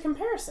 It's just a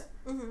comparison,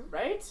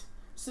 right?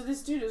 So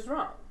this dude is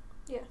wrong.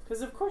 Yeah.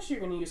 Because of course you're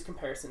going to use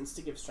comparisons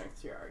to give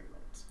strength to your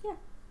argument. Yeah.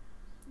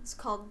 It's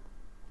called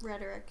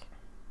rhetoric.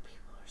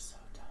 People are so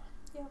dumb.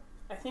 Yeah.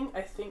 I think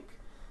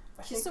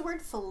Use the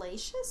word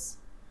fallacious?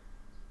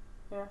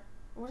 Yeah.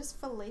 What does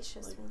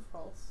fallacious mean?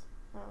 False.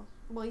 Oh.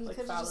 Well, you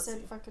could have just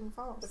said fucking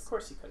false. Of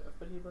course he could have,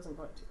 but he wasn't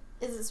going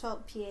to. Is it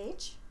spelled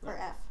PH or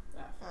F?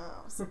 F.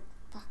 Oh, so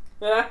fuck.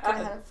 Could have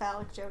had a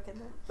phallic joke in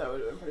there. That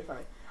would have been pretty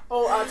funny.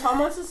 Oh, Tom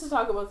wants us to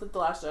talk about that The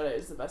Last Jedi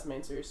is the best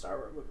main series Star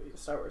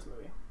Wars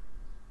movie.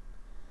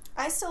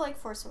 I still like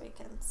Force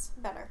Awakens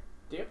better.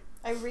 Do you?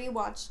 I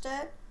rewatched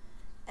it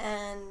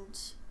and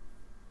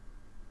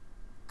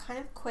kind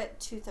of quit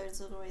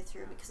 2/3 of the way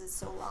through because it's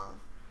so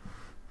long.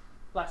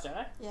 Last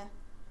Jedi? Yeah.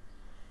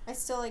 I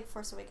still like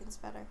Force Awakens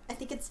better. I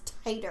think it's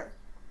tighter.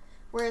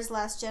 Whereas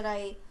Last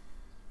Jedi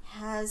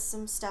has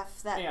some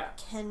stuff that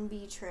can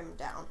be trimmed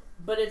down.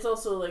 But it's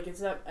also, like, it's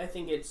not, I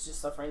think it's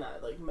just suffering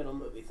that, like, middle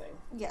movie thing.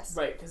 Yes.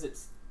 Right, because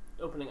it's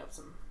opening up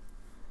some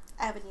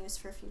avenues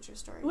for future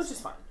stories. Which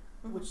is fine.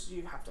 which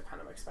you have to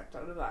kind of expect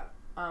out of that.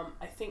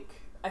 I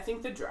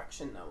think the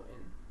direction though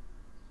in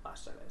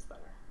Last Jedi is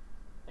better.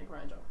 I think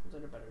Rian Johnson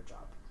did a better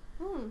job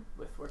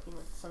with working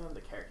with some of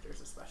the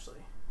characters,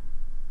 especially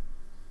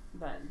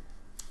than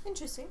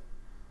Interesting.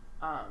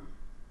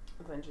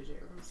 Than J.J.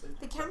 Abrams did.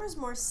 The camera's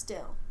more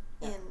still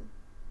in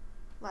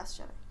Last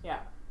Jedi. Yeah.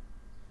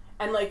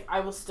 And, like, I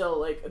will still,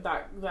 like,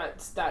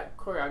 that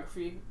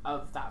choreography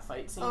of that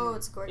fight scene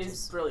it's gorgeous.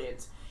 Is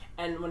brilliant.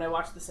 And when I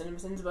watched the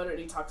CinemaSins about it,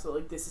 he talks about,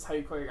 like, this is how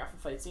you choreograph a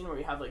fight scene, where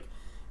you have, like,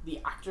 the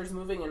actors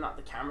moving and not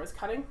the cameras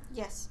cutting.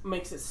 Yes.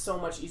 Makes it so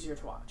much easier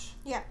to watch.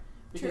 Yeah.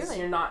 Because truly.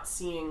 you're not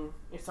seeing,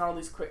 it's not all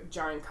these quick,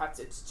 jarring cuts,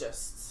 it's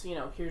just, you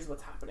know, here's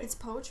what's happening. It's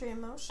poetry in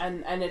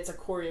motion. And it's a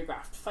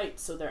choreographed fight,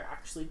 so they're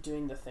actually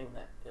doing the thing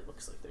that it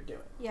looks like they're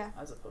doing. Yeah.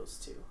 As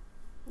opposed to...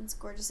 It's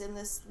gorgeous. In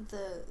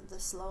the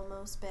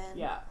slow-mo spin.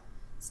 Yeah.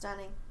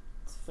 Stunning.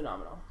 It's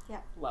phenomenal. Yeah.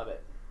 Love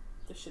it.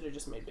 They should have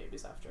just made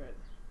babies after it.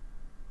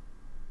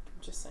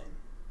 I'm just saying.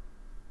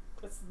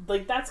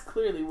 That's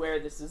clearly where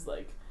this is,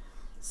 like,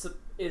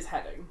 is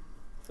heading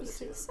for the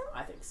two. You think so?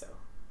 I think so.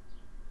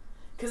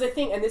 Because I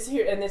think, and this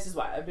is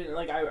why I've been,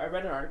 like, I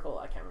read an article,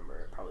 I can't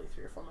remember, probably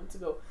 3 or 4 months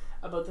ago,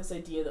 about this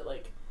idea that,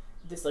 like,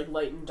 this, like,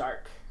 light and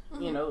dark,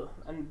 you know,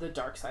 and the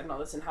dark side and all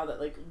this, and how that,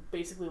 like,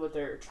 basically what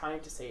they're trying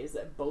to say is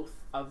that both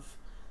of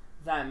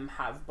them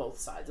have both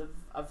sides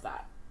of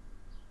that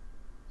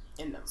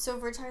in them. So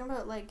if we're talking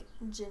about, like,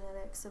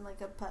 genetics and, like,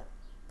 a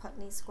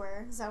Putney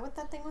square, is that what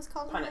that thing was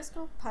called in high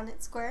school?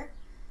 Punnett square?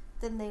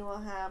 Then they will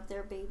have,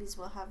 their babies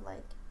will have,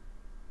 like,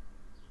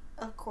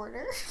 a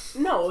quarter?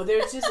 No,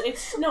 there's just,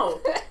 it's, no,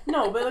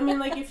 but I mean,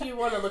 like, if you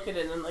want to look at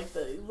it in, like,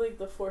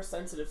 the force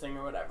sensitive thing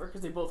or whatever,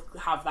 because they both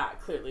have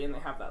that, clearly, and they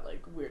have that,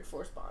 like, weird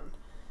force bond,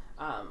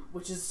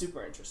 which is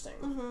super interesting,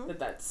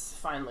 that's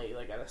finally,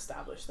 like, an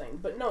established thing.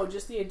 But no,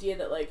 just the idea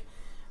that, like,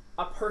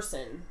 a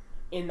person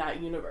in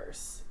that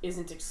universe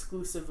isn't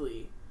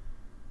exclusively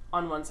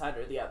on one side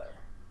or the other.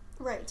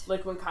 Right.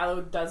 Like, when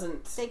Kylo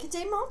doesn't... They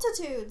contain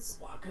multitudes.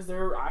 Well, because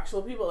they're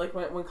actual people. Like,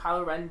 when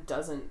Kylo Ren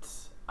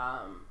doesn't,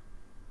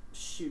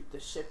 shoot the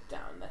ship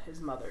down that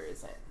his mother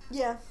is in.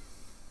 Yeah.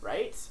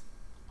 Right?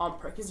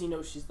 Because he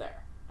knows she's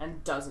there.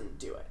 And doesn't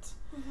do it.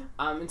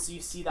 And so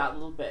you see that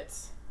little bit.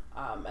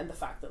 And the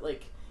fact that,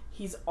 like,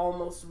 he's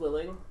almost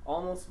willing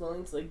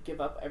to, like,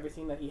 give up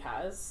everything that he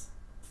has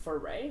for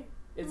Rey.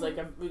 Is, like,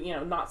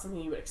 not something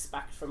you would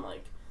expect from,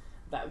 like,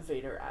 that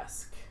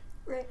Vader-esque.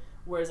 Right.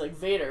 Whereas, like,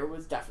 Vader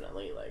was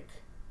definitely, like,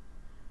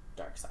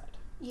 dark side.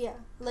 Yeah,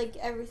 like,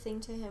 everything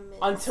to him is...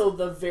 Until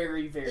the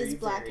very, very, is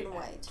black very and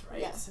end, white,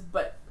 right? yeah.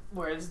 But,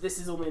 whereas this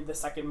is only the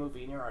second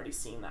movie, and you're already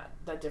seeing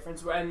that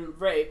difference. And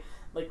Rey,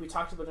 like we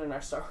talked about in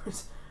our Star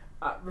Wars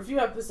review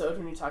episode,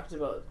 when we talked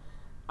about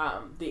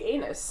the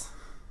anus.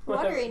 The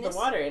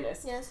water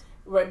anus. Yes.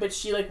 Right, but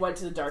she, like, went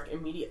to the dark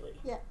immediately.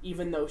 Yeah.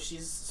 Even though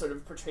she's sort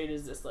of portrayed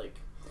as this, like...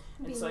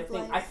 And being so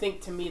I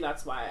think to me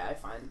that's why I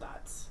find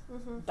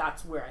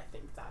that's where I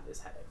think that is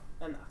heading,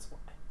 and that's why.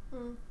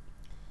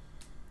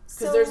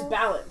 Because there's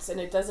balance, and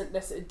it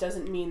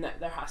doesn't mean that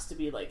there has to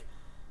be, like,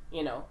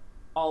 you know,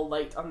 all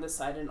light on this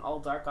side and all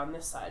dark on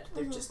this side.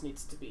 There just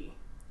needs to be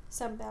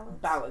some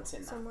balance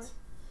in somewhere.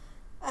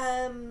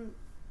 that.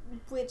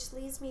 Which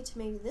leads me to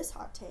maybe this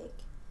hot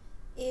take: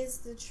 is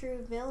the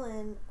true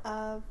villain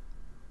of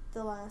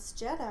The Last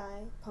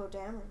Jedi Poe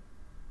Dameron?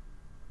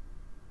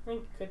 I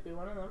think it could be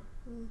one of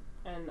them.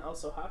 And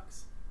also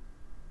Hux.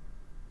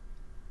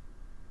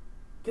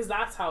 Because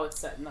that's how it's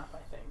setting up,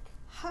 I think.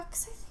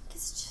 Hux, I think,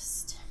 is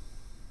just...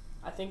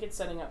 I think it's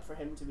setting up for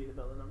him to be the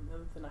villain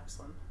of the next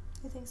one.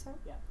 You think so?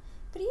 Yeah.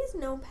 But he has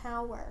no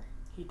power.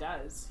 He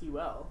does. He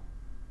will.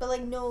 But,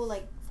 like, no,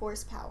 like,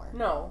 force power.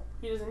 No,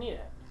 he doesn't need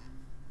it.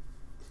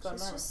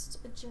 He's just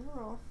a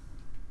general.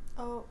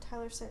 Oh,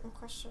 Tyler sent a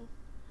question.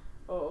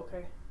 Oh,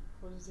 okay.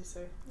 What does he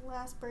say?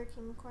 Last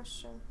breaking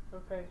question.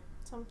 Okay.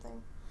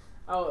 Something.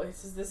 Oh, it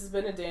says, this has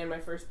been a day and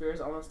my first beer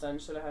is almost done.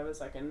 Should I have a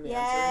second? The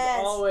Yes.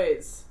 answer is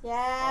always.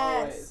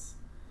 Yes.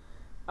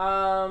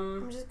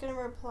 Always. I'm just gonna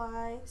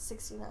reply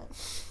 69.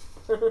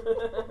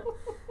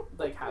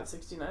 Like, have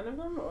 69 of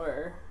them,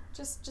 or?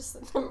 Just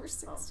the number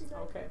 69.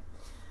 Oh, okay.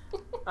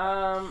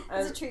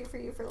 It's a treat for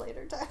you for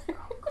later, Tyler.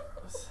 Oh,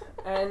 gross.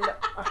 And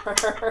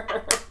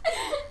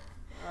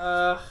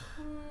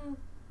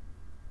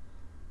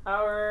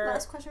our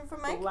last question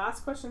from Mike.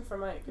 Last question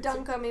from Mike.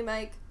 Dunk on me,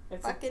 Mike.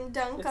 Fucking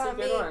dunk on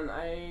me. It's a good one.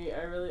 I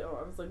really. I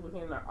was, like,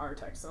 looking at our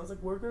text, and I was like,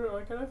 "Where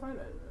can I find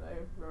it?" And I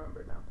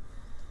remembered now.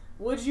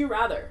 Would you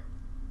rather?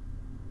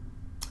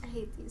 I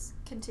hate these.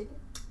 Continue.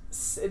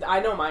 I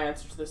know my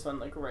answer to this one,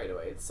 like, right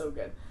away. It's so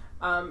good.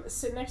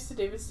 Sit next to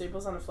David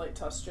Staples on a flight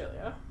to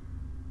Australia.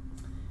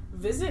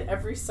 Visit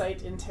every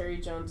site in Terry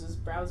Jones's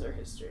browser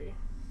history.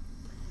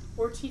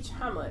 Or teach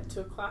Hamlet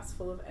to a class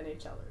full of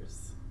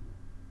NHLers.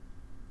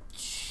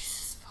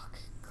 Jesus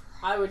fucking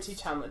Christ. I would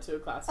teach Hamlet to a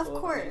class full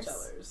of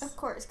NHLers. Of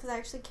course, because I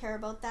actually care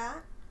about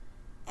that.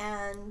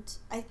 And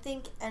I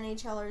think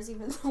NHLers,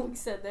 even though we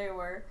said they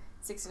were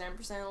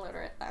 69%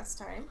 illiterate last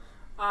time.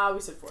 We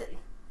said 40.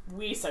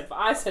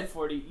 I said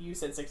 40, you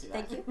said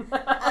 69. Thank you.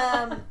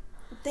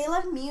 They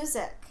love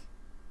music.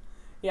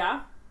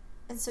 Yeah?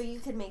 And so you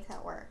could make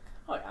that work.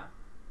 Oh, yeah.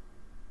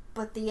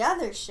 But the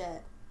other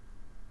shit,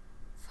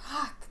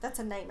 fuck, that's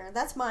a nightmare.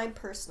 That's my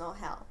personal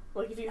hell.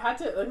 Like, if you had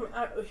to,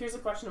 like, here's a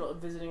question about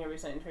visiting every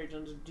site in Terry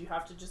Jones. Do you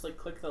have to just, like,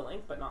 click the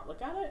link but not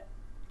look at it?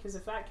 Because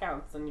if that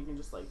counts, then you can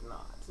just, like,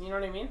 not. You know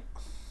what I mean?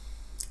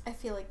 I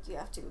feel like you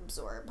have to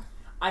absorb.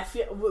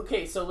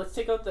 Okay, so let's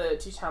take out the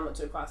teach Hamlet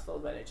to a class full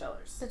of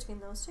NHLers. Between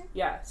those two?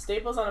 Yeah,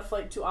 Staples on a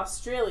flight to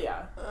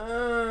Australia.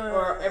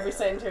 Or every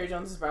site in Terry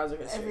Jones' browser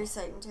history. Every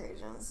site in Terry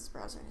Jones'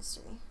 browser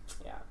history.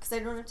 Yeah. Because I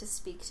don't have to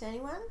speak to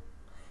anyone.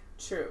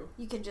 True.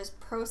 You can just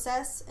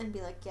process and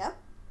be like, yep,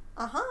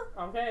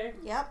 Okay.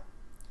 yep.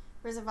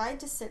 Whereas if I had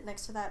to sit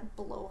next to that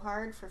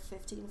blowhard for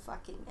 15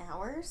 fucking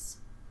hours...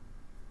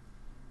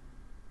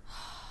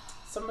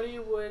 Somebody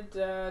would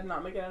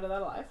not make it out of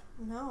that alive.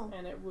 No.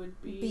 And it would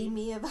be... Be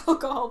me of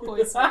alcohol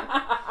poisoning.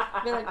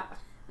 Be like,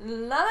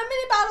 not a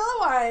mini bottle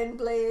of wine,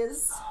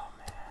 please. Oh,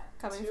 man.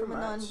 Coming Too from much.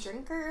 a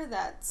non-drinker,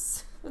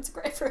 that's a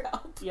cry for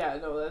help. Yeah,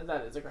 no,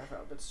 that is a cry for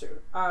help. It's true.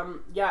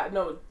 Yeah,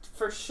 no,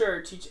 for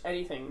sure, teach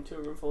anything to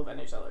a room full of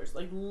NHLers.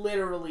 Like,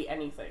 literally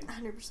anything.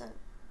 100%.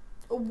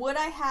 Would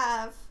I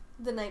have,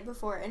 the night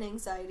before, an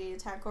anxiety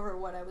attack over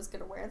what I was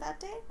going to wear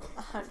that day?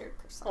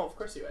 100%. Oh, of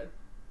course you would.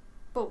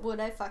 But would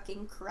I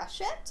fucking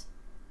crush it?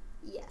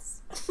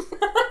 Yes.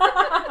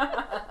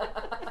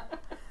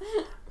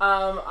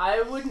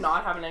 I would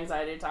not have an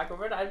anxiety attack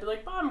over it. I'd be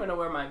like, I'm gonna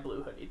wear my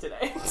blue hoodie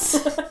today.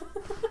 Just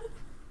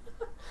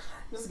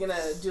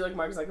gonna do like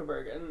Mark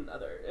Zuckerberg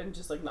and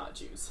just like not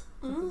choose.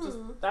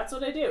 That's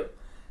what I do.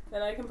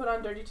 And I can put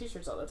on dirty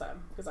t-shirts all the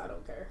time because I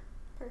don't care.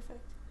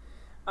 Perfect.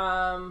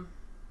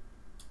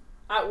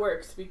 At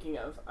work, speaking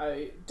of,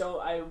 I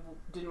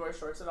didn't wear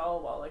shorts at all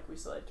while like we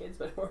still had kids,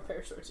 but I wore a pair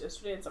of shorts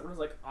yesterday, and someone was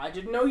like, "I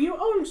didn't know you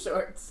owned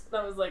shorts."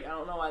 And I was like, "I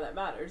don't know why that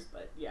matters,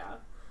 but yeah."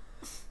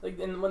 Like,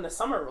 and when the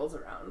summer rolls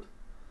around,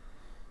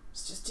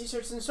 it's just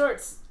t-shirts and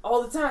shorts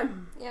all the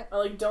time. Yep. I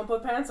like don't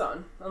put pants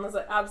on unless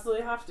I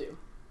absolutely have to,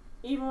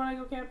 even when I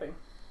go camping.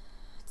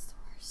 It's the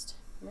worst.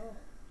 Yeah.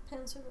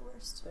 Pants are the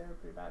worst. They're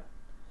pretty bad.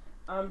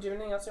 Do you have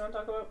anything else you want to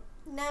talk about?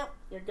 No.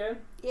 You're good?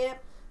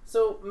 Yep.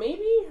 So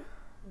maybe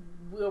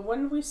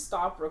when we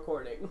stop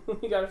recording,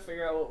 we gotta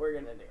figure out what we're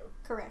gonna do.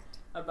 Correct.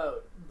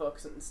 About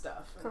books and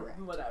stuff. And correct.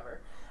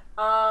 Whatever.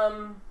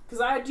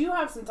 Because I do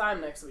have some time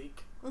next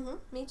week.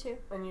 Me too.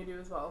 And you do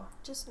as well.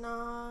 Just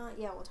not...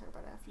 Yeah, we'll talk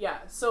about it after.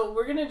 Yeah, so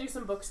we're gonna do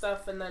some book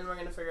stuff, and then we're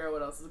gonna figure out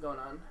what else is going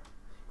on.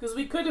 Because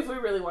we could, if we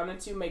really wanted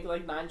to, make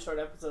like 9 short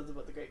episodes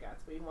about The Great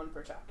Gatsby, 1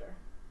 per chapter.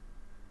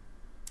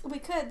 We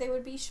could. They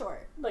would be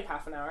short. Like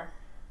half an hour.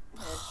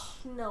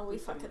 No, we We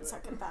couldn't fucking do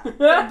suck it. at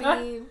that.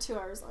 It'd be 2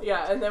 hours long.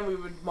 Yeah, and then we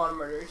would want to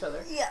murder each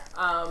other. Yeah.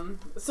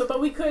 But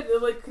we could,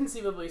 like,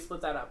 conceivably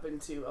split that up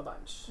into a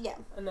bunch. Yeah.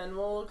 And then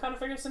we'll kind of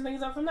figure some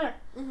things out from there.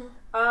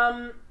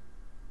 Mm-hmm.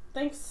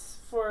 Thanks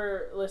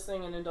for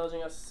listening and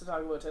indulging us to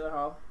talk about Taylor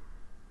Hall.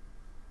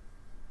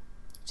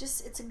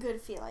 Just, it's a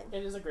good feeling.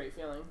 It is a great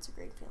feeling. It's a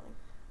great feeling.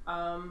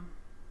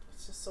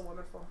 It's just so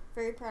wonderful.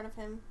 Very proud of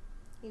him.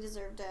 He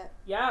deserved it.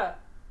 Yeah,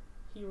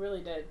 he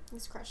really did.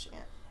 He's crushing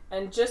it.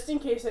 And just in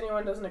case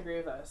anyone doesn't agree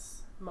with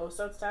us, most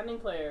outstanding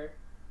player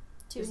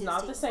is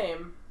not the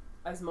same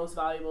as most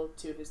valuable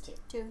to his team.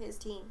 To his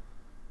team.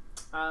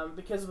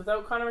 Because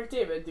without Connor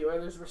McDavid, the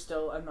Oilers were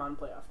still a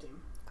non-playoff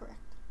team. Correct.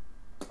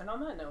 And on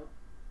that note,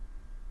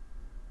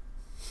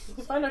 you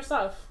can find our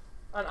stuff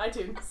on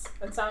iTunes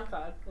and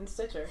SoundCloud and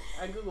Stitcher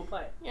and Google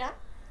Play. Yeah.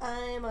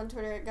 I'm on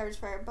Twitter at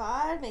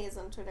GarbageFirePod. Meg is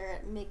on Twitter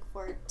at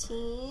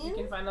Meg14. You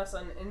can find us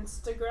on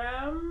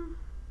Instagram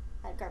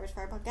at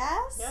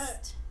GarbageFirePodcast. Yeah.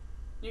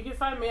 You can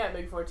find me at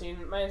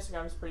Meg14. My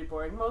Instagram is pretty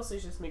boring. Mostly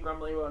it's just me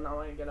grumbling about not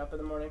wanting to get up in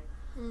the morning.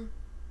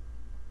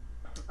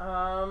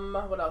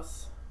 What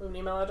else? We have an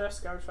email address,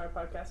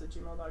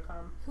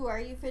 garbagefirepodcast@gmail.com. Who are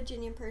you,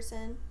 Virginia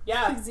person?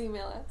 Yeah. Please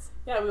email us.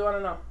 Yeah, we want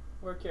to know.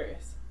 We're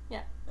curious.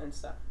 Yeah. And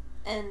stuff.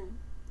 And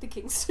the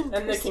Kingston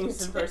person. And the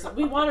Kingston person.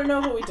 We want to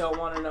know, but we don't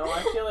want to know.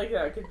 I feel like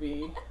that could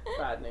be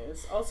bad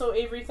news. Also,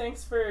 Avery,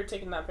 thanks for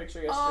taking that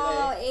picture yesterday.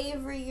 Oh,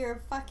 Avery, you're a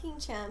fucking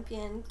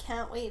champion.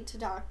 Can't wait to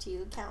talk to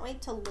you. Can't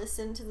wait to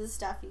listen to the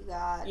stuff you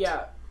got.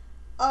 Yeah.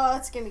 Oh,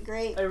 it's going to be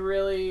great. I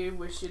really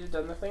wish you'd have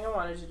done the thing I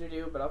wanted you to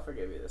do, but I'll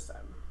forgive you this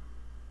time.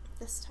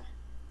 This time.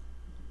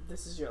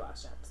 This is your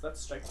last chance. That's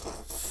strike 2.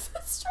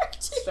 Strike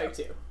 2. Strike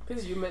 2.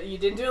 Because you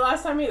didn't do it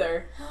last time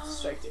either.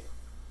 Strike 2.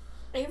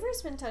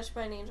 Avery's been touched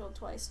by an angel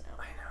twice now.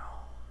 I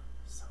know.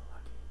 So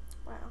lucky.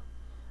 Wow.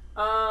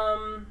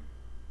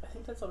 I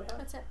think that's all we have.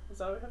 That's it. That's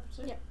all we have for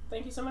today. Yeah.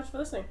 Thank you so much for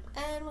listening.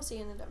 And we'll see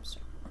you in the dumpster.